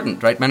is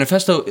important, right? A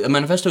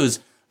manifesto is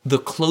the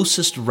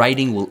closest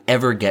writing will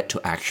ever get to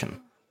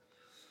action.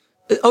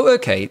 Oh,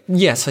 okay.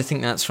 Yes, I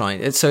think that's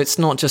right. So it's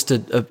not just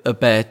a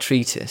bare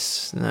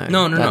treatise. No.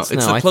 It's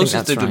the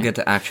closest that will get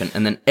to action,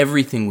 and then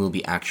everything will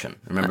be action.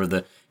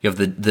 Remember, you have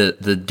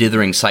the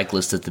dithering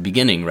cyclist at the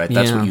beginning, right?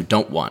 That's what you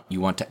don't want. You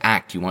want to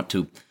act. You want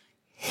to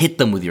hit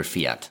them with your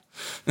fiat.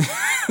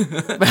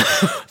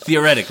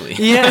 Theoretically.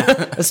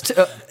 Yeah.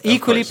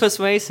 Equally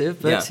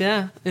persuasive, but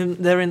they're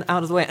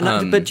out of the way.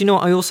 But do you know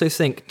what I also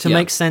think? To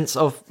make sense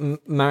of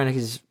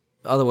Marinetti's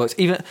other works,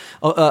 even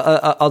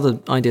other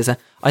ideas there,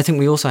 I think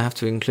we also have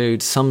to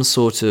include some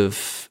sort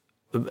of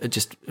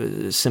just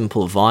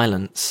simple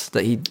violence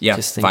that he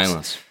just thinks.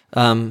 Violence.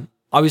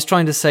 I was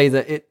trying to say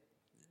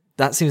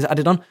that seems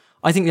added on.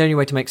 I think the only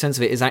way to make sense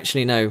of it is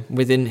actually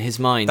within his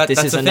mind.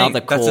 This is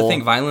another core. That's the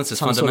thing. Violence is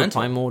fundamental.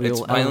 Sort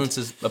of violence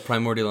is a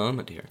primordial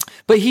element here.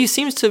 But he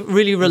seems to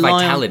really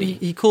rely vitality. on.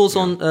 He calls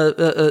on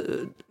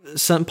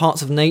certain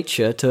parts of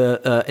nature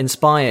to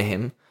inspire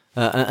him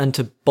and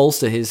to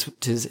bolster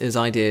his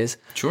ideas.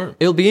 Sure.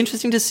 It'll be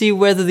interesting to see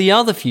whether the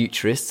other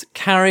futurists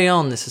carry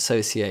on this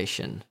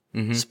association.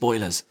 Mm-hmm.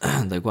 Spoilers,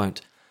 they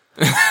won't.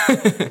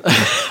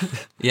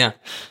 Yeah.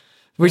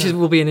 Which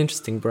will be an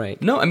interesting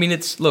break. No, I mean,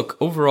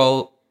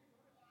 overall,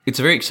 it's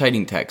a very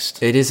exciting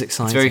text. It is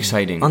exciting. It's very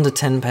exciting. Under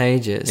 10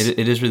 pages.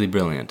 It is really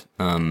brilliant.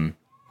 But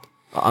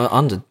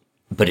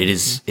it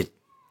is,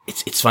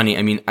 it's funny.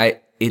 I mean,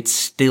 it's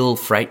still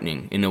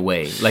frightening in a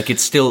way. Like,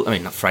 it's still, I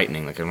mean, not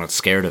frightening, like I'm not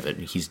scared of it.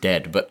 He's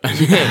dead, but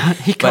he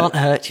can't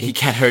hurt you. He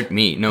can't hurt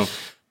me. No.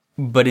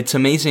 But it's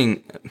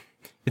amazing.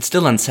 It's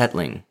still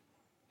unsettling.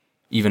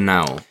 Even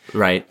now,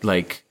 right?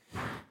 Like,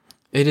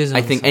 it is.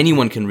 I think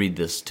anyone can read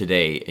this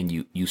today and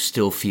you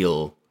still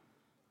feel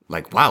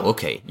like, wow,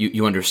 okay,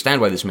 you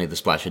understand why this made the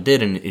splash it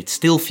did, and it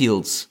still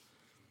feels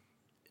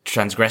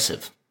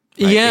transgressive.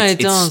 Right? Yeah, it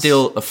does. It's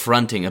still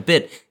affronting a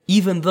bit,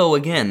 even though,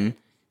 again,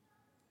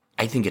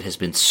 I think it has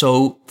been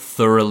so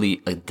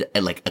thoroughly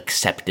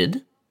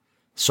accepted.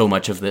 So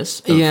much of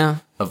this,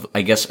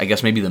 I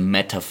guess maybe the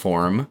meta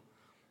form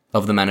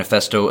of the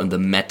manifesto and the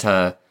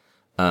meta,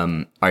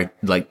 are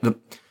like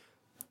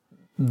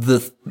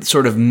the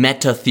sort of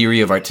meta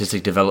theory of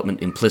artistic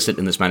development implicit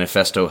in this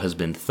manifesto has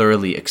been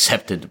thoroughly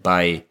accepted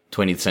by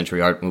 20th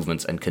century art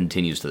movements and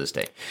continues to this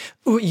day.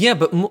 Yeah,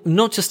 but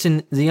not just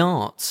in the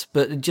arts,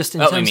 but just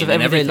in terms of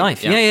everyday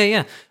life.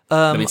 Yeah.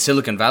 I mean,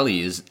 Silicon Valley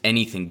is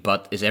everything,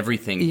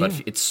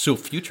 but it's so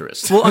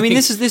futurist. Well, I mean,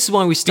 this is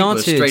why we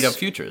started straight up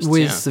futurists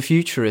with the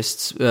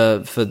futurists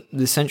for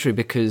this century,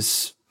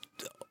 because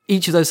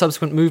each of those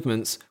subsequent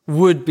movements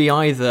would be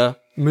either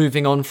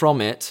moving on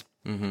from it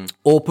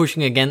or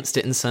pushing against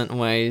it in certain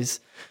ways.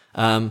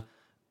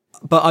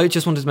 But I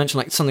just wanted to mention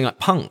like something like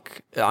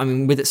punk. I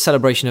mean, with its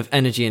celebration of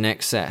energy and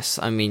excess.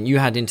 I mean, you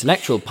had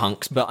intellectual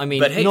punks, but I mean,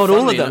 But hey, not all of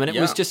funnily them. enough, And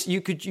it was yeah. just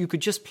you could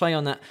just play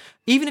on that,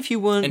 even if you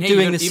weren't And hey,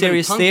 doing even- the even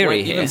serious punk theory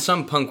went- here. Even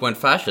some punk went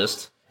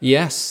fascist,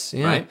 Yes,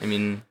 yeah. right? I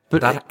mean,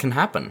 But that can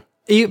happen.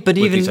 But with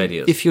even these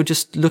ideas. if you're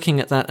just looking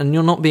at that and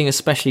you're not being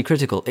especially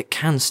critical, it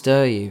can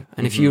stir you.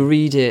 And if you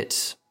read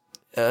it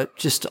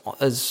just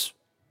as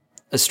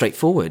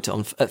straightforward,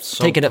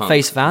 take it at punk.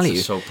 face This value,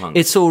 is so punk.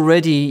 it's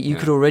already, you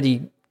could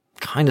already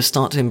kind of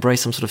start to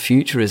embrace some sort of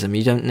futurism.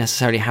 You don't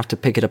necessarily have to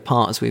pick it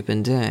apart as we've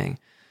been doing.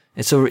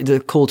 It's already, the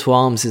call to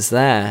arms is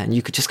there, and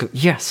you could just go,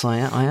 yes, I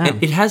am.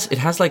 And it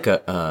has like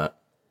an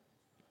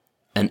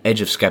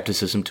edge of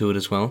skepticism to it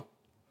as well.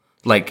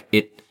 Like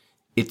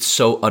it's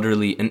so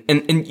utterly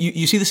and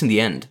you see this in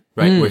the end,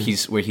 right? Where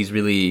he's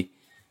really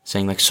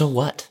saying like, so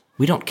what?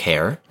 We don't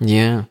care.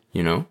 Yeah.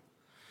 You know?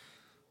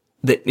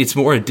 That it's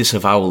more a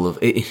disavowal of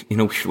in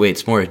a way,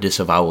 it's more a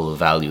disavowal of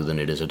value than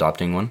it is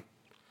adopting one.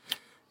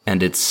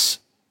 And it's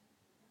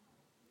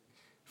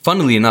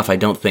funnily enough, I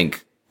don't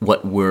think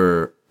what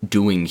we're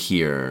doing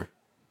here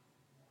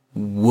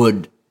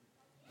would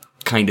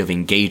kind of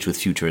engage with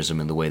futurism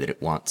in the way that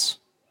it wants.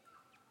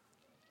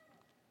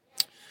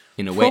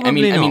 In a way,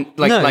 Probably I mean,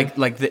 not. No.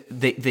 like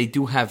they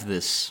do have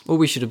this. Well,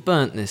 we should have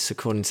burnt this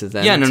according to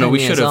them. Yeah, no, 10 we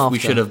years should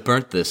after. have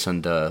burnt this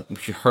and we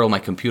should hurl my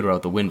computer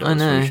out the window. I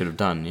That's what know. we should have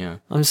done. Yeah,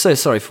 I'm so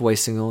sorry for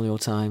wasting all your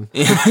time.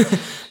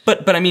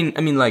 but I mean,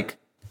 like,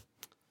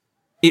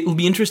 it will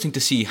be interesting to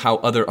see how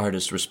other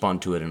artists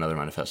respond to it in other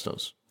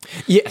manifestos.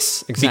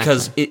 Yes, exactly.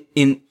 Because it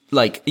in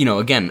like, you know,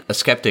 again, a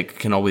skeptic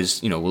can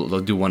always, you know,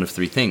 they'll do one of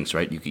three things,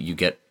 right? You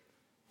get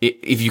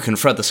if you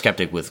confront the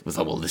skeptic with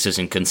oh, well, this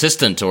isn't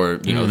consistent, or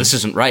you know, this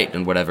isn't right,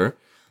 and whatever,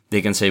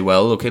 they can say,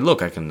 well, okay,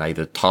 look, I can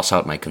either toss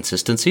out my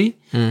consistency,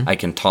 I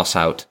can toss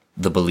out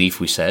the belief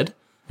we said.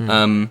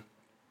 Yeah,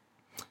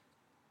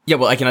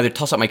 well, I can either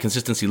toss out my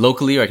consistency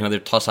locally, or I can either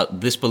toss out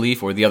this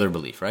belief or the other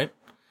belief, right?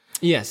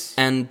 yes,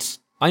 And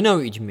I know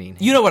what you mean.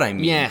 you know what I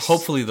mean. Yes.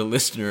 Hopefully the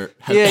listener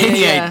has Yeah, any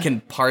yeah.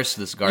 can parse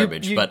this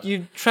garbage, you, but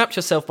you trapped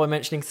yourself by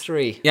mentioning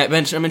 3. yeah, I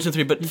mentioned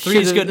 3, but 3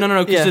 is should've- good.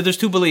 No, because yeah. there's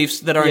 2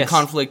 beliefs that are in Yes.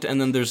 conflict,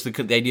 and then there's the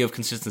idea of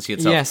consistency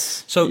itself.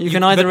 Yes. So you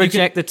can either but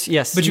reject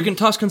yes, but you can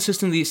toss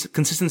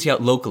consistency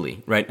out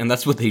locally, right? And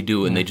that's what they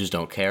do, and they just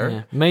don't care.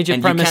 Yeah. Major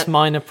And premise,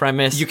 minor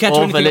premise, You can't or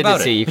do anything about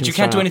validity. it, but you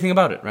can't do throw out. anything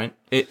about it, right?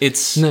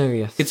 It's No,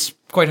 yes. it's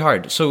quite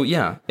hard. So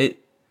yeah,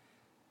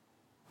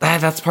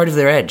 that's part of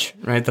their edge,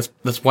 right?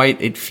 That's why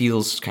it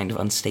feels kind of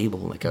unstable,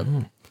 like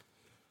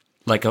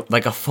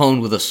a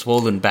phone with a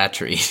swollen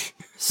battery.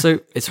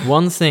 So it's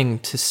one thing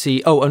to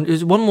see. Oh, and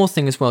there's one more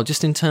thing as well,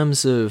 just in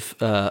terms of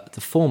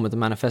the form of the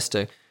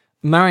manifesto.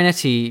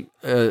 Marinetti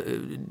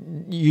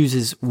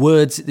uses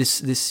words,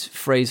 this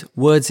phrase,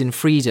 words in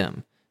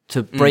freedom,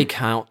 to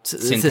break out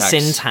the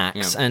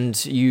syntax yeah.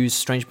 and use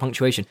strange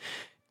punctuation.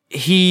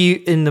 He,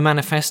 in the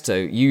manifesto,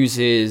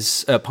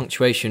 uses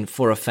punctuation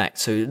for effect.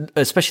 So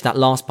especially that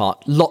last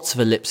part, lots of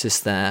ellipsis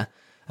there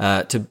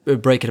to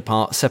break it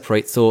apart,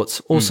 separate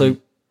thoughts. Also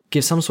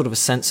give some sort of a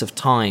sense of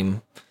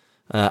time.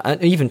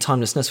 And even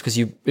timelessness, because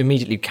you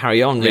immediately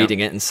carry on reading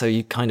it, and so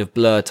you kind of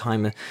blur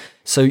time.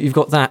 So you've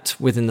got that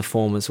within the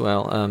form as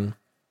well.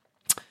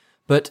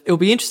 But it'll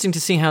be interesting to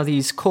see how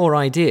these core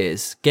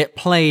ideas get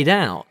played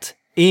out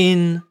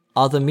in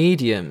other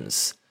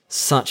mediums,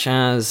 such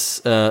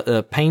as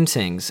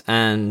paintings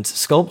and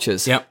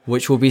sculptures,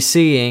 which we'll be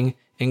seeing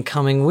in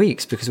coming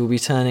weeks, because we'll be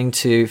turning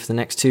to, for the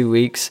next 2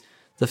 weeks,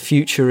 the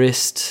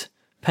Futurist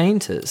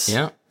painters.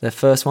 Yeah. Their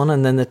first one,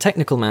 and then the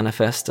Technical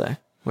Manifesto,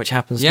 which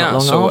happens not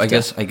long so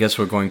after. I guess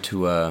we're going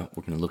to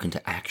look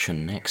into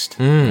action next.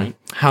 Right?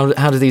 How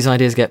do these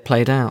ideas get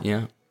played out?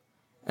 Yeah,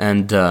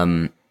 and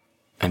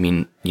I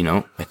mean, you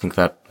know, I think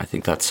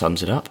that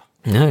sums it up.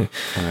 No.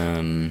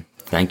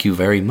 Thank you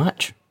very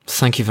much.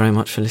 Thank you very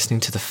much for listening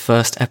to the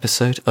first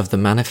episode of The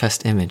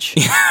Manifest Image.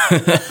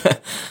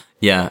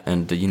 Yeah,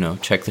 and you know,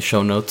 check the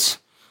show notes.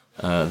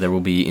 There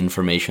will be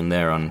information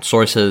there on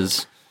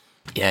sources.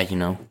 Yeah, you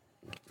know,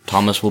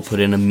 Thomas will put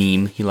in a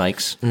meme he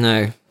likes.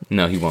 No,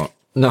 he won't.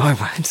 I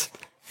won't.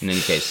 In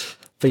any case,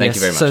 But thank you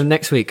very much. So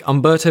next week,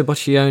 Umberto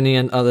Boccioni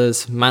and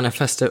others,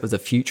 Manifesto of the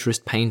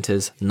Futurist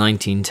Painters,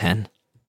 1910.